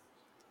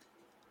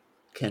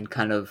can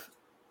kind of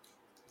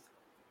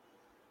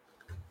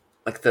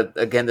like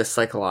the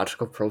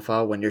psychological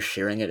profile when you're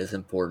sharing it is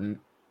important.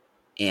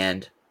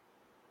 And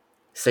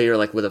say you're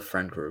like with a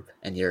friend group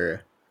and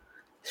you're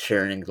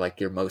sharing like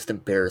your most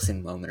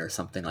embarrassing moment or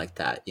something like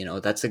that, you know,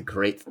 that's a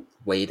great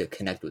way to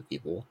connect with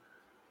people.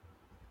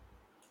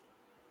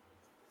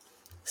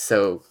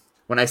 So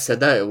when I said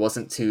that, it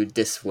wasn't to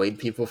dissuade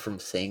people from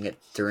saying it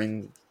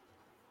during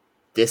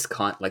this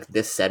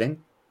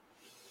setting.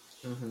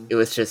 Mm-hmm. It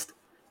was just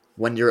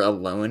when you're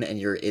alone and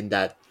you're in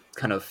that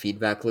kind of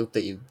feedback loop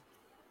that you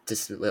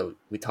just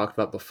we talked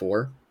about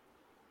before.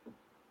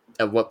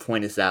 At what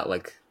point is that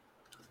like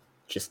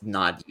just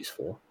not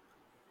useful?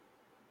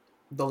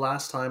 The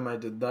last time I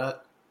did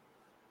that,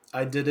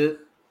 I did it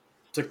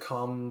to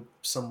calm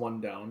someone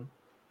down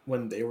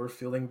when they were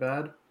feeling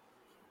bad,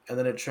 and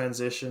then it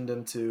transitioned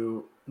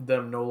into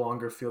them no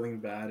longer feeling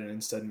bad and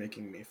instead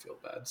making me feel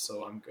bad.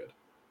 So I'm good.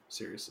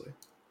 Seriously.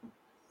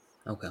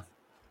 Okay.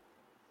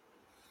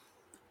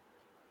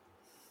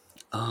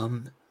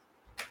 Um,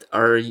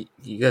 are you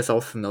guys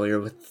all familiar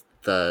with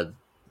the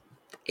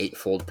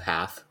Eightfold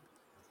Path?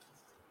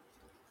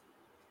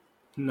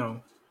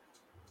 No.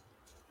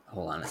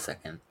 Hold on a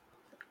second.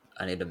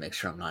 I need to make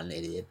sure I'm not an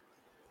idiot.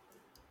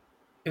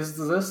 Is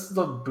this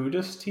the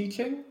Buddhist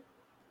teaching?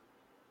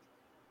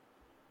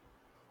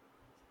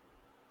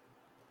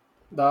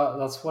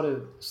 That's what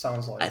it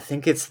sounds I like.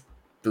 think it's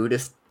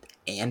Buddhist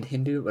and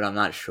Hindu, but I'm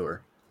not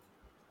sure.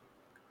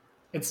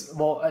 It's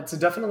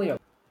definitely a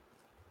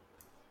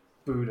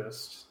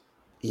Buddhist,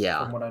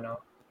 Yeah. from what I know.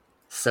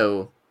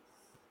 So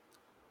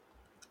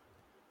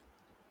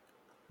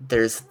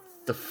there's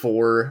the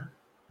four.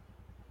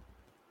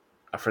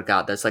 I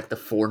forgot. There's like the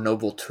Four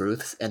Noble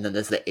Truths, and then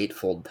there's the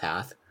Eightfold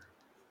Path.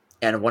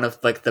 And one of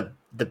like the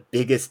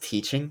biggest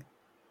teaching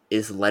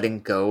is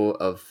letting go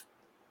of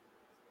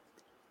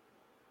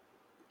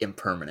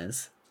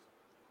impermanence,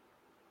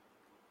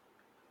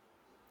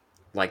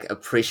 like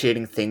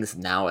appreciating things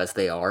now as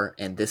they are.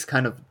 And this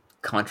kind of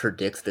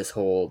contradicts this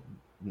whole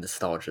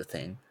nostalgia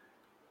thing.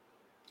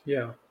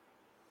 Yeah.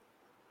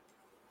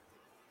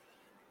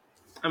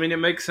 I mean, it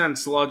makes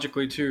sense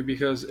logically too,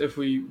 because if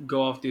we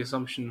go off the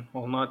assumption,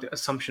 well, not the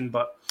assumption,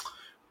 but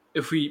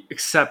if we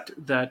accept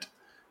that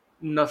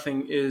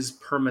nothing is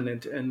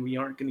permanent and we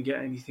aren't going to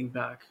get anything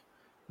back,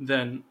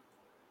 then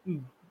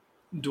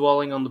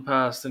dwelling on the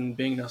past and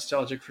being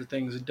nostalgic for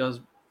things, it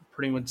does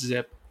pretty much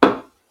zip.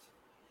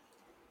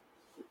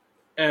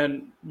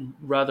 And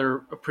rather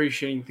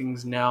appreciating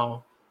things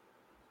now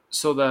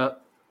so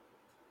that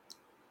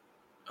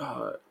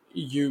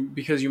you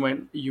because you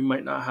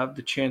might not have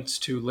the chance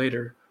to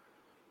later,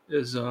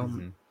 is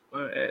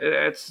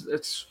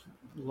it's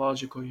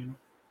logical, you know.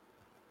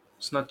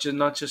 It's not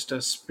just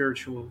a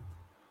spiritual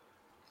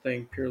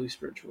thing, purely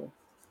spiritual.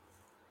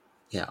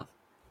 Yeah.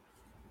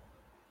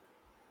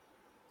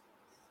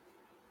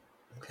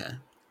 Okay.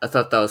 I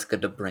thought that was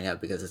good to bring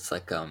up because it's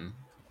like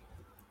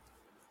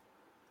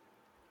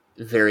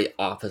very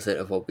opposite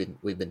of what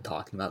we've been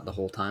talking about the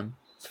whole time.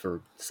 It's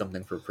for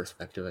something for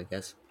perspective, I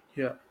guess.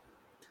 Yeah.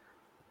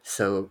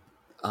 So,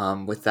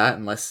 with that,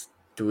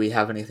 do we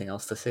have anything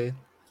else to say?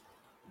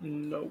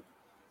 No.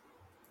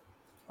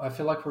 I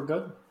feel like we're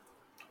good.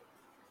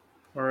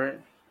 All right.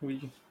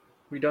 We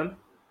done?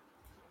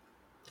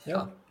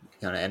 Yeah.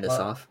 You want to end us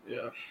off?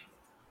 Yeah.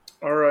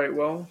 All right.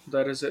 Well,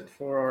 that is it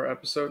for our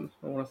episode.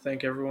 I want to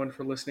thank everyone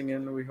for listening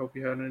in. We hope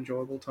you had an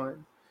enjoyable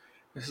time.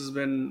 This has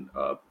been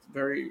a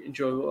very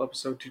enjoyable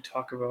episode to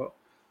talk about.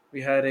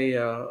 We had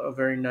a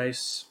very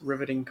nice,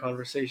 riveting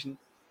conversation.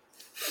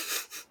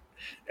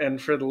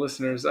 And for the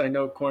listeners, I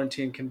know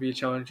quarantine can be a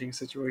challenging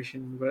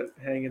situation, but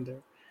hang in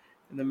there.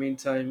 In the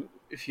meantime,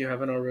 if you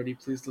haven't already,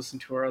 please listen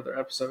to our other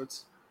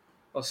episodes.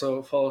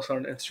 Also, follow us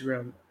on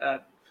Instagram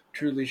at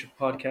True Leisure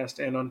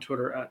Podcast and on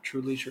Twitter at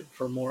True Leisure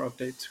for more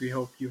updates. We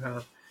hope you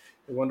have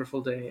a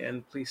wonderful day,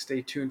 and please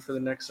stay tuned for the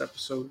next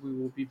episode. We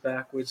will be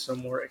back with some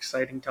more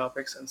exciting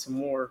topics and some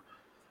more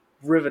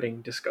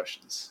riveting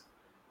discussions.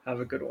 Have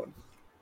a good one.